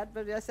get that,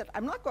 but I said,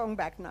 I'm not going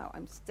back now,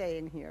 I'm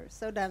staying here.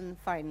 So then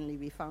finally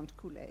we found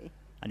Coolay.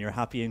 And you're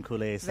happy in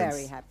Coolay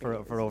Very happy.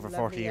 for over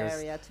 40 years.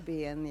 Lovely area to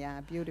be in,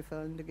 yeah, beautiful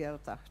in the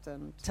Gaeltacht.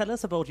 And Tell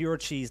us about your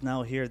cheese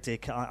now here,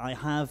 Dick. I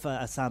have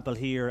a sample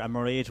here, and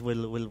Mairead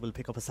will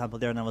pick up a sample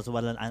there now as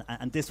well.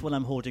 And this one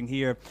I'm holding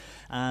here,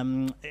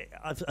 I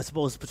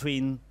suppose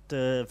between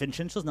the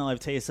Vincenzos now I've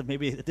tasted,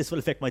 maybe this will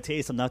affect my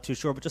taste, I'm not too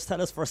sure. But just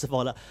tell us first of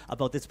all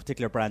about this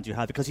particular brand you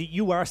have, because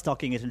you are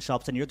stocking it in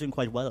shops and you're doing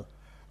quite well.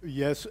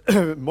 Yes,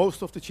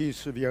 most of the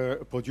cheese we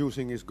are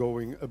producing is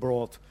going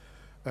abroad.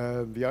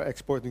 We are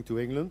exporting to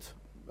England.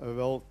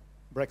 Well,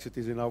 Brexit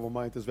is in our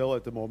mind as well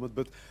at the moment,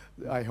 but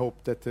I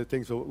hope that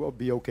things will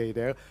be okay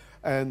there.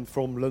 And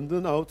from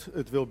London out,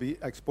 it will be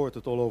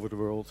exported all over the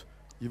world.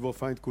 You will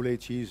find Coolay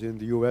cheese in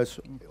the US,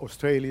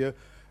 Australia,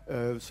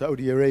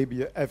 Saudi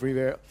Arabia,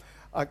 everywhere.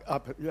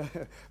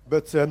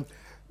 But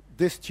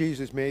This cheese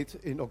is made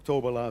in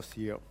October last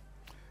year.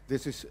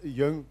 This is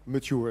young,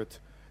 matured.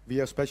 We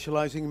are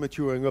specializing in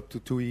maturing up to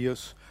 2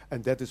 years,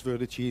 and that is where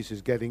the cheese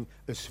is getting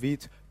a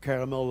sweet,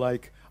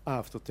 caramel-like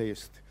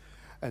aftertaste.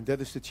 And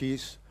that is the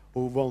cheese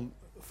who won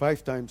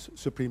 5 times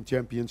Supreme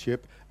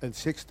Championship and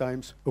 6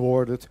 times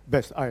awarded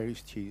Best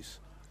Irish Cheese.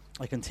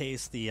 I can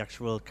taste the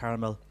actual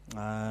caramel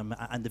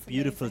and the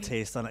beautiful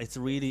taste, and it's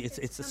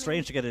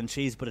strange to get it in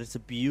cheese, but it's a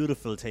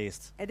beautiful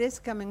taste. It is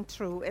coming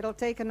through. It'll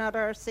take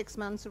another 6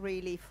 months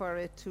really for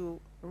it to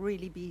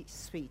really be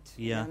sweet.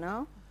 Yeah. You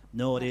know?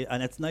 No,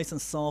 and it's nice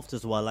and soft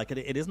as well. Like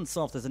it isn't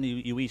soft as in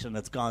you eat and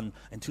it's gone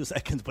in 2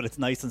 seconds, but it's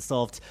nice and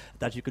soft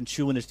that you can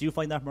chew in it. Do you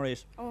find that,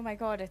 Mairead? Oh my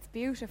God, it's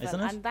beautiful.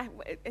 Isn't it? And that,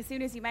 as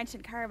soon as you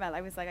mentioned caramel,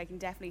 I was like, I can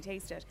definitely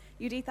taste it.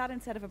 You'd eat that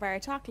instead of a bar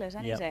of chocolate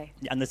any day.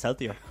 Yeah, and it's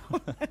healthier.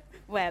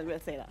 Well, we'll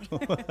say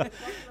that.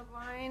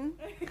 Wine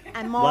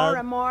and more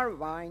and more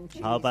wine.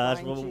 Cheese, How bad?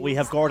 wine, Well, cheese. we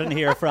have Gordon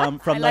here from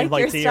I Nine like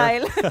White your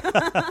Deer.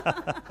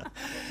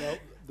 Well,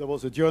 there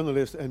was a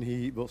journalist and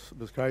he was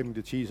describing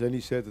the cheese and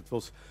he said it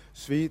was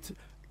sweet,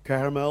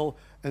 caramel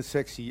and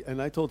sexy, and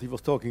I thought he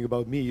was talking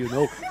about me, you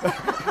know.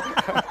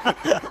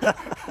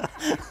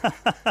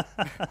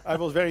 I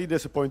was very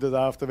disappointed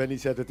after when he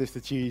said it is the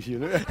cheese, you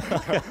know.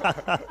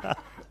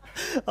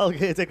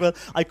 Okay, Dick. Well,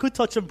 I could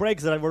touch on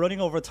Brexit. We're running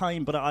over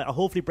time, but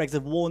hopefully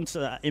Brexit won't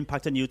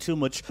impact on you too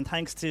much. And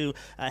thanks to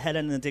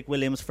Helen and Dick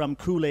Williams from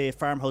Cooley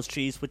Farmhouse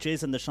Cheese, which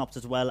is in the shops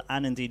as well,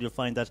 and indeed you'll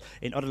find that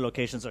in other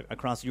locations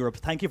across Europe.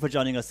 Thank you for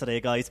joining us today,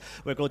 guys.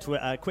 We're going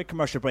to a quick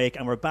commercial break,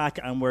 and we're back,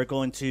 and we're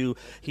going to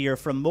hear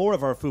from more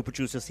of our food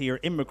producers here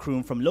in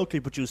Macroom from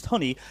locally produced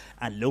honey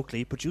and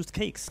locally produced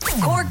cakes.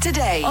 Cork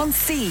Today on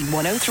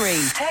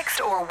C103.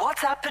 Text or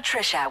WhatsApp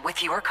Patricia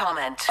with your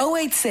comment.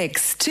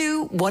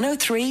 0862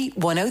 103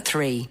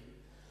 103.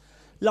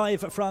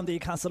 Live from the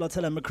Castle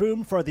Hotel in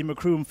Macroom for the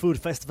Macroom Food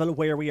Festival,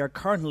 where we are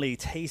currently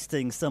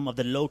tasting some of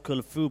the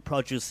local food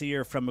produce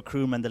here from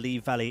Macroom and the Lee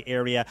Valley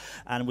area.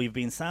 And we've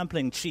been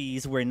sampling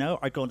cheese. We now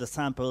are going to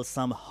sample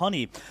some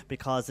honey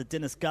because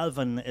Dennis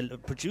Galvin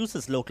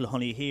produces local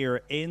honey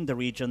here in the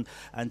region.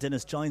 And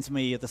Dennis joins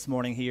me this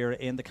morning here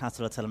in the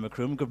Castle Hotel in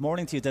Macroom. Good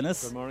morning to you,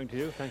 Dennis. Good morning to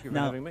you. Thank you for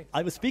now, having me.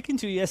 I was speaking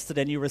to you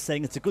yesterday and you were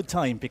saying it's a good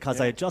time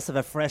because I just have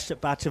a fresh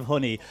batch of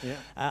honey.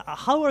 Yeah.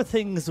 How are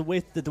things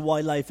with the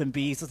wildlife and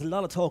bees? There's a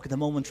lot of talk at the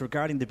moment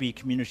regarding the bee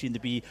community and the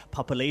bee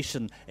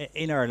population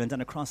in Ireland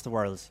and across the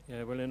world.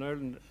 Yeah, well, in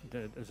Ireland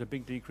there's a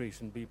big decrease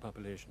in bee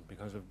population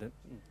because of the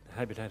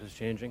habitat is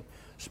changing,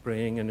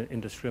 spraying and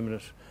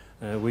indiscriminate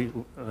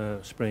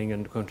spraying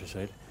in the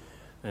countryside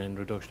and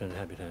reduction in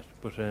habitat.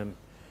 But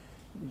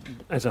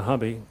as a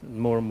hobby,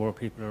 more and more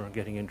people are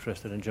getting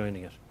interested in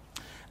joining it.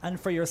 And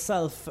for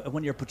yourself,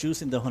 when you're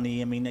producing the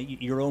honey, I mean,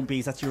 your own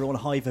bees, that's your own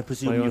hive, I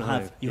presume. My own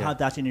hive, you have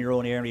that in your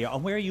own area.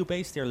 And where are you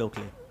based here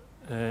locally?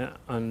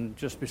 And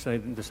just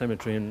beside the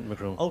cemetery in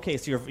Macroom. Okay,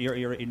 so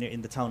you're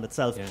in the town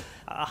itself. Yeah.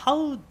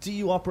 How do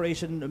you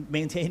operate in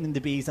maintaining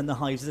the bees and the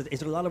hives? Is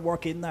there a lot of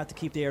work in that to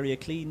keep the area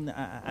clean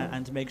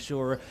and to make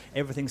sure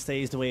everything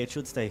stays the way it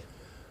should stay?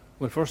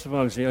 Well, first of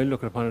all, see, I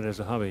look upon it as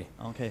a hobby.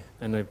 Okay.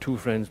 And I have 2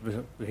 friends.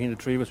 Between the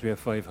 3 of us, we have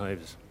 5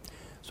 hives.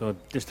 So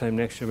this time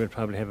next year, we'll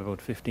probably have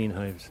about 15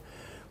 hives.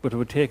 But it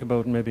would take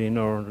about maybe an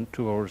hour and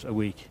 2 hours a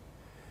week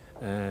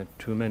to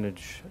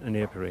manage an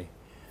apiary,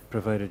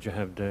 provided you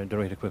have the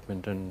right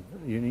equipment, and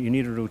you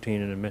need a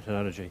routine and a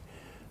methodology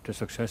to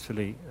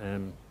successfully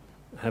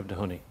have the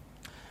honey.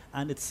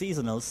 And it's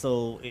seasonal,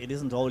 so it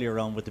isn't all year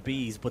round with the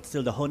bees, but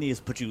still the honey is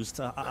produced.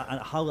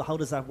 And how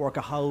does that work?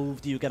 How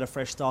do you get a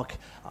fresh stock?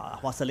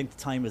 What's the length of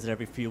time? Is it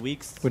every few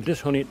weeks? Well,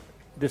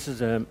 this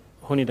is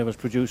honey that was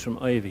produced from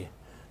ivy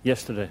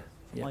yesterday.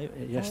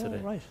 Yesterday.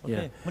 Oh, right. Okay.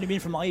 Yeah. What do you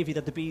mean from ivy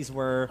that the bees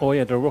were? Oh,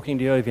 yeah, they're working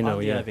the ivy now.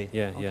 The Yeah, ivy.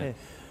 yeah, Okay. yeah.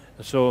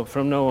 So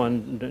from now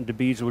on, the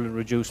bees will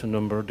reduce in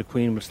number. The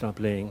queen will stop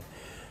laying,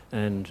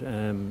 and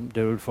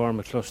they will form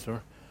a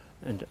cluster,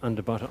 and on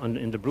the bottom,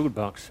 in the brood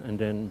box, and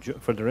then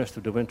for the rest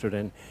of the winter,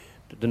 then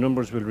the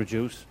numbers will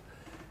reduce,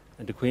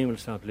 and the queen will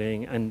stop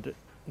laying, and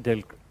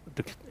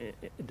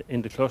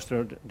in the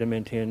cluster they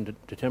maintain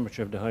the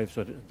temperature of the hive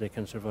so that they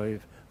can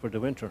survive for the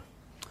winter.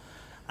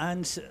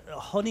 And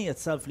honey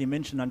itself, you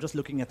mentioned, I'm just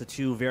looking at the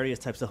 2 various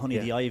types of honey,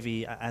 the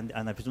ivy and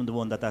I presume the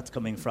one that's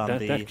coming from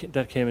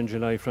that came in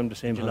July from the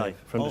same hive.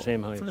 From the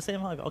same hive. From the same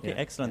hive, okay, Yeah.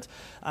 excellent.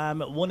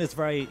 One is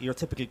your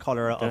typical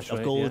colour of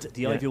right, gold. yeah,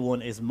 The yeah. ivy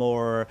one is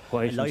more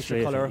White lighter and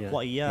straight, colour, yeah.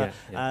 white, Yeah.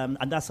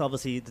 and that's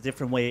obviously the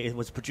different way it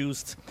was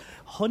produced.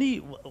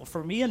 Honey,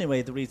 for me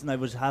anyway, the reason I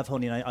would have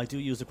honey, and I do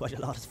use it quite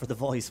a lot, is for the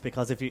voice,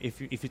 because if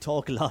you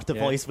talk a lot, the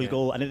voice will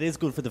go, and it is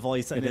good for the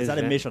voice, and is that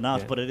a myth or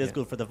not, but it is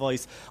good for the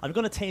voice. I'm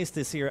going to taste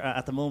this here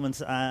at the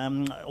moment.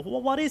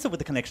 What is it with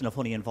the connection of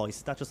honey and voice?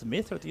 Is that just a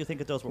myth, or do you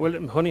think it does work?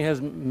 Well, honey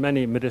has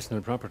many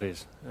medicinal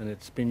properties, and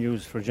it's been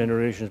used for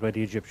generations by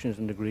the Egyptians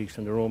and the Greeks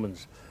and the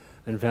Romans,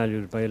 and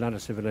valued by a lot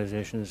of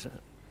civilizations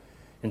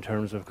in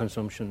terms of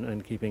consumption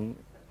and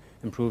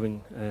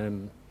improving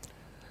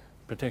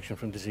protection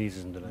from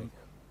diseases and the like.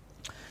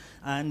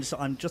 And so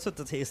I'm just at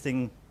the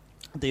tasting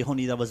the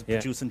honey that was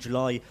produced in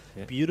July.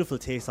 Yeah. Beautiful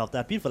taste of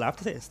that. Beautiful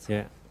aftertaste.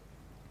 Yeah.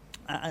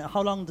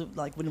 How long,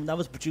 when that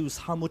was produced,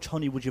 how much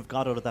honey would you have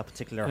got out of that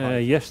particular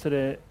hive?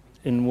 Yesterday,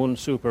 in one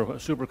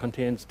super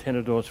contains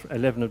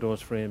 11 of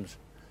those frames.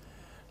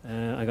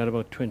 I got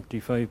about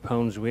 25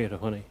 pounds weight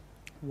of honey.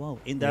 Wow,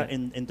 in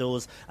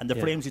those, and the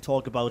frames you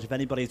talk about, if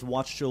anybody's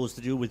watched shows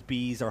to do with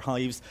bees or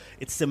hives,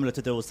 it's similar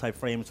to those type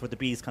frames where the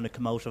bees kind of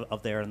come out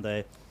of there and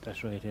they...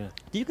 That's right, yeah.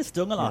 Do you get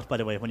stung a lot, by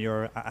the way, when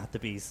you're at the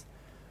bees?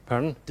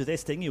 Pardon? Do they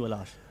sting you a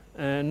lot?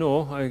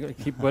 No, I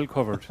keep well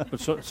covered.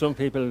 But some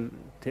people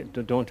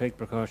don't take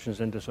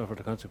precautions and they suffer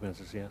the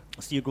consequences, yeah.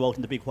 So you go out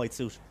in the big white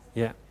suit?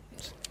 Yeah.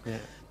 Yeah.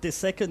 The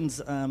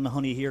second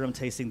honey here, I'm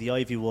tasting the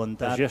ivy one.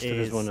 That's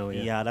yesterday's one now,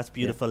 yeah. Yeah, that's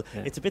beautiful.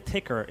 Yeah. It's a bit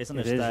thicker, isn't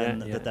it,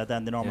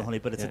 than the normal honey,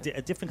 but it's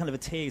a different kind of a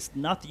taste,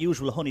 not the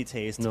usual honey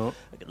taste. No.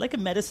 Like a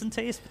medicine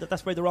taste, but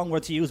that's probably the wrong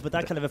word to use, but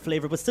that kind of a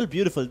flavour, but still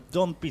beautiful.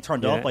 Don't be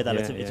turned off by that.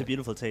 It's a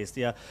beautiful taste,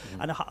 yeah.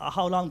 And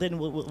how long then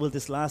will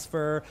this last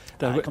for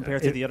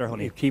compared to the other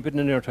honey? Keep it in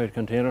an airtight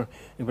container,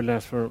 it will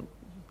last for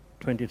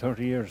 20,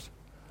 30 years.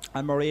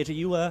 And Mairead, are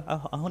you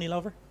a honey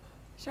lover?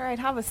 Sure, I'd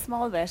have a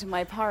small bit in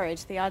my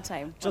porridge the odd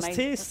time. Just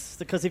taste,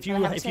 because if you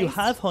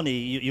have honey,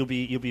 you'll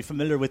be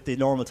familiar with the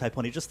normal type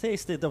honey. Just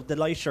taste the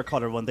lighter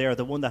colour one there,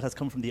 the one that has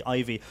come from the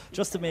ivy,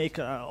 just to make.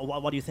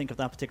 What do you think of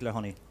that particular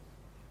honey?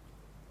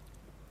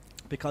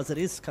 Because it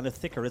is kind of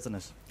thicker, isn't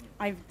it?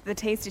 I've the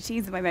taste of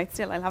cheese in my mouth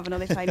still. I'll have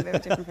another tiny bit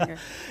of different finger.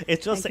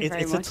 It's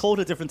a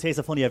total different taste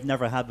of honey I've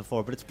never had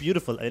before, but it's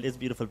beautiful. It is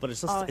beautiful, but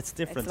it's just it's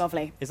different. It's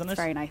lovely, isn't it? It's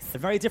very nice. A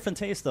very different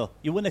taste, though.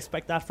 You wouldn't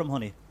expect that from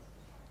honey.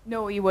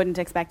 No, you wouldn't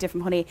expect it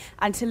from honey.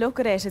 And to look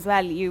at it as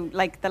well, you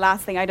like the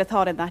last thing I'd have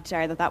thought in that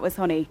jar that was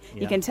honey.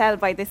 Yeah. You can tell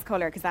by this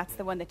colour because that's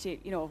the one that you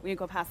know when you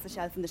go past the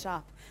shelf in the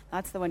shop.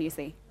 That's the one you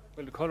see.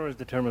 Well, the colour is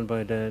determined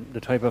by the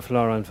type of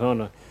flora and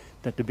fauna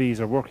that the bees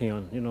are working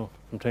on. You know,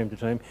 from time to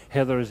time,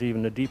 heather is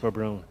even a deeper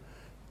brown.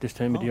 This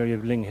time of the year, you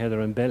have ling heather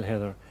and bell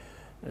heather,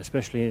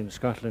 especially in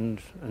Scotland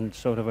and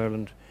south of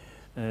Ireland.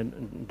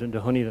 And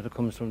the honey that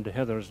comes from the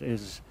heathers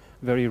is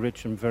very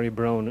rich and very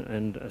brown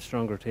and a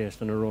stronger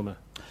taste and aroma.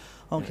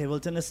 Okay, well,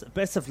 Dennis,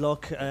 best of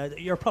luck.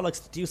 Your products,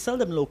 do you sell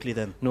them locally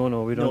then? No,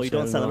 we don't. No, you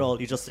don't sell at all.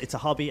 It's a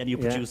hobby and you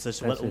produce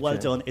it. Well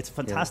done. It's a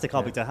fantastic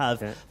hobby to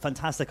have. Yeah.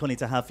 Fantastic honey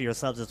to have for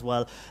yourselves as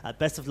well.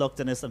 Best of luck,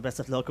 Dennis, and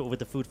best of luck with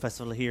the food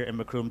festival here in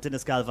Macroom.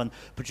 Dennis Galvin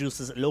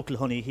produces local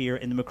honey here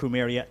in the Macroom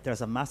area. There's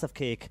a massive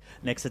cake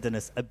next to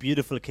Dennis, a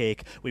beautiful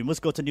cake. We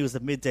must go to news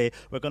at midday.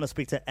 We're going to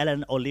speak to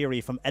Ellen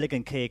O'Leary from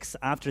Elegant Cakes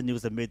after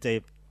news at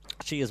midday.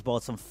 She has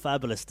bought some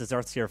fabulous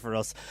desserts here for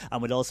us,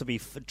 and we'll also be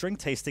drink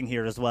tasting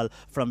here as well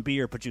from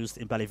beer produced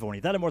in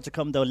Ballyvourney. That and more to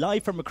come, though,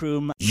 live from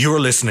Macroom. You're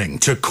listening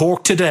to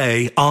Cork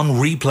Today on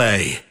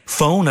replay.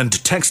 Phone and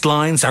text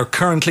lines are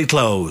currently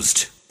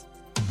closed.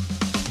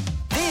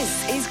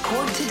 This is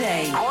Cork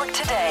Today. Cork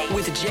Today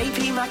with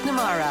JP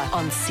McNamara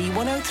on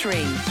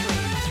C103.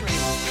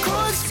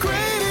 Cork's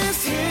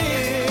greatest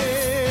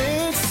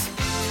hits.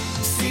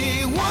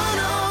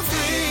 C103.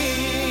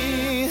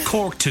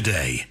 Cork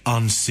Today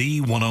on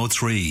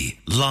C103,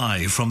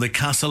 live from the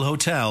Castle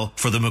Hotel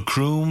for the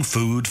Macroom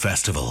Food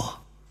Festival.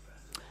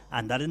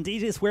 And that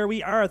indeed is where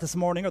we are this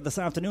morning or this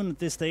afternoon at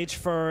this stage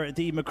for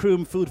the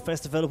Macroom Food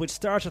Festival, which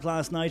started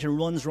last night and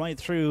runs right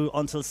through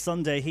until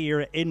Sunday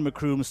here in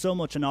Macroom. So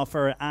much on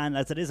offer, and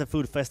as it is a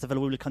food festival,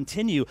 we will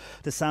continue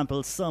to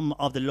sample some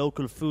of the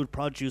local food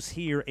produce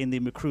here in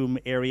the Macroom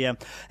area.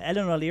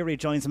 Ellen O'Leary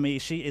joins me.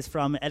 She is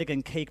from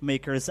Elegant Cake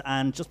Makers,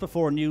 and just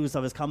before news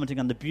I was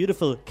commenting on the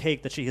beautiful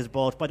cake that she has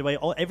bought. By the way,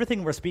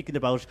 everything we're speaking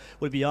about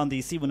will be on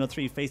the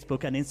C103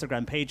 Facebook and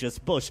Instagram pages,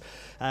 but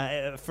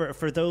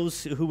for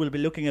those who will be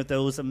looking at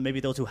those and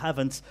maybe those who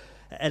haven't,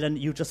 Ellen,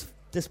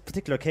 this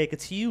particular cake,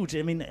 it's huge.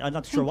 I mean, I'm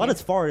not sure what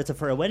it's for. Is it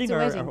for a wedding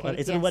or is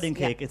it a wedding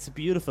cake? It's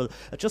beautiful.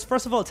 Just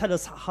first of all, tell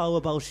us how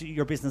about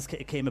your business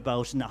came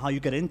about and how you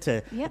got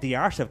into the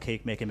art of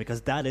cake making, because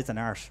that is an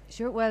art.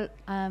 Sure. Well,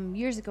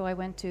 years ago I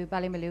went to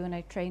Ballymaloe and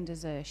I trained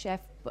as a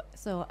chef,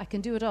 so I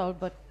can do it all,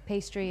 but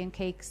pastry and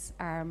cakes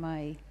are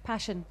my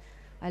passion.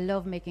 I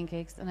love making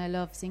cakes and I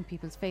love seeing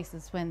people's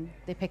faces when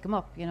they pick them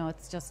up. You know,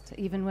 it's just,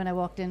 even when I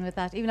walked in with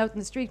that, even out in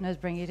the street when I was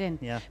bringing it in,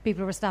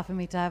 people were stopping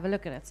me to have a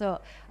look at it.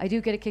 So I do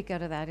get a kick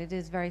out of that. It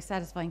is very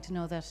satisfying to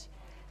know that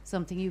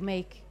something you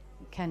make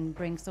can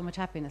bring so much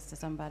happiness to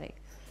somebody.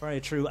 Very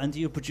true. And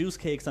do you produce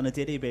cakes on a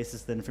daily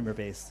basis then from your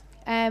base?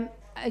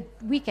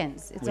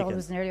 Weekends.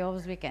 It's nearly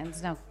always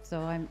weekends now.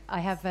 So I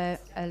have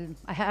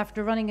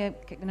after running a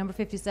number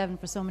 57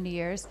 for so many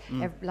years,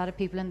 a lot of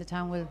people in the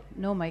town will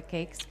know my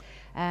cakes.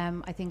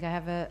 I think I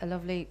have a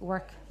lovely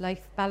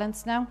work-life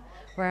balance now,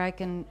 where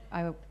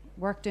I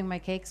work doing my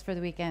cakes for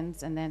the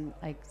weekends, and then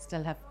I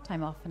still have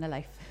time off and a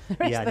life.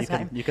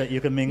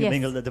 You can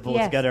mingle the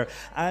both together.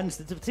 And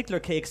the particular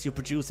cakes you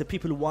produce, if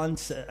people want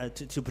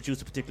to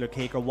produce a particular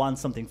cake or want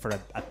something for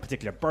a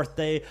particular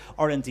birthday,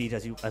 or indeed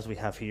as we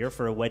have here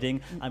for a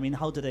wedding, I mean,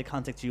 how do they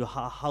contact you?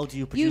 How do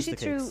you produce the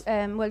cakes? Usually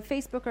through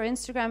Facebook or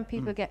Instagram,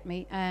 people get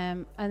me,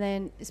 and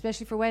then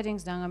especially for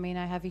weddings now, I mean,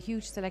 I have a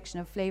huge selection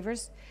of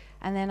flavours,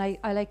 and then I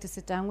like to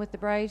sit down with the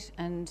bride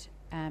and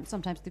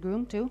sometimes the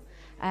groom too,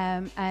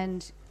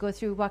 and go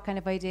through what kind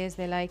of ideas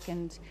they like,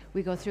 and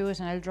we go through it,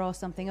 and I'll draw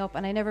something up.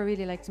 And I never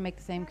really like to make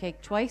the same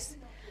cake twice,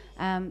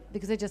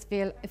 because I just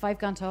feel if I've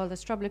gone to all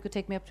this trouble, it could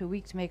take me up to a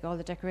week to make all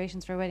the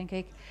decorations for a wedding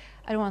cake.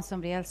 I don't want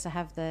somebody else to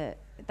have that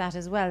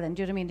as well. And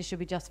do you know what I mean? It should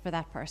be just for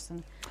that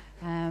person.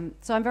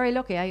 So I'm very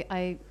lucky.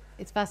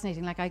 It's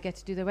fascinating. Like, I get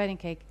to do the wedding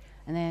cake,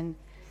 and then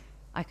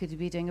I could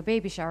be doing a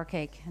baby shower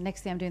cake, and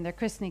next day I'm doing their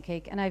christening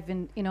cake, and I've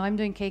been, I'm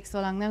doing cakes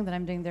so long now that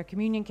I'm doing their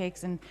communion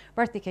cakes and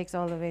birthday cakes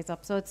all the ways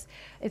up. So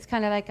it's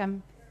kind of like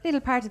I'm a little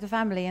part of the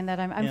family, in that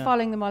I'm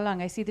following them all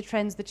along. I see the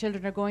trends the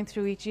children are going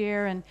through each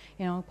year, and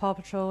Paw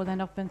Patrol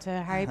and up into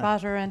Harry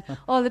Potter and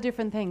all the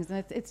different things,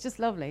 and it's just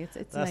lovely.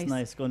 It's That's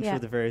nice going through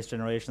the various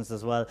generations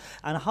as well.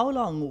 And how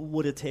long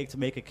would it take to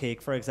make a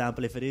cake, for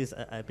example, if it is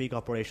a big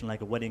operation like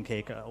a wedding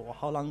cake?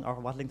 How long or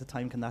what length of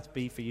time can that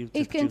be for you to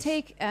It can produce?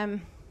 take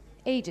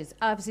ages.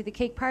 Obviously, the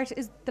cake part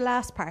is the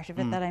last part of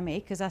it that I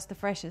make, because that's the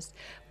freshest.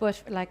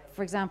 But, like,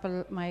 for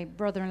example, my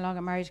brother-in-law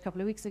got married a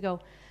couple of weeks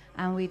ago,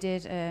 and we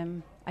did,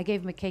 I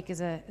gave him a cake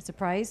as a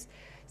surprise.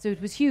 So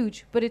it was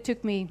huge, but it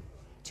took me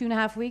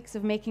 2.5 weeks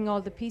of making all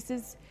the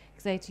pieces,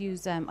 because I had to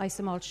use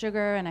isomalt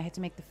sugar, and I had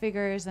to make the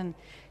figures. And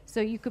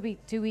so you could be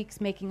 2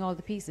 weeks making all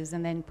the pieces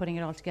and then putting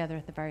it all together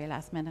at the very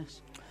last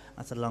minute.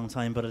 That's a long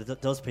time, but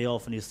it does pay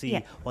off when you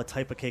see what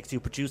type of cakes you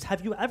produce.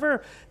 Have you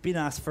ever been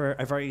asked for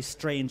a very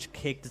strange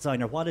cake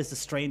design, or what is the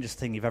strangest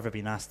thing you've ever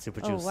been asked to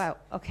produce? Oh, wow.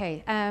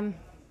 Okay.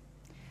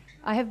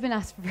 I have been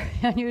asked for very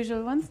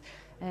unusual ones.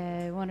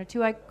 One or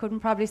two I couldn't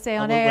probably say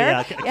on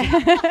air.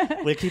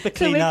 We'll keep it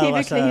So clean we'll now keep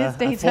it clean. It's at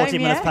daytime, 40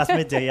 minutes past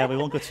midday. We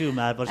won't go too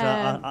mad, but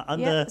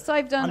so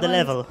I've done on the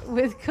ones level.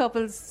 with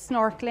couples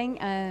snorkeling.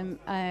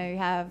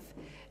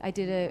 I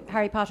did a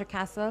Harry Potter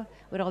castle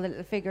with all the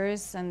little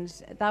figures, and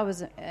that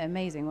was an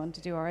amazing one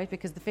to do, all right,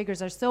 because the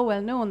figures are so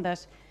well known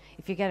that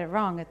if you get it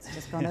wrong, it's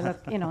just going to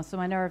look, so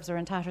my nerves are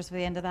in tatters for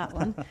the end of that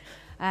one.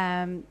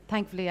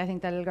 Thankfully, I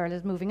think that little girl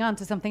is moving on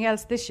to something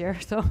else this year.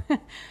 So,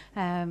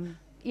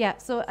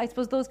 so I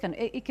suppose those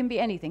it can be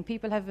anything.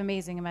 People have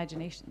amazing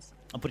imaginations.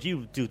 But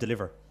you do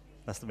deliver.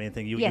 That's the main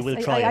thing. You Yes, will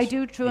try I it.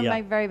 do try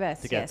my very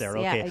best to get there.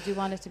 Okay. Yeah, I do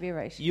want it to be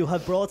right. You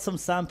have brought some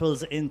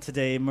samples in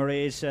today,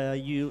 Mairead.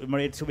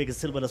 Mairead Two is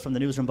still with us from the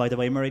newsroom, by the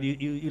way.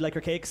 Mairead, you like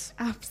your cakes?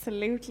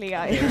 Absolutely.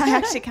 I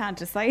actually can't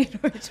decide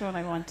which one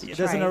I want to try.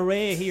 There's an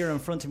array here in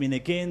front of me, and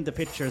again, the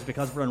pictures,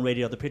 because we're on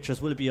radio, the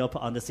pictures will be up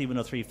on the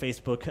C103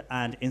 Facebook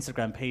and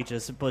Instagram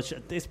pages. But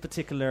this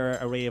particular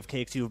array of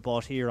cakes you've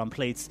bought here on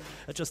plates,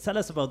 just tell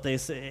us about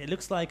this. It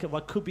looks like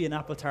what could be an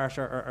apple tart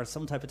or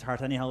some type of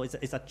tart anyhow.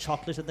 Is that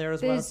chocolate in there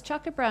as well? There's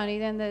chocolate brownie,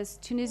 then there's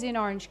Tunisian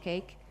orange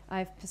cake. I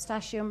have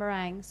pistachio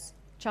meringues,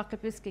 chocolate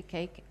biscuit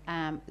cake,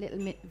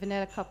 little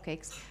vanilla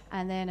cupcakes,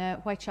 and then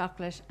white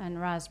chocolate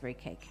and raspberry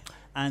cake.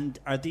 And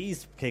are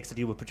these cakes that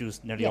you would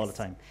produce nearly all the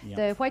time? Yeah.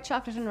 The white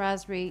chocolate and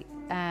raspberry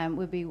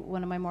would be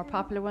one of my more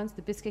popular ones.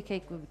 The biscuit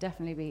cake would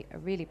definitely be a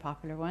really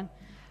popular one.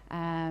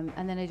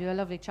 And then I do a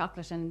lovely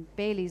chocolate and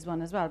Bailey's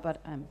one as well, but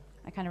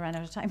I kind of ran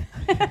out of time.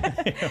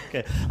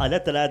 Okay, I'll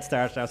let the lads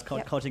start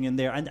cutting in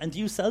there. And do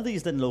you sell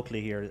these then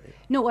locally here?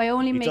 No, I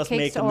only make just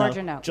cakes to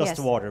order now. Just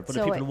to order. But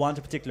so if people want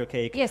a particular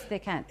cake, yes, they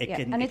can.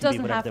 And it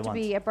doesn't have to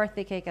be a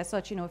birthday cake as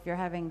such. If you're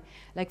having,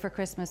 like for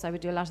Christmas, I would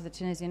do a lot of the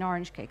Tunisian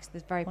orange cakes.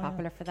 They're very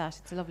popular for that.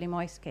 It's a lovely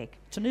moist cake.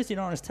 Tunisian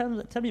orange.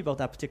 Tell me about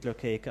that particular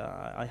cake.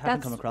 I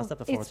haven't come across that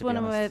before. It's one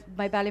of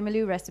my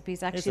Ballymaloe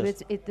recipes. Actually,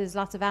 there's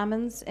lots of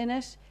almonds in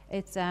it.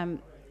 It's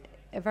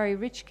a very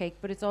rich cake,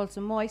 but it's also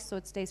moist, so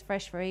it stays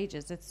fresh for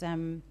ages. It's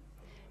one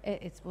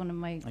of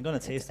my. I'm going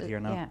to taste it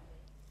here now. Yeah.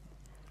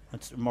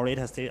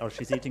 Mairead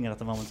she's eating it at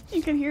the moment.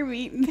 You can hear me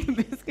eating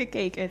the biscuit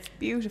cake. It's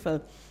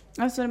beautiful.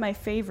 That's one of my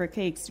favourite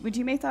cakes. Would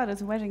you make that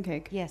as a wedding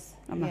cake? Yes.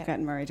 I'm not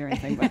getting married or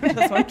anything, but I'm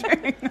just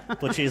wondering.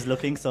 But she's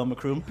looking so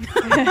Macroom.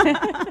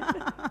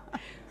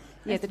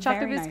 Yeah, the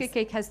chocolate biscuit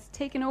cake has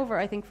taken over,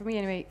 I think, for me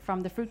anyway,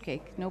 from the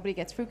fruitcake. Nobody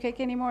gets fruitcake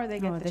anymore. They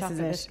get the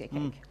chocolate biscuit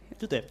cake.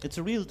 Do they?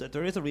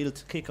 There is a real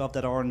kick of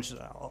that orange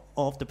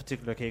off the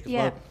particular cake as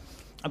well.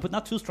 But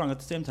not too strong at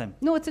the same time.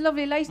 No, it's a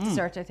lovely light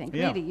dessert, I think.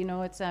 Really,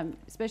 it's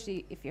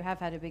especially if you have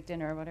had a big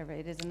dinner or whatever,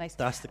 it is a nice.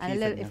 That's the key and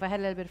thing. If I had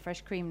a little bit of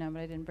fresh cream now,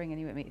 but I didn't bring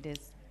any with me, it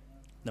is.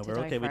 No, we're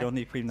okay. We don't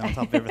need cream now on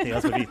top of everything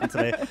else we've eaten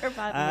today.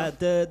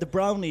 The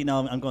brownie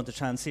now, I'm going to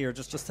chance here.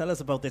 Just tell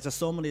us about this. There's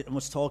so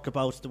much talk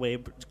about the way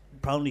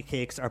brownie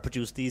cakes are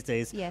produced these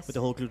days with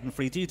the whole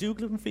gluten-free. Do you do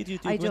gluten-free? Do you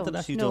I go into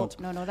that? You don't?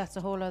 No, that's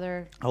a whole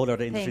other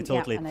industry,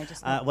 totally.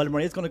 Yeah, well,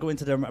 Maria's going to go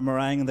into the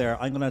meringue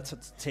there. I'm going to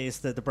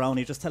taste the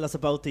brownie. Just tell us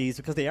about these,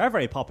 because they are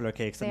very popular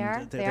cakes. They are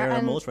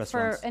in most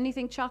restaurants. For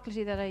anything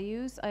chocolatey that I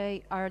use,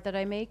 that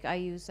I make, I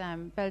use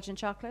Belgian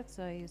chocolate.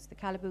 So I use the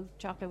Callebaut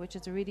chocolate, which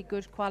is a really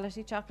good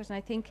quality chocolate. And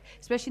I think,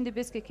 especially in the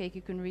biscuit cake,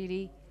 you can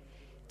really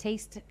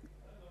taste,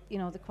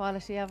 the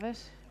quality of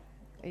it.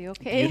 Are you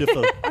okay?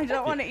 Beautiful. I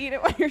don't want to eat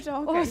it while you're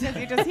talking, because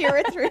you just hear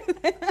it through.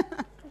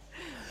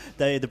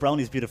 The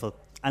brownie's beautiful.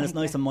 And it's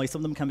Thank nice you. and moist. Some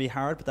of them can be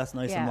hard, but that's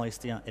nice and Yeah.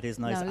 moist. Yeah, it is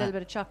nice. No, a little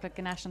bit of chocolate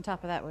ganache on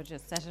top of that would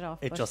just set it off.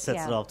 It but just sets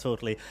yeah. it off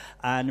totally.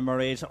 And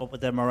Mairead, up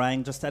with the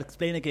meringue. Just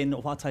explain again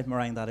what type of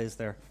meringue that is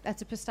there.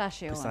 That's a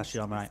pistachio.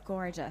 Pistachio meringue. It's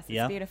gorgeous.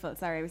 Yeah. It's beautiful.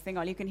 Sorry, I was saying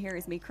all you can hear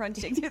is me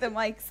crunching through the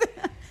mics.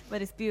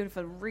 But it's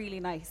beautiful, really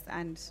nice,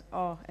 and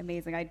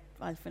amazing.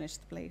 I'll finish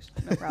the plate,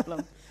 no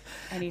problem,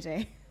 any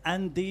day.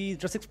 And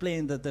just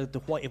explain the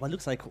white. Well, it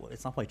looks like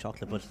it's not white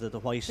chocolate, but the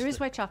white. There is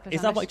white chocolate.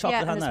 Is on that it. white chocolate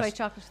yeah, on and that? there's white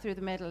chocolate through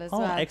the middle as Oh,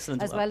 well.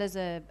 excellent. As well as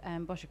a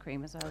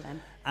buttercream as well.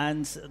 Then.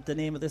 And the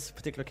name of this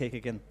particular cake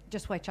again?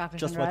 Just white chocolate.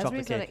 Just and white chocolate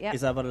raspberries, cake. yeah.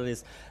 Is that what it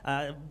is?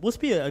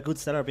 Must be a good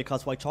seller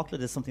because white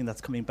chocolate is something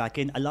that's coming back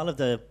in. A lot of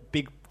the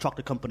big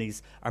chocolate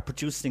companies are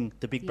producing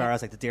the big Yeah.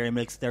 bars like the Dairy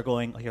Milks. They're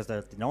going, here's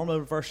the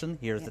normal version,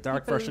 here's the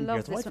dark People version, love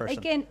here's the this white one. version.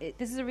 Again,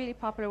 this is a really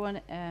popular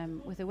one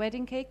with a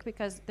wedding cake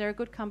because they're a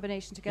good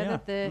combination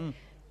together. Yeah. The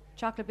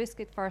chocolate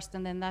biscuit first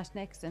and then that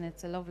next, and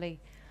it's a lovely,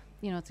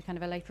 it's a kind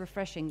of a light,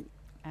 refreshing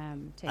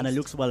taste. And it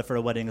looks well for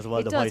a wedding as well.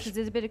 It the does white. because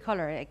there's a bit of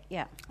colour,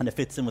 yeah. And it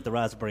fits in with the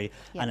raspberry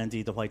Yeah. and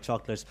indeed the white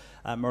chocolate.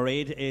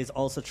 Mairead is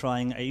also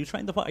trying. Are you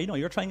trying the?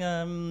 You're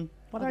trying.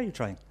 What are you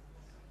trying?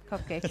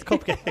 Cupcake. It's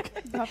cupcake.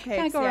 Cupcakes,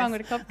 Can't go yes. wrong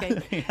with a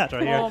cupcake. Yeah,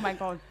 right here. Oh my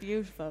God,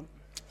 beautiful.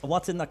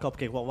 What's in that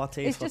cupcake? What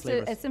taste? It's What just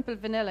flavours? a simple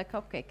vanilla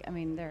cupcake. I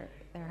mean, they're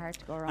hard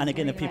to go wrong. And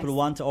again, Really if people nice.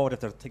 want to order, if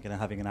they're thinking of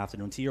having an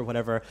afternoon tea or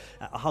whatever,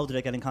 how do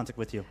they get in contact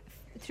with you?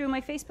 Through my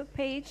Facebook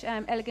page,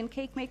 Elegant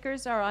Cake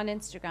Makers, or on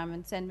Instagram,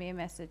 and send me a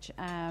message.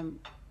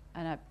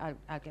 And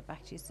I'll get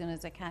back to you as soon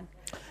as I can.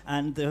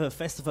 And the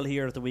festival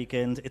here at the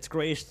weekend, it's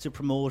great to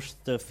promote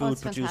the food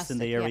it's produced in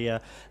the fantastic,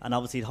 area, and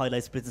obviously it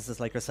highlights businesses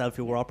like yourself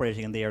who are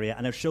operating in the area,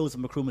 and it shows that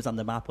Macroom is on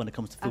the map when it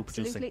comes to food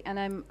Absolutely. producing.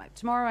 And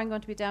tomorrow I'm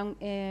going to be down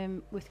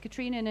with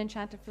Katrina in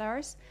Enchanted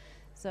Flowers.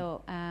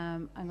 So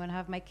I'm going to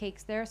have my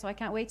cakes there. So I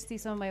can't wait to see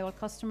some of my old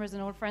customers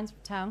and old friends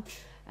from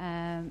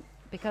town.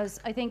 Because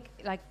I think,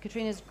 like,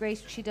 Katrina's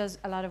great. She does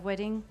a lot of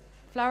wedding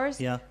flowers.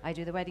 Yeah. I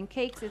do the wedding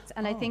cakes.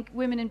 And I think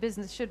women in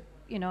business should,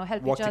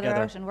 help Work each other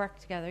together. out and work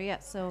together. Yeah.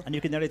 So And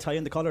you can nearly tie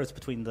in the colours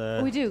between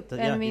the... we do.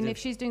 yeah, I mean, you do. if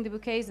she's doing the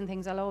bouquets and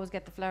things, I'll always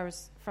get the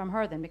flowers from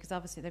her then, because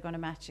obviously they're going to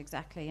match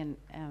exactly, and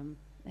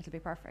it'll be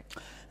perfect.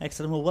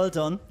 Excellent. Well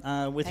done with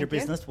your Thank you.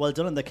 business. Well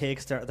done on the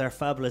cakes. They're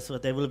fabulous.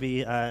 They will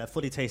be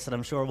fully tasted,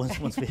 I'm sure, once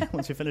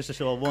we finish the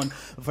show at 1.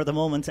 For the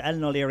moment,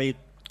 Ellen O'Leary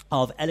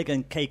of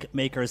Elegant Cake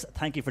Makers,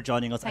 thank you for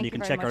joining us. Thank and you you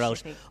can very check her much, out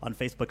Sophie. on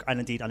Facebook and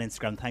indeed on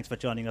Instagram. Thanks for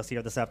joining us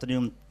here this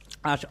afternoon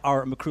at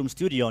our Macroom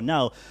studio.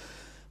 Now,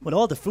 with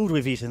all the food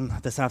we've eaten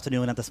this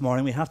afternoon and this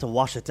morning, we have to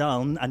wash it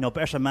down, and no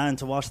better man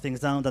to wash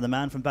things down than the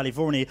man from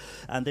Ballyvourney.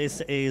 And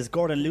this is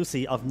Gordon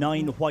Lucy of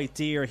 9 White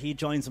Deer. He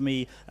joins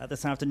me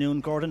this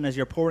afternoon. Gordon, as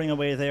you're pouring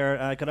away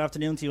there, good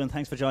afternoon to you, and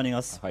thanks for joining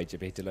us. Hi,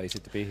 JB.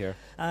 Delighted to be here.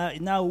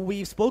 Now,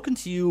 we've spoken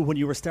to you when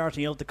you were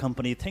starting out the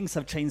company. Things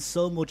have changed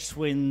so much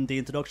when the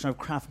introduction of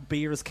craft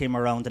beers came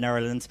around in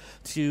Ireland,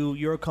 to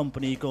your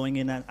company going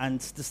in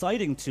and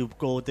deciding to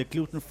go the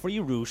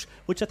gluten-free route,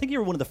 which I think you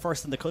were one of the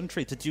first in the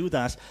country to do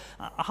that.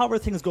 How are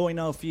things going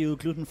now for you?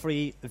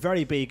 Gluten-free,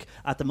 very big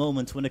at the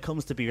moment when it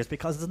comes to beers,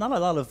 because there's not a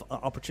lot of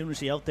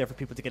opportunity out there for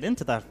people to get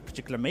into that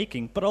particular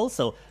making, but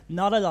also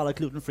not a lot of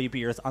gluten-free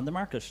beers on the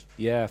market.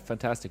 Yeah,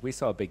 fantastic. We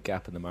saw a big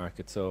gap in the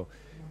market. So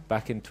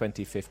back in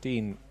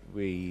 2015,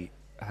 we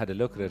had a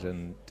look at it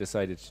and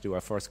decided to do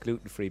our first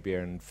gluten-free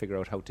beer and figure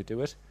out how to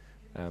do it.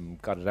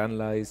 Got it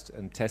analysed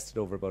and tested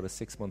over about a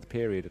 6-month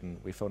period, and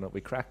we found out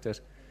we cracked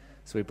it.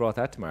 So we brought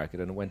that to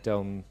market, and it went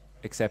down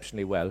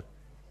exceptionally well.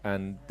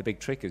 And the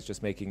big trick is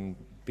just making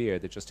beer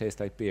that just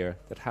tastes like beer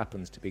that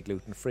happens to be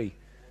gluten-free.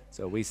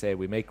 So we say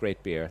we make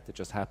great beer that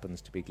just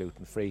happens to be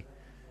gluten-free.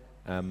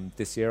 Early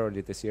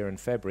this year in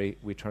February,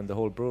 we turned the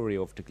whole brewery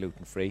over to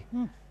gluten-free,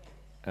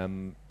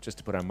 just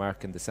to put our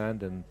mark in the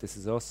sand, and this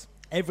is us.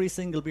 Every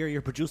single beer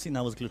you're producing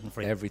now is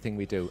gluten-free. Everything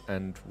we do,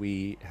 and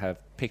we have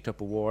picked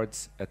up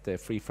awards at the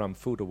Free From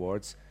Food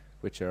Awards,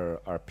 which are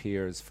our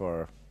peers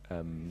for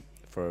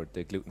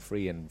the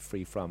gluten-free and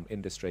free from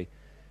industry,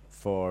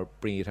 for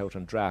bringing it out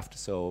on draft.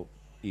 So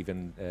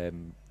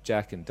even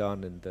Jack and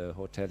Don in the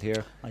hotel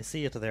here. I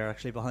see it there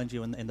actually behind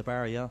you in the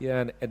bar, yeah.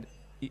 Yeah, and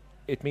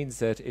it means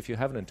that if you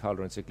have an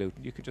intolerance to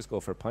gluten, you could just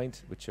go for a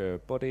pint with your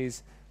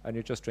buddies and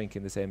you're just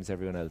drinking the same as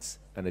everyone else.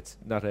 And it's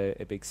not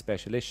a big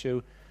special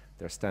issue.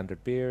 They're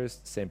standard beers,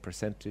 same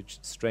percentage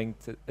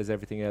strength as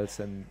everything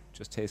else, and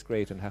just taste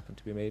great and happen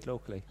to be made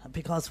locally.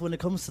 Because when it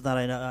comes to that,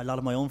 I know a lot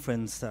of my own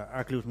friends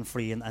are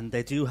gluten-free, and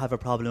they do have a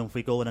problem if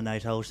we go on a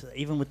night out,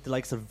 even with the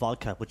likes of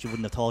vodka, which you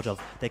wouldn't have thought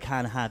of. They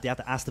have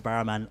to ask the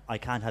barman, I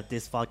can't have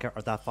this vodka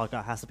or that vodka.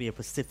 It has to be a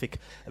specific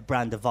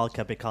brand of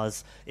vodka,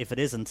 because if it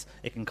isn't,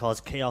 it can cause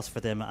chaos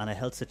for them and a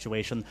health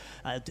situation.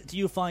 Do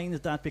you find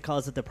that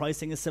because the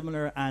pricing is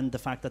similar and the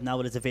fact that now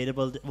it is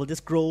available, will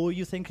this grow,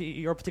 you think,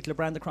 your particular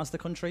brand across the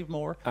country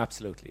more?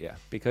 Absolutely, yeah.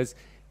 Because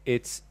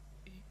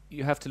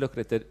you have to look at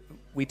it that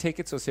we take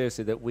it so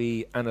seriously that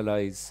we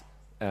analyse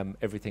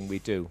everything we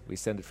do. We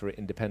send it for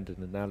independent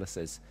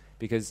analysis,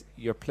 because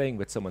you're playing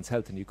with someone's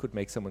health and you could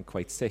make someone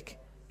quite sick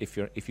if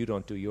you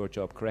don't do your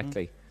job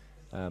correctly.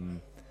 And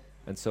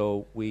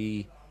so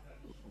we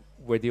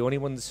we're the only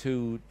ones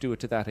who do it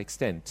to that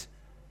extent,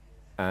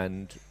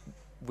 and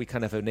we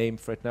kind of have a name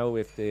for it now.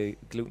 If the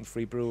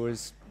gluten-free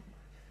brewers,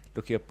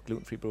 look you up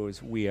gluten-free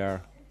brewers,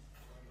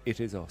 it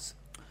is us.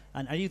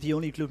 And are you the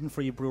only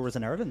gluten-free brewers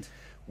in Ireland?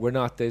 We're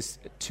not. There's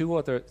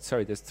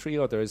three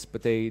others,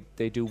 but they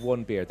do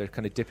one beer. They're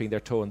kind of dipping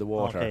their toe in the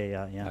water. Okay,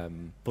 yeah.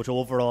 But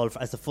overall,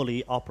 as a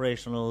fully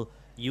operational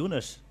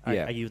unit,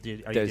 are you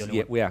the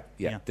only one?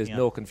 There's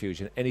no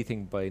confusion.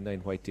 Anything by Nine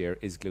White Deer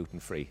is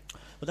gluten-free.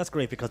 Well, that's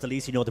great, because at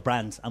least you know the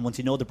brand, and once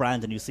you know the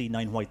brand and you see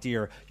Nine White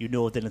Deer, you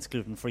know then it's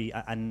gluten-free.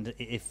 And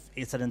if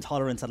it's an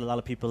intolerance that a lot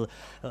of people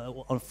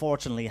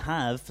unfortunately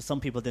have, some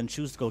people then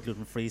choose to go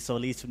gluten-free. So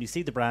at least when you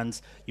see the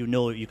brand, you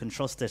know you can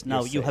trust it.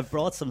 Now, you have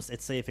brought some,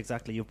 it's safe,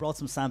 exactly. You've brought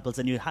some samples,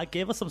 and you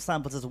gave us some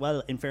samples as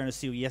well, in fairness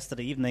to you,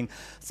 yesterday evening.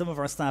 Some of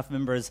our staff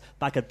members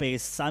back at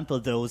base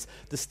sampled those.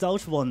 The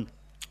stout one,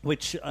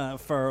 which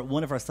for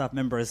one of our staff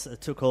members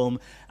took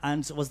home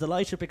and was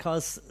delighted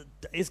because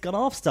it's gone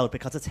off stout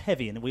because it's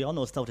heavy, and we all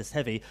know stout is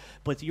heavy,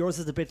 but yours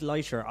is a bit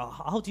lighter.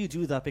 How do you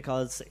do that?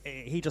 Because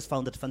he just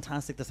found it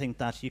fantastic to think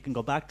that you can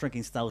go back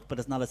drinking stout, but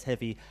it's not as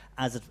heavy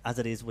as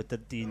it is with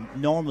the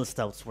normal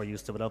stouts we're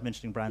used to, without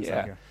mentioning brands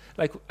out here.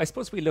 Like, I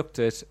suppose we looked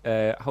at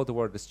how the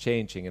world is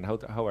changing and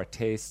how our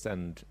tastes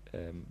and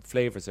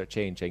flavours are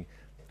changing,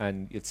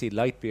 and you'll see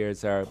light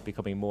beers are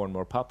becoming more and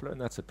more popular, and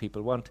that's what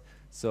people want.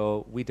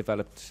 So we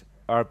developed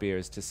our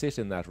beers to sit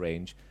in that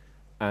range,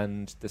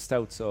 and the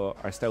stout. So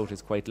our stout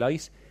is quite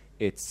light.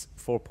 It's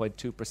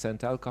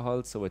 4.2%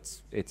 alcohol, so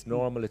it's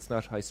normal. It's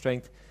not high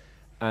strength.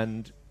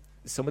 And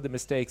some of the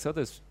mistakes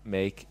others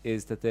make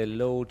is that they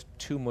load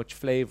too much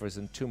flavours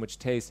and too much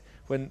taste,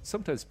 when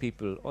sometimes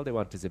people, all they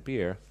want is a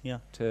beer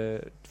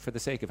for the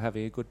sake of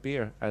having a good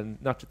beer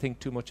and not to think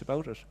too much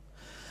about it.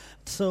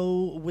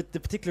 So with the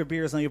particular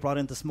beers now you brought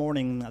in this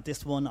morning,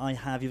 this one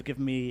you've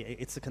given me,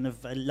 it's a kind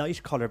of a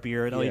light colour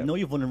beer. Now, I know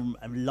you've won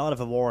a lot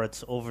of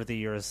awards over the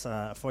years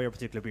for your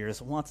particular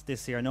beers. What's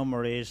this here? I know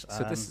Mairead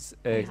so this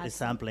is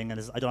sampling, and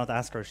I don't have to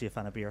ask her if she's a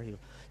fan of beer.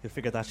 You'll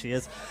figure that she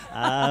is.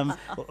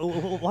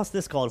 What's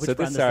this called? Which so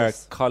brand this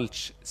is this? our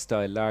Kolsch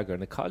style lager,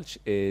 and a Kolsch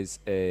is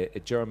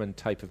a German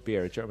type of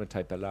beer, a German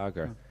type of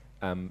lager,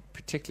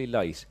 particularly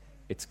light.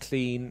 It's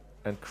clean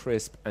and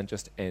crisp and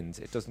just ends.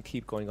 It doesn't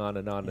keep going on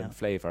in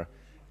flavour.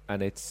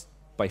 And it's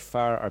by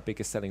far our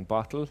biggest selling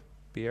bottle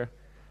beer.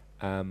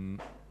 And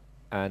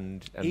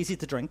easy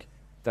to drink.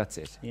 That's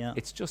it. Yeah.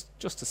 It's just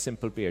a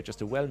simple beer,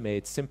 just a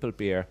well-made, simple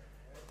beer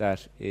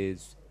that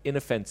is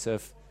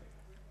inoffensive.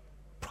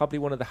 Probably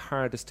one of the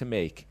hardest to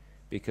make,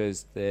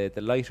 because the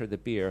lighter the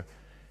beer,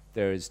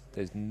 there's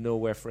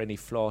nowhere for any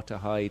flaw to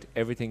hide.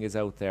 Everything is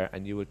out there,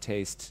 and you will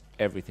taste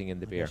everything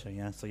in the beer.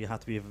 So you have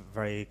to be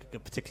very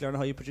particular on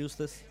how you produce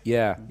this.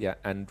 Yeah.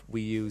 And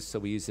we use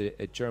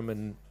a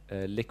German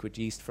liquid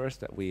yeast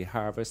first that we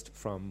harvest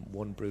from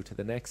one brew to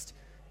the next.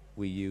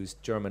 We use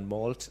German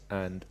malt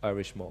and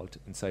Irish malt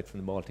inside from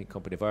the Malting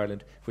Company of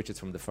Ireland, which is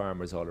from the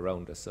farmers all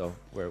around us. So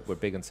we're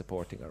big on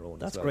supporting our own.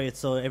 That's as well. great.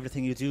 So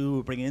everything you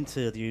do bring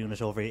into the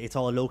unit over here, it's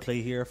all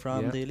locally here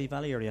from the Ely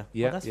Valley area.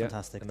 Yeah, that's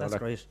fantastic. And That's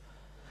great.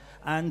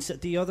 And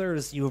the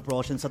others you have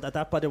brought in, so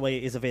that by the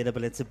way is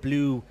available. It's a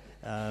blue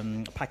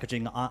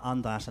packaging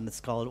on that, and it's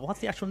called, what's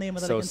the actual name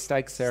of that so again?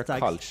 Stag's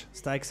Kolsch.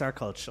 Stag's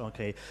Kolsch,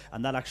 okay.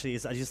 And that actually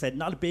is, as you said,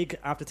 not a big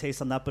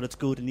aftertaste on that, but it's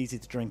good and easy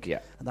to drink. Yeah.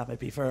 And that might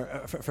be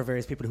for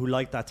various people who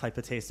like that type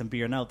of taste in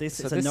beer. Now, this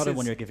is another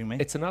one you're giving me.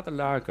 It's another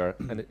lager,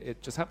 and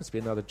it just happens to be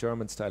another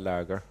German-style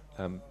lager.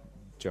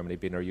 Germany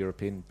being our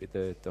European,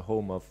 the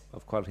home of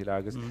quality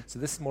lagers. So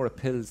this is more a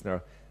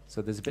Pilsner,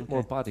 so there's a bit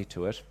more body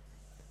to it.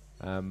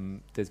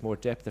 There's more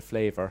depth of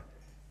flavour,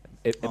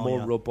 a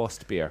more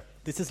robust beer.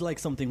 This is like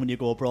something when you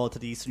go abroad to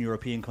the Eastern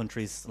European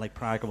countries, like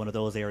Prague or one of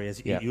those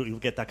areas, you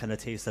get that kind of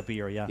taste of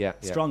beer,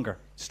 Stronger,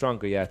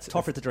 it's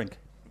tougher to drink.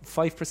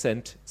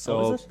 5%,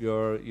 so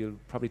you'll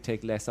probably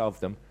take less of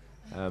them.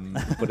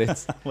 But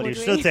it's well, you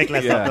should take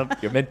less of them.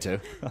 You're meant to.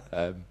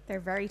 They're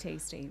very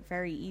tasty,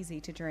 very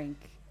easy to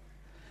drink.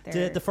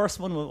 The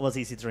first one was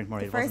easy to drink,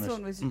 Mairead, The first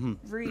one was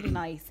really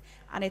nice,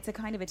 and it's a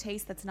kind of a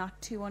taste that's not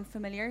too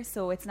unfamiliar,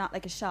 so it's not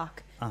like a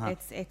shock.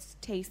 It's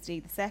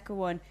tasty. The second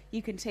one,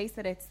 you can taste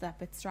that it's that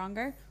bit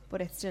stronger,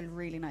 but it's still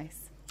really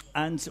nice.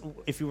 And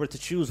if you were to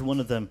choose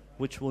one of them,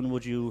 which one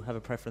would you have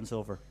a preference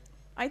over?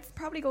 I'd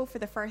probably go for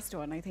the first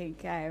one, I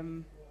think.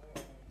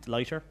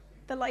 Lighter?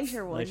 The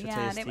lighter one, taste,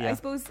 I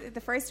suppose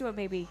the first one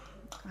maybe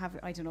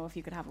I don't know if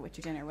you could have it with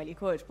your dinner. Well, you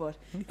could, but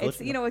it's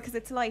because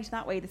it's light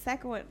that way. The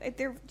second one,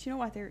 do you know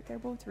what? They're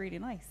both really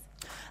nice.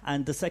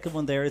 And the second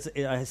one there is,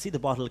 I see the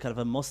bottle, kind of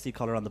a musty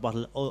colour on the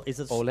bottle. Oh, is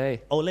it Olé?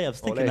 Olé, I was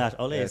thinking that.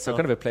 Olé. So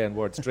kind of a play on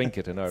words. Drink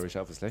it in Irish,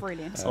 obviously.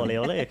 Brilliant.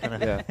 Olé, kind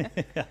of.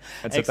 Yeah.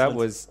 And so that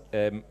was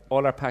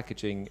all our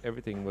packaging.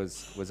 Everything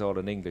was all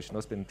in English. And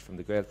us being from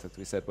the Gaeltacht,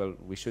 we said, well,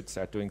 we should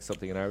start doing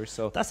something in Irish.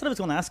 So that's what I was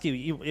going to ask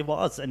you. It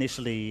was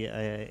initially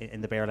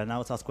in the Béarla, now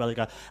it's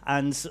Oscuelga.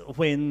 And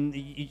when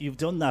you've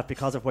done that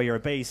because of where you're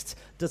based,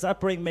 does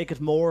that make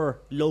it more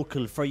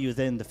local for you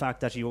then, the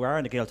fact that you are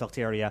in the Gaeltacht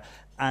area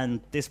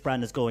and this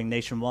brand is going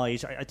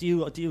nationwide. Do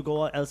you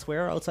go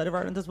elsewhere outside of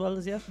Ireland as well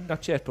as yet?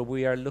 Not yet, but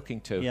we are looking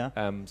to.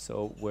 Yeah.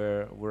 So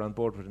we're on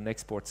board with an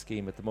export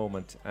scheme at the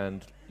moment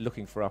and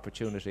looking for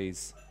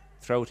opportunities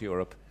throughout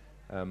Europe.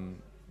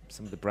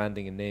 Some of the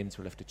branding and names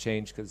will have to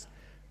change because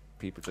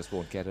people just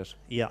won't get it.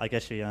 Yeah, I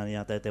guess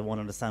they won't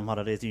understand what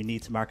it is. You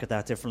need to market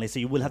that differently. So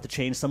you will have to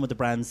change some of the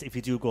brands if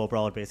you do go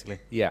abroad, basically.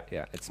 Yeah,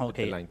 it's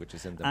the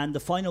languages in them. And the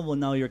final one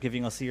now you're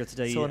giving us here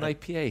today. So an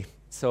IPA.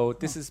 So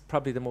this is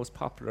probably the most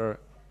popular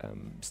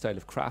style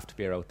of craft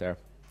beer out there.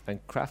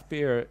 And craft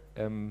beer,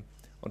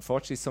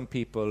 unfortunately, some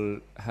people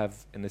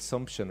have an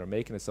assumption or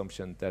make an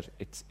assumption that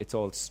it's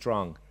all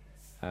strong.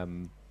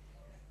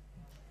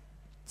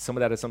 Some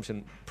of that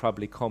assumption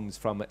probably comes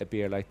from a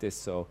beer like this.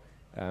 So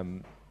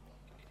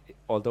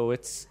although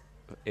it's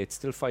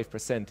still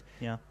 5%,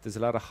 there's a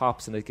lot of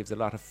hops and it gives a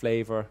lot of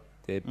flavour.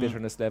 The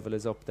bitterness level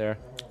is up there.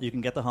 You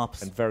can get the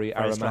hops. And very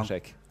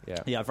aromatic. Strong.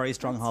 Yeah, very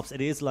strong hops.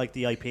 It is like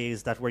the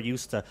IPAs that we're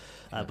used to,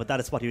 but that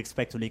is what you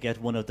expect when you get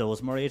one of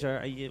those.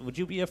 Maurita, would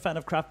you be a fan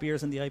of craft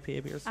beers and the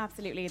IPA beers?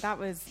 Absolutely.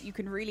 You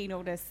can really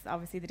notice,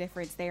 obviously, the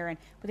difference there.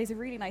 But there's a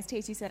really nice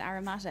taste. You said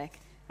aromatic.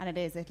 And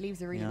it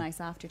leaves a really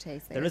nice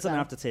aftertaste. There is an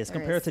aftertaste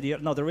compared to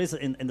there is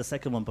in the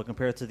second one, but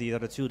compared to the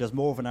other two, there's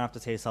more of an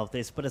aftertaste of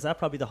this. But is that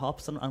probably the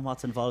hops and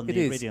what's involved in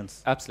the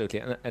ingredients? Absolutely,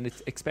 and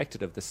it's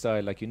expected of the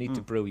style. Like you need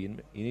to brew, you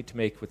need to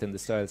make within the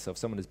style. So if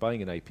someone is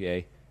buying an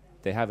IPA,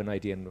 they have an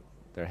idea in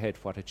their head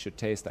what it should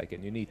taste like,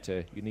 and you need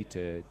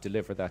to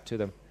deliver that to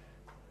them.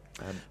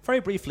 Very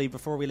briefly,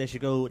 before we let you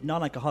go,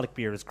 non-alcoholic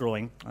beer is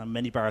growing, and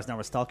many bars now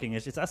are stocking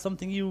it. Is that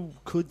something you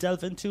could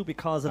delve into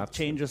because of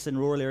changes in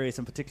rural areas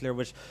in particular,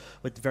 with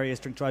various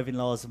drink driving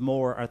laws?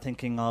 More are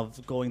thinking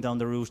of going down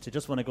the route. They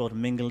just want to go to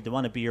mingle. They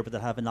want a beer, but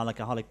they'll have a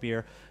non-alcoholic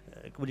beer.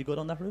 Would you go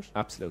down that route?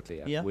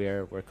 Absolutely, yeah.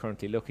 We're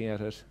currently looking at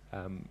it.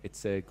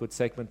 It's a good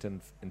segment,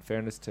 and in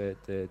fairness to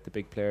the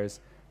big players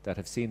that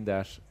have seen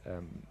that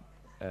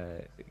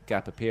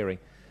gap appearing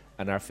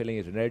and are filling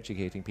it and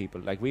educating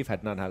people. Like we've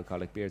had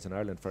non-alcoholic beers in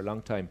Ireland for a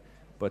long time,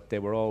 but they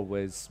were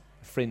always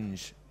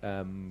fringe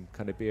kind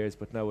of beers.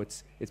 But now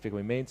it's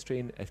becoming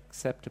mainstream,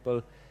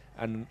 acceptable,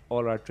 and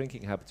all our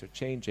drinking habits are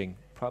changing,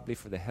 probably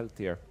for the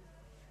healthier.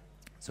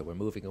 So we're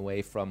moving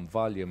away from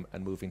volume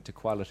and moving to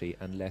quality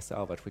and less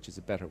of it, which is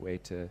a better way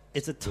to.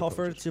 Is it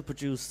tougher to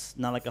produce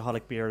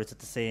non-alcoholic beer? Is it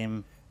the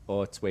same?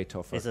 Oh, it's way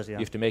tougher. Is it, yeah? You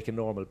have to make a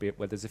normal beer.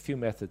 Well, there's a few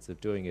methods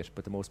of doing it,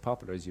 but the most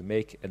popular is you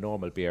make a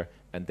normal beer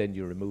and then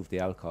you remove the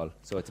alcohol.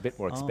 So it's a bit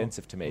more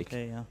expensive to make.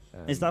 Okay, yeah.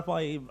 Is that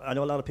why I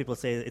know a lot of people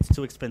say it's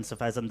too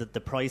expensive, as in the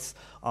price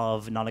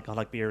of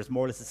non-alcoholic beer is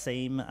more or less the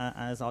same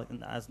as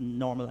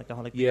normal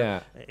alcoholic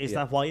beer? Yeah. Is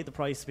that why the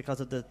price,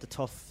 because of the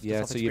tough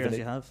experience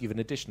you have? You have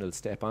an additional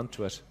step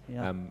onto it.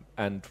 Yeah.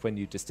 And when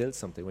you distill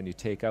something, when you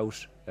take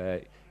out,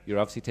 you're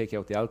obviously taking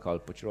out the alcohol,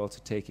 but you're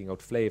also taking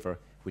out flavour,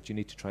 which you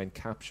need to try and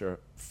capture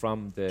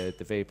from the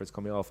vapours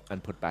coming off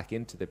and put back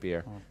into the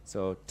beer.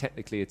 So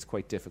technically it's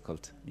quite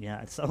difficult.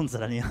 Yeah, it sounds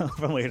it anyhow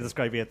from the way you're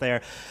describing it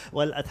there.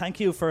 Well,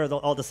 thank you for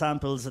all the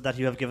samples that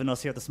you have given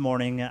us here this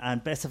morning,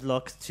 and best of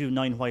luck to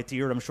Nine White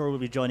Deer. I'm sure we'll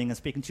be joining and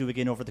speaking to you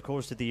again over the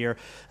course of the year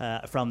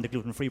from the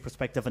gluten-free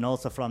perspective and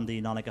also from the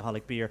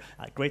non-alcoholic beer.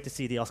 Great to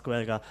see the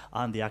Oscuelga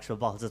on the actual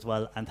bottles as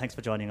well, and thanks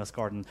for joining us,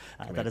 Gordon.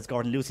 That is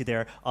Gordon Lucy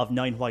there of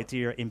Nine White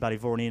Deer in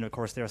Ballyvorney, and of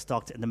course they're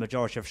stocked in the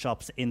majority of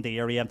shops in the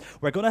area.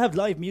 We're going to have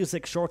live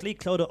music shortly.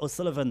 Clodagh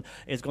O'Sullivan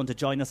is going to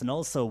join us, and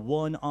also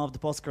one of the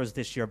buskers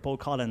this year, Bo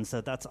Collins,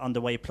 that's on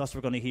the way. Plus we're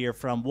going to hear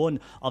from one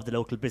of the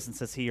local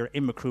businesses here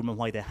in Macroom and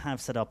why they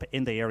have set up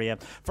in the area.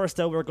 First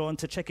though, we're going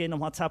to check in on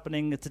what's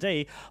happening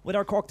today with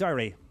our Cork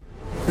Diary.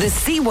 The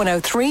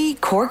C103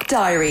 Cork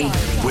Diary.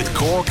 With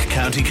Cork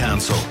County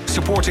Council,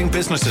 supporting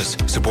businesses,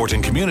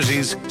 supporting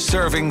communities,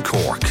 serving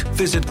Cork.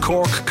 Visit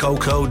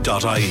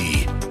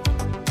corkcoco.ie.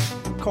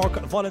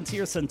 Cork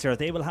Volunteer Centre,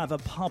 they will have a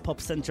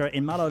pop-up centre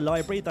in Mallow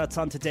Library. That's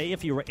on today.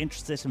 If you were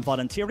interested in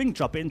volunteering,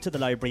 drop into the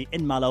library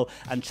in Mallow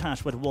and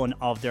chat with one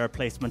of their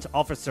placement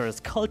officers.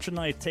 Culture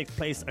Night takes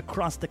place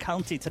across the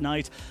county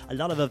tonight. A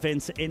lot of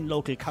events in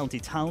local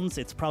county towns.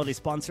 It's proudly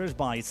sponsored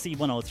by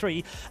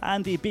C103,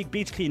 and the big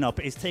beach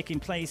cleanup is taking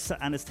place,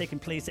 and it's taking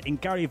place in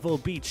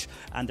Garryvoe Beach,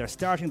 and they're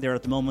starting there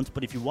at the moment.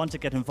 But if you want to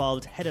get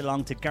involved, head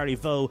along to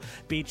Garryvoe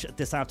Beach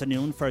this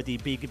afternoon for the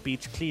big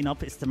beach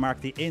cleanup. It's to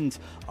mark the end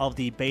of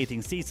the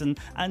bathing season.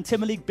 And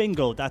Timoleague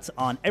Bingo, that's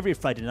on every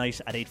Friday night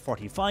at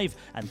 8:45,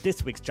 and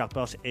this week's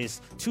jackpot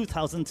is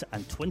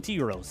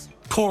 €2,020.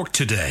 Cork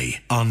Today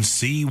on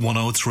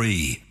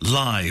C103,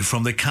 live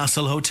from the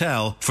Castle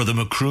Hotel for the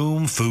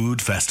Macroom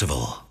Food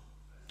Festival.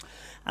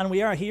 And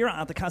we are here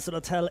at the Castle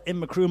Hotel in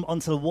Macroom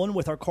until 1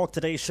 with our Cork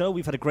Today show.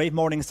 We've had a great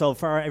morning so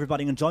far.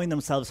 Everybody enjoying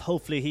themselves,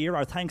 hopefully, here.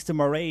 Our thanks to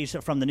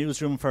Mairead from the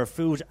newsroom for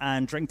food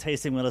and drink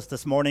tasting with us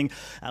this morning.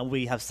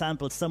 We have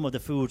sampled some of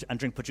the food and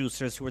drink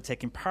producers who are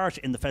taking part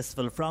in the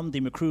festival from the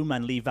Macroom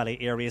and Lee Valley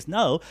areas.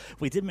 Now,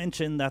 we did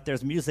mention that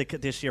there's music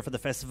this year for the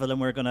festival, and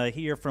we're going to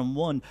hear from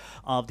one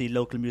of the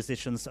local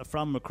musicians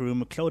from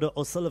Macroom. Clodagh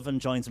O'Sullivan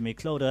joins me.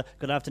 Clodagh,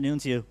 good afternoon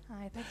to you.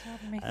 Hi, thanks for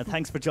having me.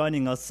 Thanks for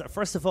joining us.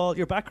 First of all,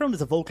 your background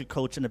as a vocal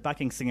coach coach and a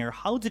backing singer.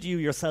 How did you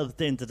yourself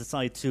then to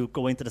decide to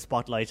go into the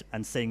spotlight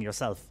and sing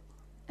yourself?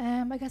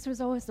 I guess there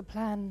was always the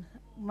plan.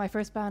 My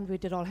first band, we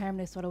did all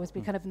harmony, so I'd always be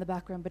kind of in the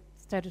background, but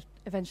started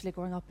eventually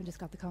growing up and just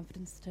got the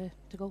confidence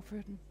to go for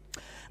it.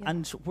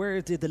 And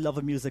where did the love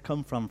of music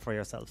come from for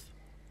yourself?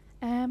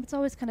 It's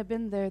always kind of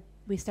been there.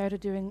 We started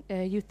doing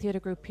a youth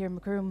theatre group here in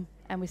Macroom,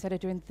 and we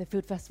started doing the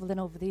food festival then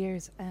over the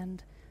years,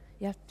 and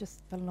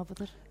just fell in love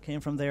with it.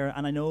 Came from there,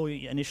 and I know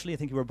initially I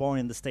think you were born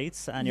in the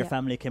States and your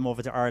family came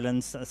over to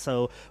Ireland,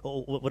 so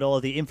with all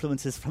the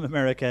influences from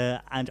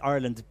America and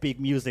Ireland, big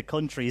music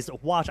countries,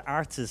 what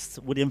artists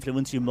would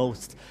influence you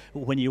most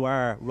when you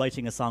are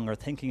writing a song or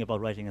thinking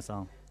about writing a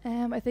song?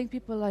 I think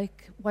people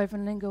like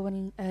Wyvern Lingo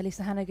and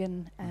Lisa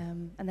Hannigan,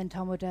 and then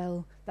Tom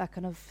Odell, that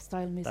kind of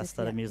style of music. That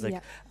style of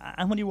music.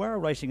 And when you are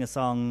writing a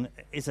song,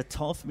 is it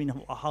tough? I mean,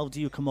 how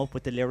do you come up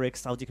with the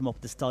lyrics? How do you come up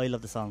with the style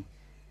of the song?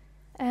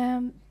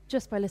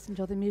 Just by listening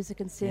to other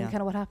music and seeing kind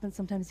of what happens.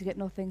 Sometimes you get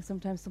nothing,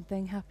 sometimes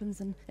something happens,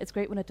 and it's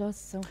great when it does.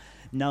 So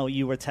now,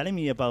 you were telling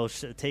me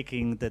about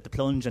taking the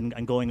plunge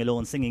and going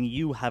alone singing.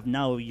 You have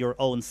now your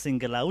own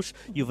single out.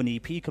 You have an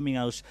EP coming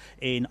out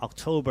in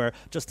October.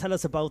 Just tell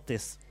us about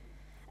this.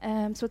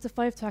 So it's a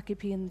 5-track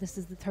EP, and this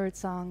is the 3rd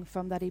song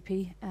from that EP.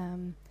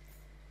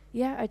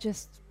 I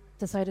just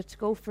decided to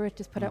go for it,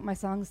 just put out my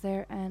songs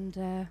there,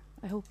 and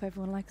I hope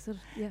everyone likes it.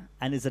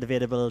 And is it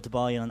available to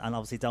buy and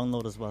obviously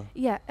download as well?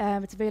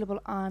 It's available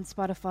on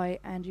Spotify,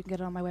 and you can get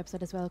it on my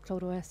website as well,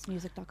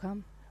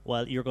 clodeosmusic.com.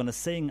 Well, you're going to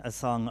sing a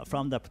song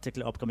from that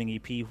particular upcoming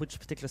EP. Which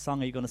particular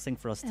song are you going to sing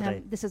for us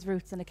today? This is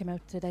Roots, and it came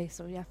out today,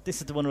 so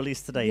This is the one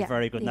released today.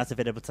 Very good. And that's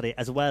available today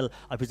as well,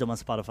 I presume, on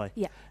Spotify.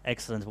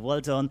 Excellent.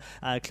 Well done,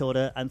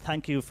 Clodagh, and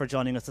thank you for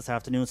joining us this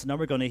afternoon. So now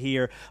we're going to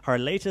hear her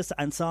latest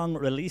and song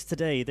released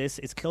today. This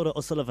is Clodagh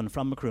O'Sullivan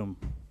from Macroom.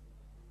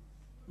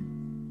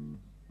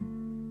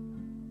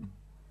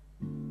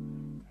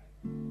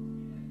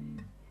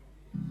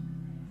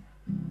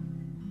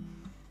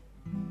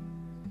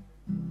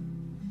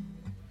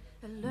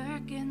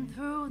 Lurking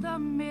through the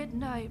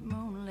midnight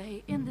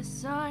moonlight in the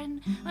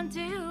sun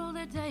until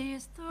the day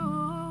is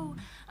through.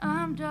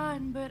 I'm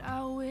done, but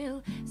I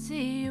will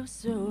see you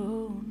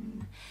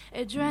soon.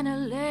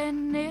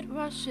 Adrenaline, it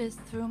rushes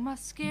through my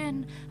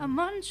skin. I'm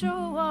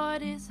unsure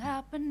what is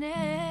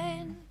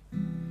happening.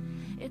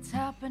 It's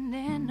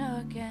happening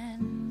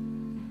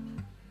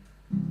again.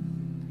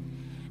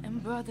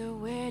 And brother,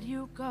 where'd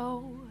you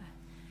go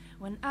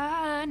when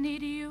I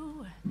need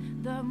you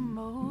the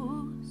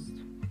most?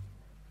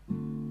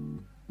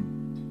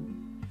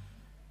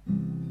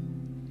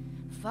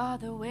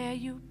 Father, where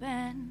you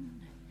been?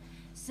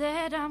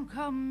 Said I'm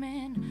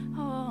coming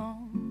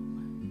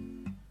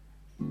home.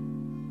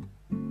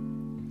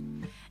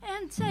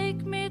 And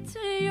take me to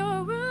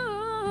your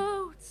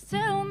roots.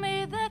 Tell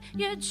me that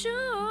you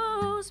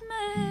choose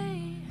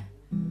me.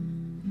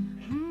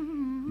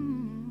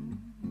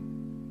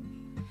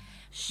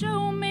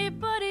 Show me,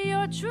 buddy,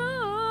 your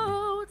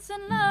truths,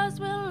 and lies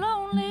will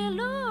only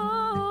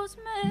lose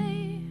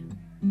me.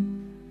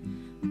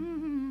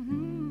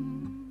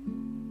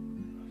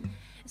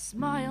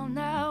 Smile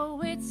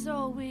now, it's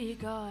all we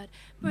got.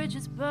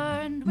 Bridges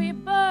burned, we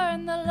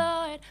burned the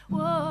light. Whoa,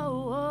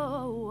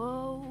 whoa,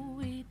 whoa,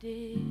 we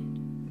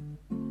did.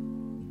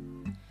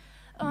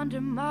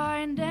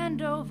 Undermined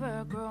and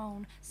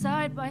overgrown,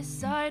 side by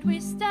side we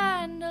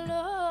stand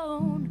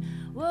alone.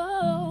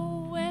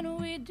 Whoa, when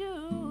we do.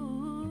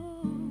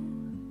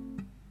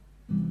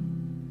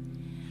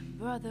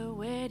 Brother,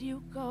 where'd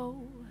you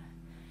go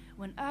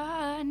when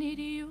I need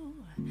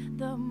you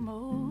the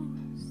most?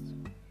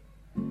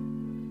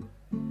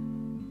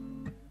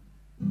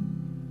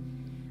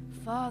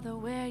 Father,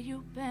 where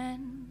you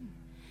been?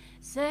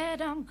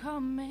 Said I'm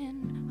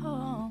coming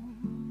home.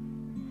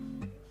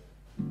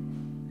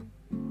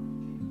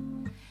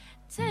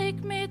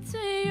 Take me to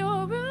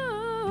your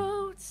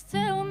roots.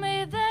 Tell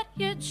me that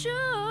you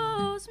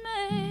choose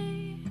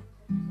me.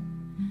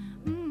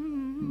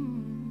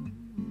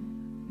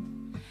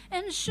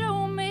 And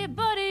show me,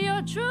 buddy,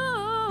 your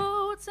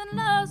truths, and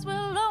lies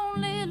will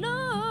only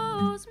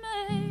lose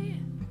me.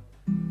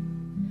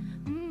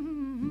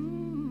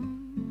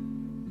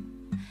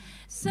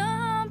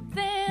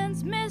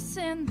 Something's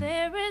missing.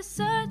 There is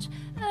such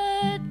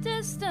a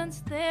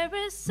distance. There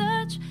is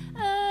such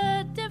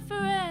a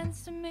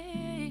difference to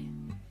me.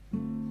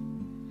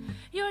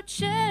 Your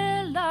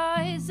chair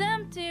lies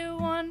empty,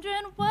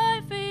 wondering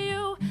why for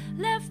you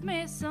left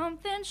me.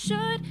 Something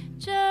should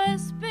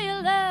just be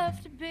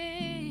left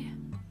be.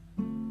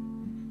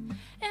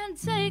 And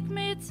take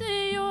me to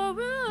your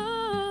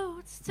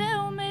roots.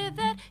 Tell me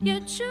that you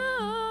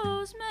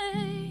choose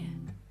me.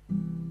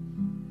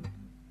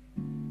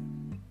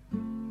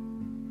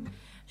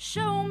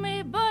 Show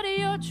me, buddy,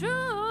 your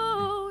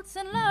truths,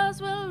 and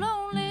lies will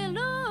only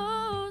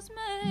lose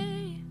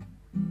me.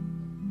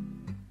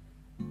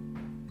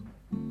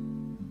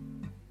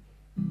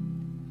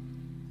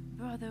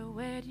 Brother,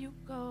 where'd you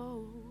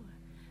go?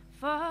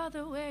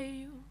 Father, where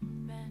you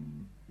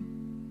been?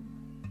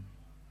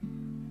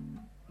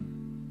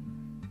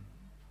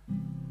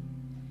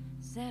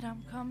 Said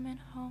I'm coming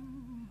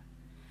home.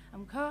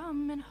 I'm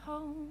coming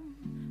home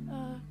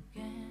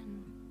again.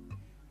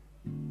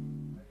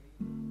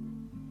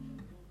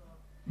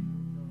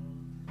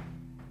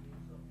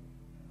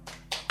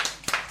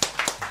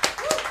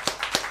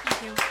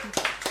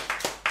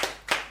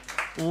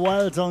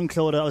 Well done,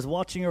 Clodagh. I was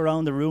watching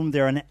around the room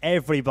there and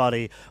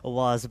everybody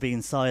was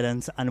being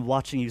silent and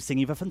watching you sing.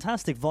 You have a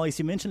fantastic voice.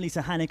 You mentioned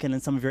Lisa Hannigan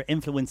and some of your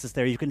influences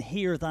there. You can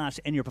hear that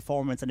in your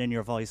performance and in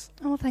your voice.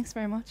 Oh, thanks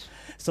very much.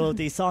 So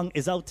the song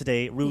is out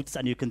today, Roots,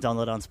 and you can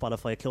download it on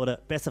Spotify. Clodagh,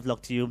 best of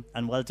luck to you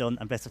and well done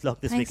and best of luck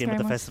this Thanks weekend with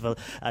the very much. festival.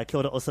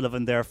 Clodagh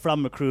O'Sullivan there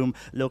from Macroom,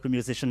 local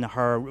musician.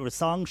 Her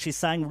song she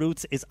sang,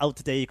 Roots, is out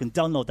today. You can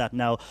download that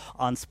now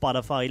on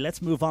Spotify.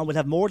 Let's move on. We'll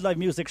have more live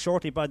music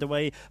shortly, by the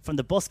way, from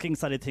the busking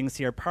side of things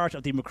here, part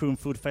of the Macroom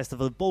Food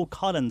Festival. Bo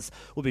Collins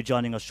will be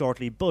joining us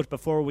shortly. But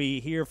before we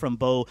hear from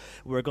Bo,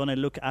 we're going to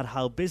look at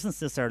how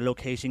businesses are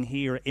locating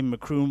here in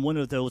Macroom. One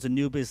of those, a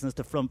new business,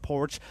 the Front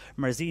Porch.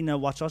 Marzina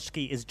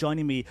Wachowski is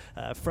joining me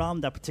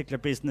from that particular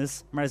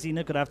business.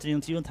 Marzina, good afternoon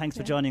to you and thanks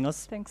for joining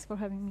us. Thanks for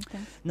having me.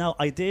 Thanks. Now,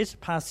 I did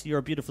pass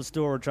your beautiful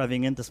store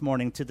driving in this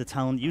morning to the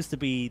town. Used to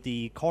be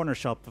the corner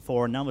shop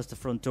before, now it's the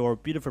front door.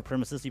 Beautiful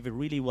premises, you've been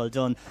really well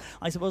done.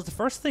 I suppose the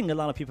first thing a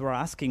lot of people are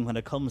asking when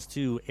it comes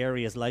to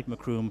areas like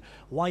Macroom,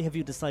 why have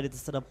you decided to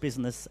set up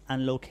business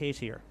and locate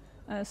here?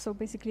 So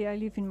basically, I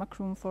live in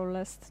Macroom for the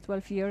last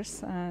 12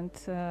 years, and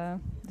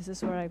this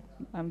is where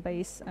I'm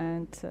based.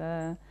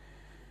 And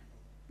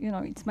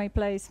it's my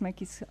place. My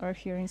kids are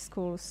here in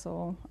school,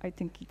 so I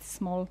think it's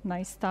small,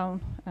 nice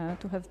town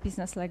to have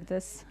business like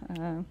this.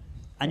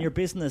 And your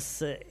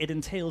business, it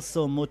entails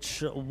so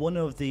much. One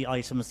of the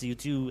items you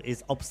do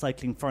is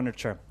upcycling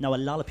furniture. Now, a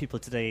lot of people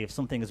today, if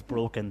something is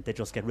broken, they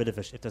just get rid of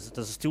it. If there's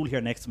a stool here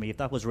next to me, if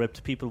that was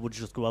ripped, people would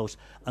just go out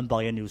and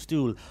buy a new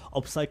stool.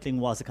 Upcycling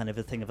was a kind of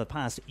a thing of the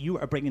past. You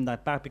are bringing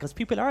that back because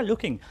people are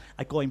looking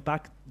at going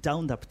back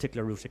down that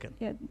particular route again.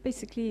 Yeah,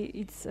 basically,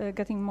 it's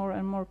getting more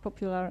and more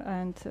popular,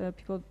 and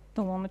people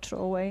don't want to throw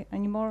away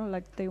anymore.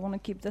 Like, they want to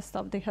keep the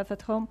stuff they have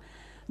at home.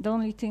 The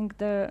only thing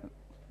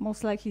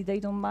most likely they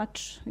don't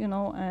match,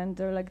 and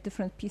they're like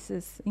different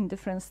pieces in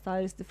different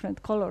styles,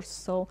 different colors.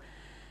 So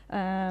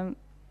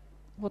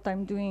what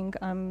I'm doing,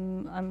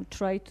 I'm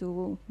trying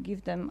to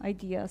give them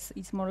ideas.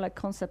 It's more like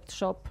concept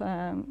shop,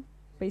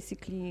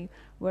 basically,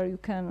 where you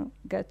can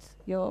get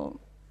your,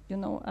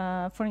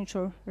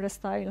 furniture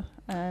restyle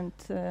and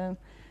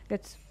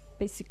get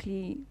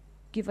basically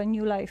give a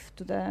new life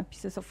to the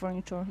pieces of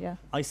furniture. Yeah.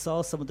 I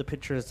saw some of the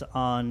pictures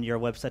on your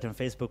website and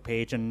Facebook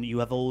page, and you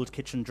have old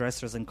kitchen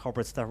dressers and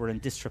cupboards that were in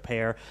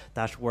disrepair,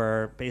 that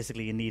were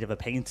basically in need of a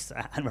paint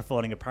and were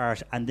falling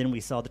apart. And then we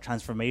saw the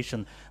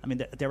transformation. I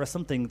mean, there was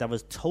something that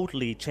was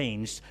totally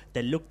changed.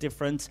 They looked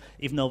different,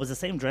 even though it was the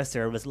same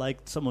dresser. It was like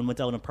someone went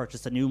down and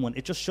purchased a new one.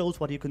 It just shows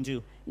what you can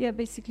do. Yeah,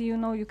 basically,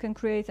 you can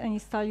create any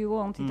style you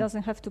want. It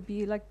doesn't have to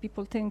be like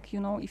people think,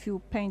 if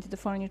you paint the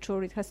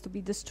furniture, it has to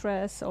be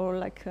distress or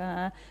like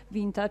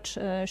vintage,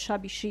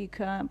 shabby chic,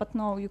 but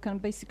no, you can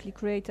basically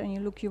create any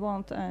look you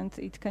want, and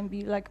it can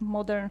be like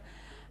modern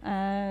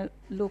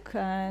look.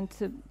 And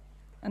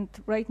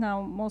right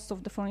now, most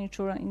of the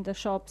furniture in the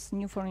shops,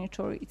 new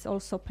furniture, it's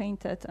also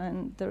painted,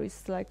 and there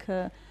is like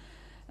a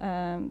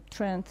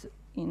trend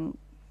in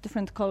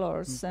different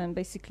colors, and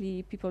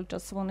basically people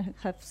just want to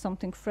have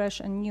something fresh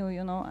and new,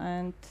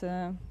 and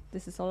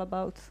this is all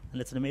about.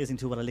 And it's an amazing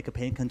tool what a lick of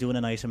paint can do in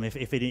an item, if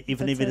it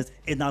is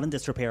not in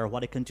disrepair,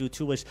 what it can do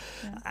to it.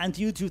 Yeah. And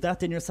do you do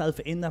that then yourself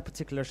in that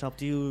particular shop?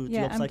 Do you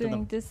upcycle I'm doing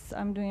them? this.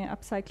 I'm doing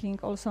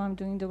upcycling. Also, I'm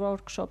doing the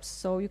workshops,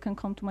 so you can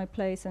come to my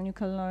place and you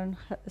can learn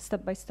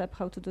step by step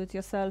how to do it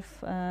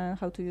yourself,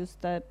 how to use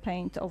the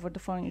paint over the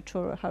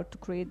furniture, how to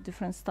create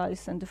different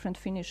styles and different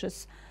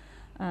finishes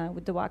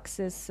with the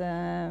waxes.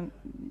 And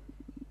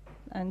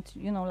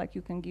like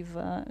you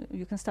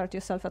can start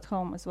yourself at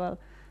home as well.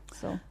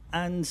 So.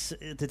 And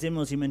the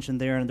demos you mentioned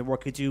there and the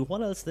work you do,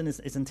 what else then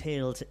is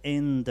entailed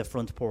in the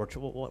Front Porch?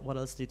 What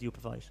else did you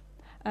provide?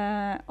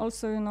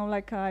 Also,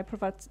 like I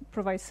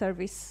provide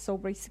service. So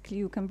basically,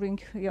 you can bring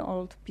your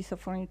old piece of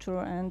furniture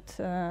and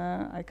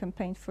I can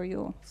paint for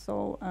you.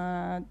 So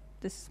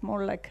this is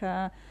more like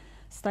a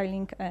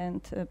styling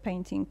and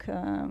painting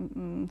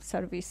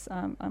service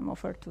I'm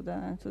offered to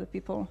the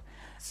people.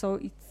 So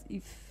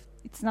if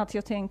it's not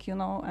your thing,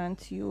 and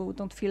you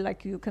don't feel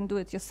like you can do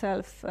it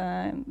yourself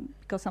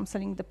because I'm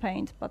selling the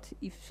paint, but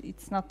if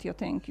it's not your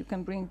thing, you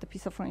can bring the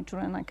piece of furniture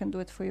and I can do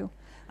it for you.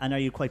 And are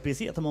you quite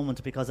busy at the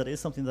moment, because it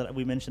is something that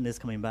we mentioned is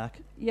coming back?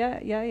 Yeah.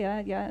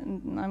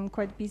 And I'm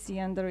quite busy,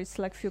 and there is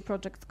like few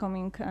projects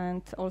coming,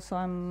 and also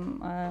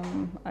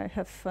I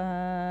have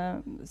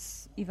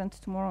event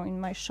tomorrow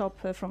in my shop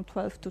from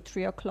 12 to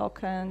 3 o'clock,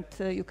 and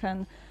you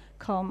can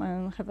come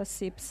and have a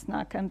sip,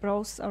 snack, and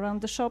browse around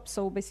the shop.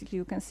 So basically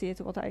you can see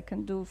it, what I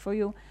can do for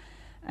you.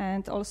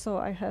 And also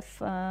I have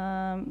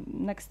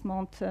next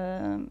month,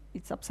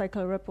 it's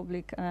Upcycle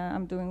Republic,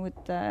 I'm doing with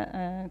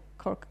the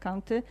Cork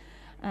County.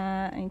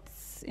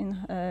 It's in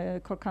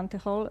Cork County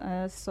Hall,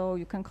 so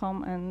you can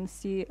come and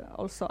see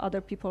also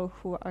other people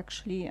who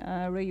actually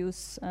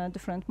reuse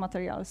different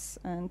materials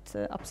and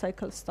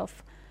upcycle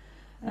stuff.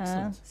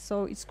 Excellent.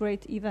 So it's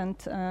great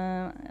event,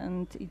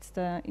 and it's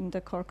in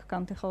the Cork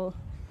County Hall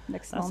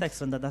next That's month.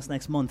 excellent. That's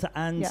next month.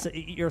 And Yeah.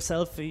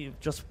 Yourself,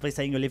 just by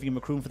saying you're living in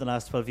Macroom for the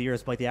last 12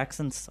 years, by the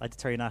accents, I'd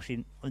tell you're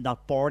actually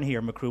not born here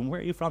in Macroom. Where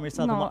are you from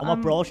yourself? No, and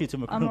what brought you to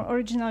Macroom? I'm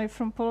originally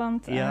from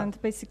Poland, Yeah.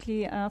 and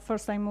basically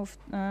first I moved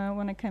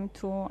when I came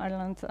to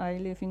Ireland. I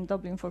lived in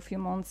Dublin for a few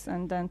months,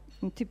 and then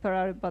in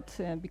Tipperary. But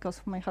because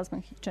of my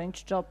husband, he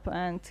changed job,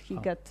 and he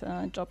got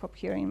a job up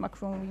here in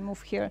Macroom. We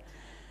moved here.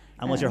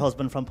 And was your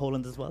husband from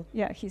Poland as well?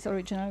 Yeah, he's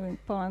originally in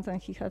Poland, and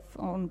he have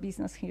own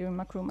business here in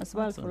Macroom as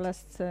well Excellent. for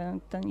last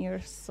 10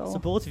 years. So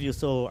both of you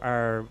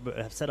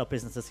have set up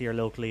businesses here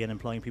locally and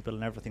employing people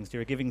and everything. So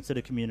you're giving to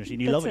the community,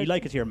 and you That's love it. You it.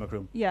 like it here in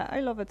Macroom. Yeah,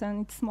 I love it,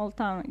 and it's small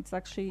town.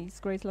 It's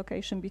great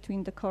location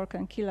between the Cork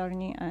and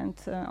Killarney, and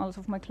a lot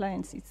of my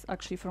clients it's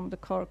actually from the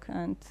Cork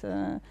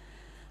and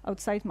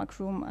outside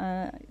Macroom.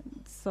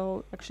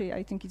 So actually,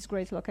 I think it's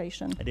great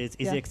location. It is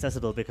easy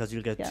accessible because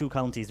you'll get Yeah. two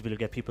counties, but you'll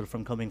get people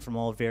from coming from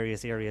all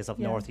various areas of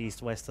Yeah. north,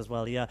 east, west as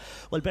well. Yeah.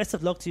 Well, best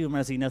of luck to you,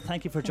 Marzina.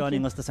 Thank you for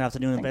joining us this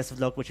afternoon, and best of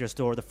luck with your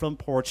store, the front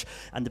porch.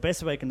 And the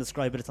best way I can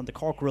describe it, it's on the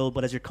Cork Road,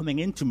 but as you're coming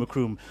into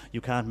Macroom, you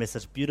can't miss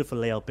it. Beautiful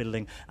layout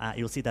building.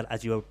 You'll see that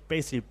as you're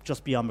basically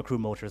just beyond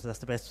Macroom Motors. That's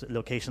the best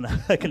location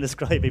I can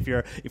describe if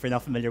you're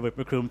not familiar with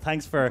Macroom.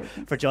 Thanks for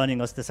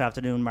joining us this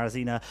afternoon,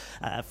 Marzina,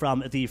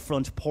 from the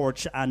front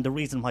porch, and the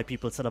reason why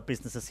people set up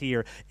businesses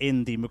here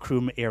in the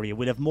Macroom area.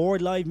 We'll have more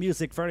live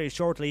music very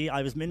shortly.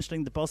 I was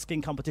mentioning the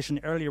busking competition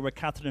earlier with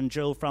Catherine and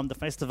Joe from the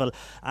festival,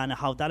 and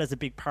how that is a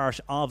big part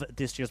of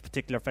this year's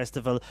particular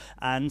festival.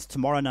 And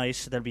tomorrow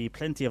night there'll be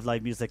plenty of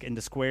live music in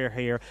the square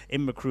here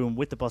in Macroom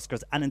with the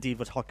buskers, and indeed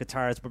with hot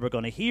guitars. But we're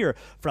going to hear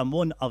from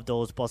one of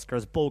those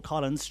buskers, Bo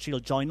Collins. She'll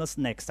join us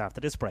next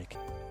after this break.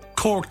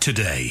 Cork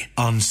Today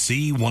on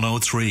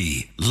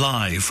C103,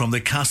 live from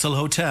the Castle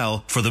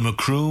Hotel for the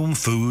Macroom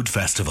Food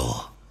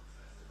Festival.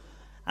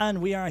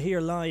 And we are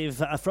here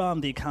live from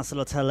the Castle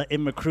Hotel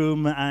in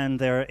Macroom, and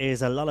there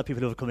is a lot of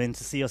people who have come in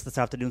to see us this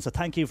afternoon. So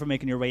thank you for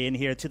making your way in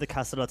here to the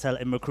Castle Hotel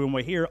in Macroom.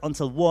 We're here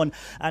until 1.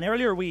 And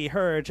earlier we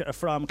heard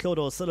from Claude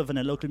O'Sullivan,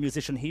 a local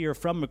musician here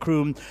from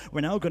Macroom.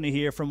 We're now going to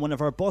hear from one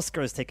of our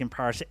buskers taking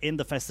part in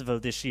the festival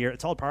this year.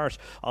 It's all part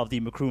of the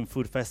Macroom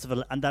Food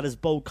Festival, and that is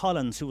Bo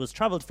Collins, who has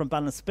travelled from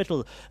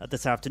Ballinspittle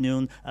this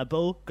afternoon.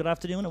 Bo, good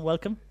afternoon and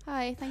welcome.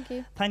 Hi, thank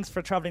you. Thanks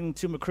for travelling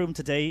to Macroom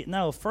today.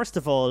 Now, first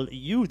of all,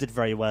 you did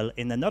very well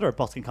in another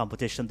busking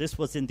competition. This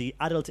was in the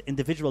adult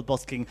individual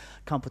busking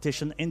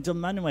competition in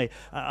Dunmanway.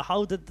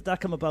 How did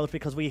that come about?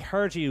 Because we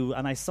heard you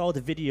and I saw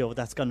the video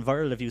that's gone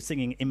viral of you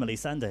singing Emily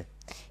Sande.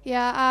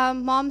 Yeah,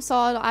 Mom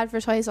saw it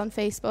advertised on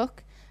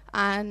Facebook,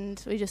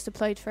 and we just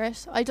applied for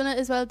it. I done it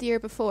as well the year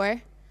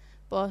before,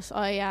 but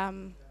I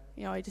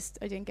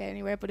didn't get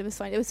anywhere. But it was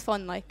fine. It was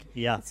fun.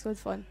 Yeah, it's good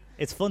fun.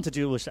 It's fun to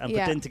do it, but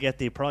then to get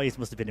the prize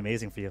must have been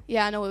amazing for you.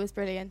 Yeah, no, it was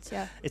brilliant.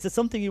 Yeah. Is it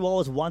something you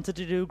always wanted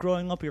to do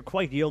growing up? You're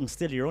quite young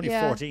still. You're only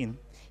 14.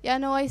 Yeah,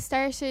 no, I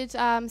started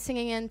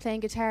singing and playing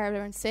guitar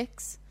around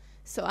 6.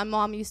 So, and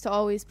Mom used to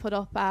always put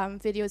up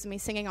videos of me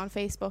singing on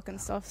Facebook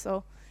and stuff.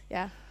 So,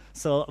 yeah.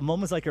 So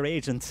Mum is like your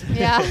agent.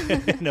 Yeah.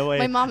 In a way.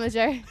 My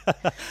manager.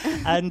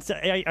 And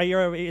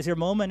is your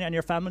mum and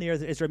your family, or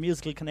is there a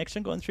musical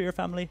connection going through your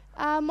family?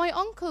 My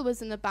uncle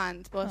was in the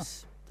band,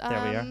 but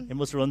there we are. It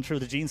must run through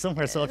the genes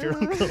somewhere, so if your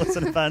uncle was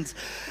in a band.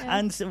 Yeah.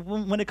 And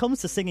when it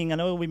comes to singing, I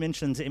know we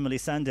mentioned Emily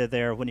Sande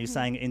there when you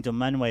sang in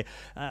Dunmanway.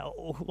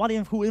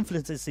 Who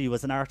influences you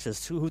as an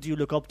artist? Who do you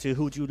look up to?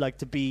 Who do you like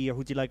to be? Or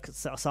who do you like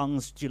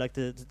songs do you like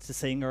to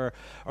sing or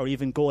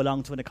even go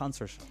along to in a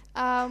concert?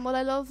 Well,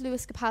 I love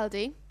Lewis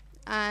Capaldi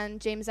and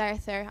James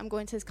Arthur. I'm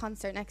going to his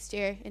concert next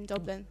year in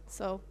Dublin,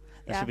 so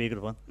that should be a good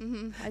one.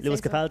 Mm-hmm,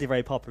 Lewis Capaldi,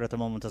 very popular at the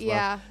moment as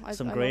well.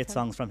 Some I great love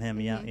songs from him,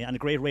 yeah, and a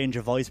great range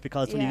of voice,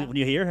 because when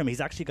you hear him, he's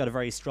actually got a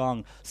very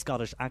strong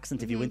Scottish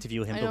accent if you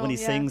interview him. But when he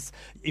sings,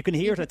 you can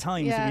hear it at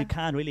times, and you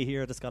can really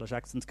hear the Scottish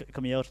accent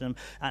coming out of him,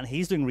 and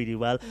he's doing really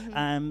well.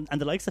 And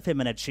the likes of him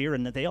and Ed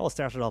Sheeran, they all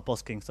started off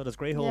busking, so there's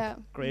great hope.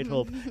 Great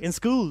hope. In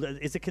school,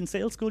 is it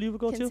Kinsale School you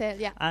would go to?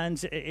 Kinsale, yeah.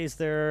 And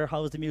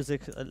how is the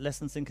music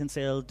lessons in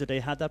Kinsale? Do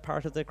they have that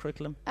part of the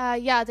curriculum?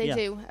 Yeah, they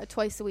do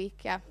twice a week.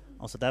 Yeah.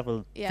 Oh, so that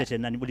will fit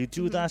in. And will you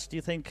do that, do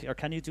you think, or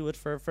can you do it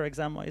for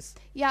exam wise?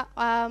 Yeah,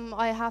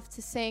 I have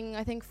to sing,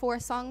 I think, 4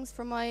 songs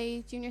for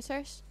my junior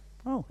cert.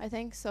 Oh, I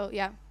think so.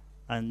 Yeah.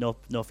 And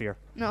no fear.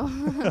 No.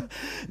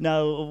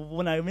 Now,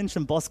 when I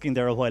mentioned busking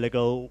there a while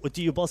ago,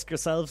 do you busk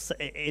yourselves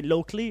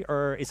locally,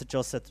 or is it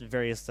just at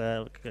various,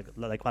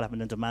 like what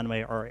happened in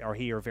Dunmanway or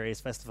here, various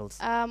festivals?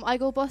 I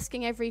go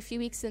busking every few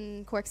weeks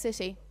in Cork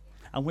City.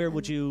 And where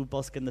would you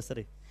busk in the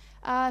city?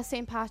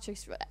 St.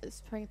 Patrick's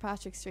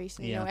Street,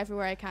 and, you know,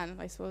 everywhere I can,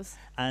 I suppose.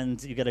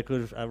 And you get a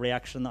good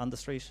reaction on the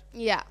street?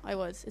 Yeah, I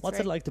would. What's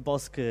it like to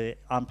busk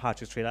on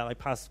Patrick Street? I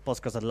pass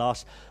buskers a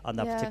lot on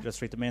that particular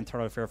street, the main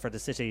thoroughfare for the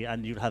city,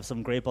 and you'll have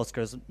some great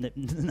buskers,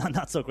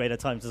 not so great at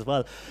times as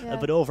well.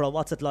 But overall,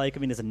 what's it like? I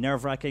mean, is it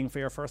nerve-wracking for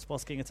your first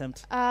busking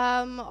attempt?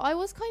 I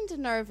was kind of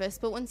nervous,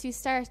 but once you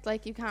start,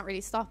 like, you can't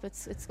really stop.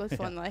 It's good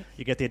fun. Like,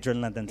 you get the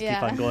adrenaline then to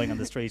keep on going on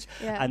the street.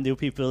 And do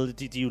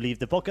you leave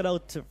the bucket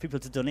out for people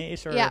to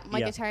donate? Or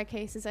my guitar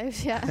case is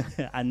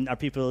out. And are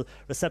people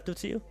receptive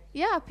to you?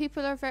 Yeah,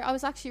 people are I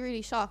was actually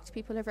really shocked.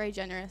 People are very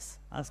generous.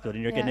 That's good,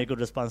 and you're getting a good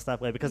response that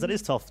way, because it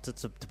is tough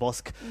to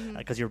busk,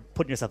 because you're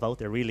putting yourself out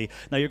there, really.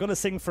 Now, you're going to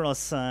sing for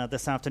us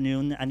this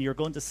afternoon, and you're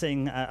going to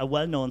sing a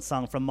well-known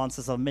song from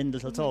Monsters of Men,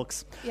 Little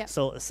Talks.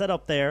 So set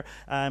up there.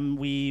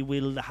 We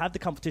will have the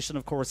competition,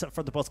 of course,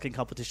 for the busking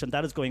competition.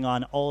 That is going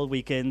on all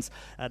weekends.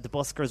 The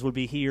buskers will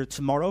be here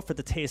tomorrow for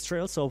the Taste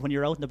Trail. So when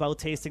you're out and about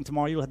tasting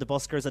tomorrow, you'll have the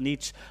buskers in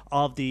each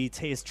of the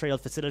Taste Trail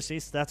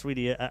facilities. So that's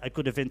really a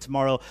good event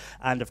tomorrow.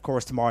 And, of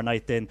course, tomorrow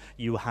night then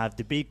you have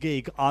the big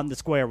gig on the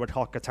square with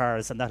Hawk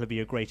Guitars, and that'll be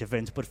a great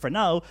event. But for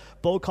now,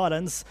 Bo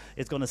Collins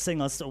is going to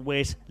sing us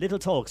with Little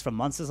Talks from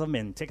Monsters of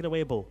Men. Take it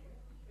away, Bo.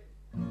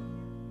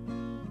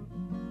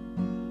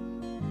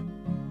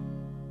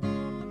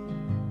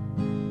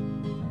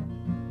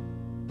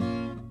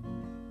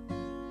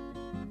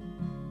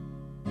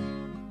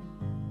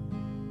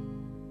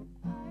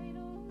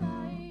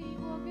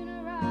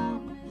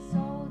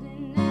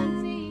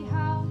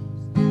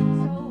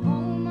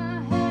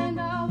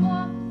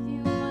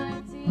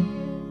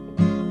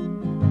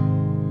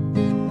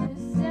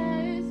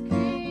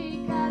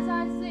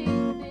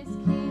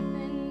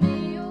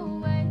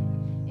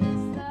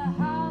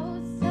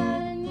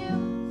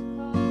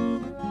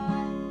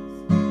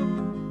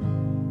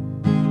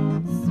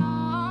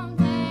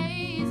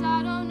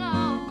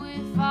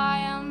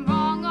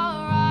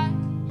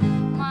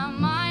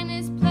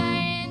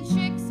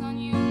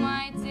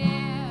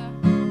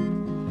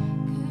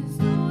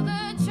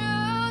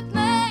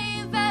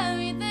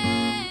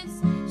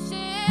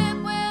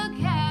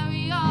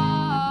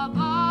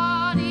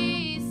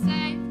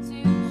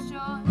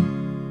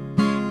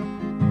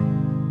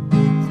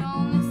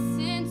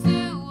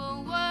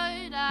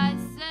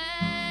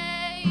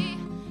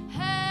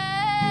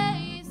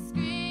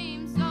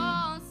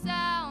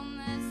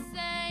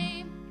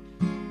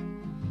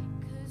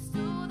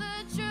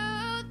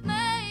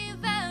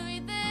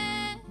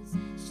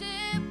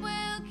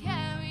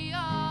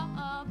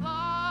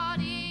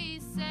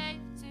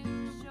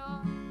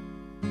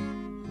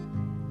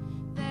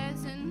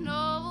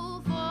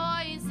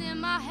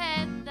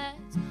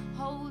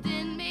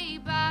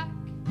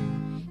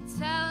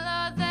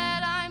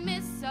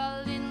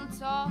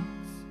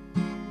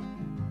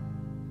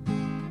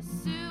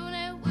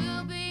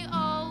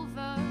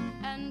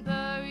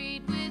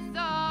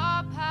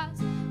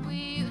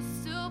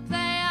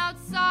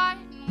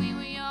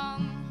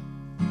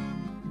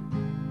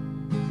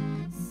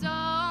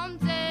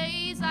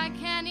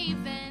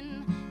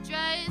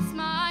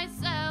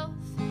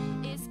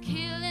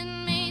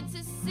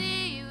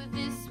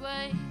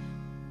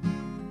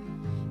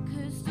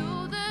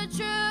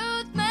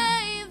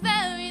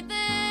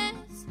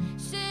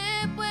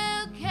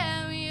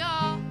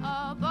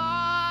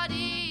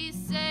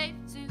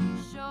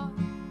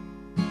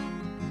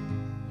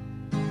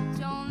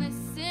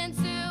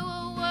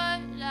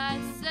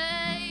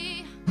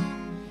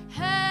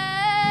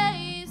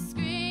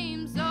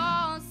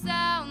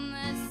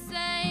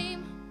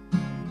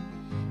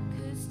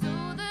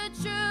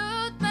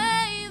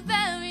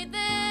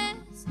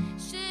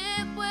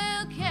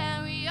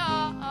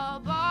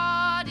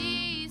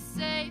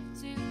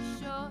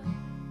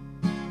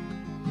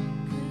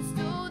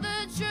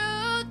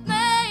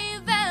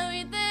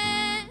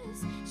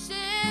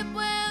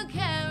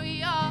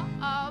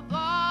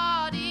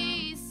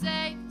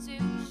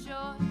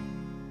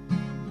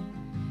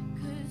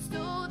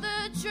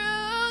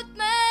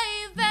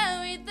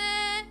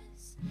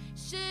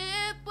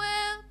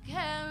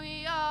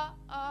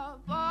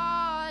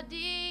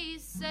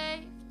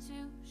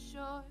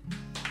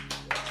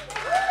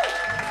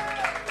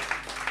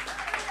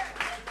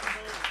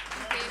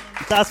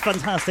 That's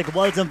fantastic.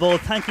 Well done,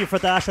 both. Thank you for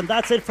that. And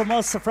that's it from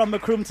us from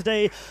Macroom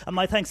today. And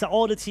my thanks to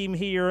all the team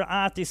here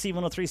at the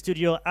C103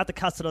 studio at the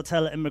Castle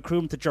Hotel in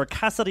Macroom, to Ger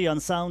Cassidy on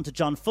sound, to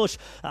John Foote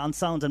on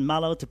sound and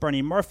Mallow, to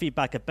Bernie Murphy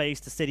back at base,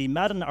 to Sadie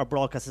Madden, our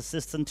broadcast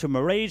assistant, to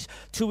Mairead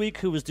Tuig,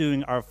 who was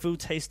doing our food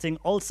tasting.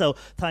 Also,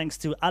 thanks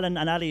to Alan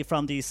and Ali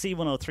from the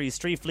C103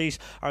 Street Fleet.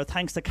 Our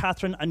thanks to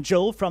Catherine and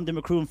Joe from the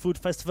Macroom Food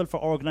Festival for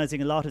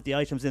organising a lot of the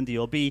items in the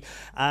OB.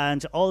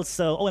 And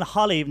also, and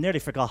Holly, nearly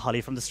forgot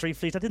Holly from the Street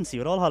Fleet. I didn't see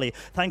you at all, Holly.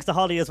 Thanks to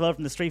Holly as well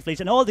from the Street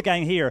Fleet, and all the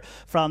gang here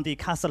from the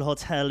Castle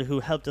Hotel who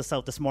helped us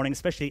out this morning,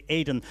 especially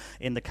Aidan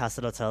in the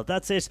Castle Hotel.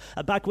 That's it.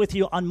 Back with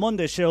you on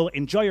Monday's show.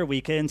 Enjoy your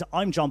weekend.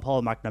 I'm John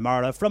Paul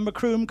McNamara from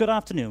Macroom. Good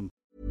afternoon.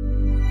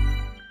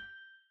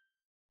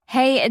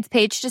 Hey, it's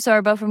Paige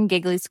DeSorbo from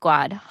Giggly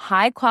Squad.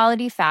 High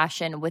quality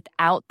fashion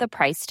without the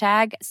price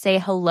tag. Say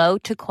hello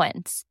to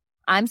Quince.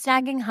 I'm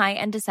snagging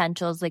high-end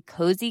essentials like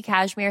cozy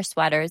cashmere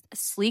sweaters,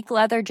 sleek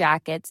leather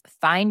jackets,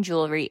 fine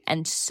jewelry,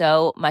 and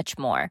so much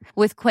more.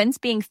 With Quince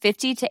being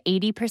 50 to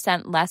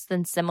 80% less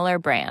than similar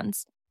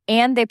brands.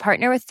 And they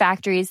partner with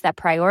factories that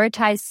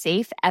prioritize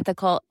safe,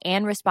 ethical,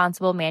 and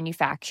responsible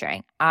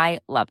manufacturing. I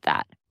love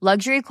that.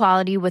 Luxury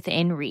quality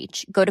within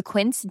reach. Go to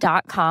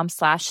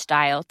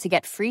quince.com/style to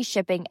get free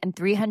shipping and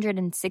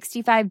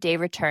 365-day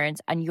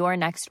returns on your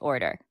next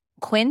order.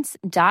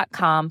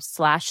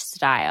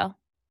 Quince.com/style.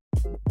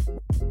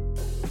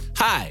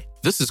 Hi,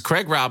 this is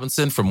Craig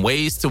Robinson from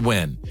Ways to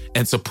Win,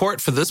 and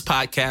support for this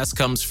podcast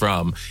comes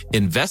from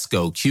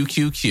Invesco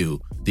QQQ,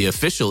 the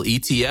official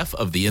ETF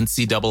of the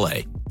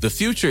NCAA. The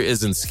future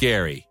isn't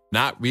scary.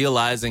 Not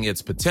realizing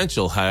its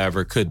potential,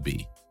 however, could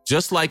be.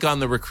 Just like on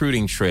the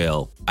recruiting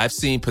trail, I've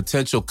seen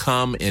potential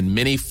come in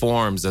many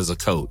forms as a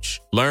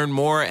coach. Learn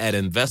more at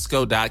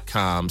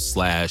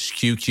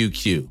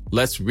Invesco.com/QQQ.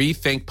 Let's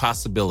rethink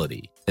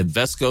possibility.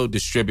 Invesco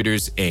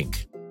Distributors,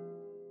 Inc.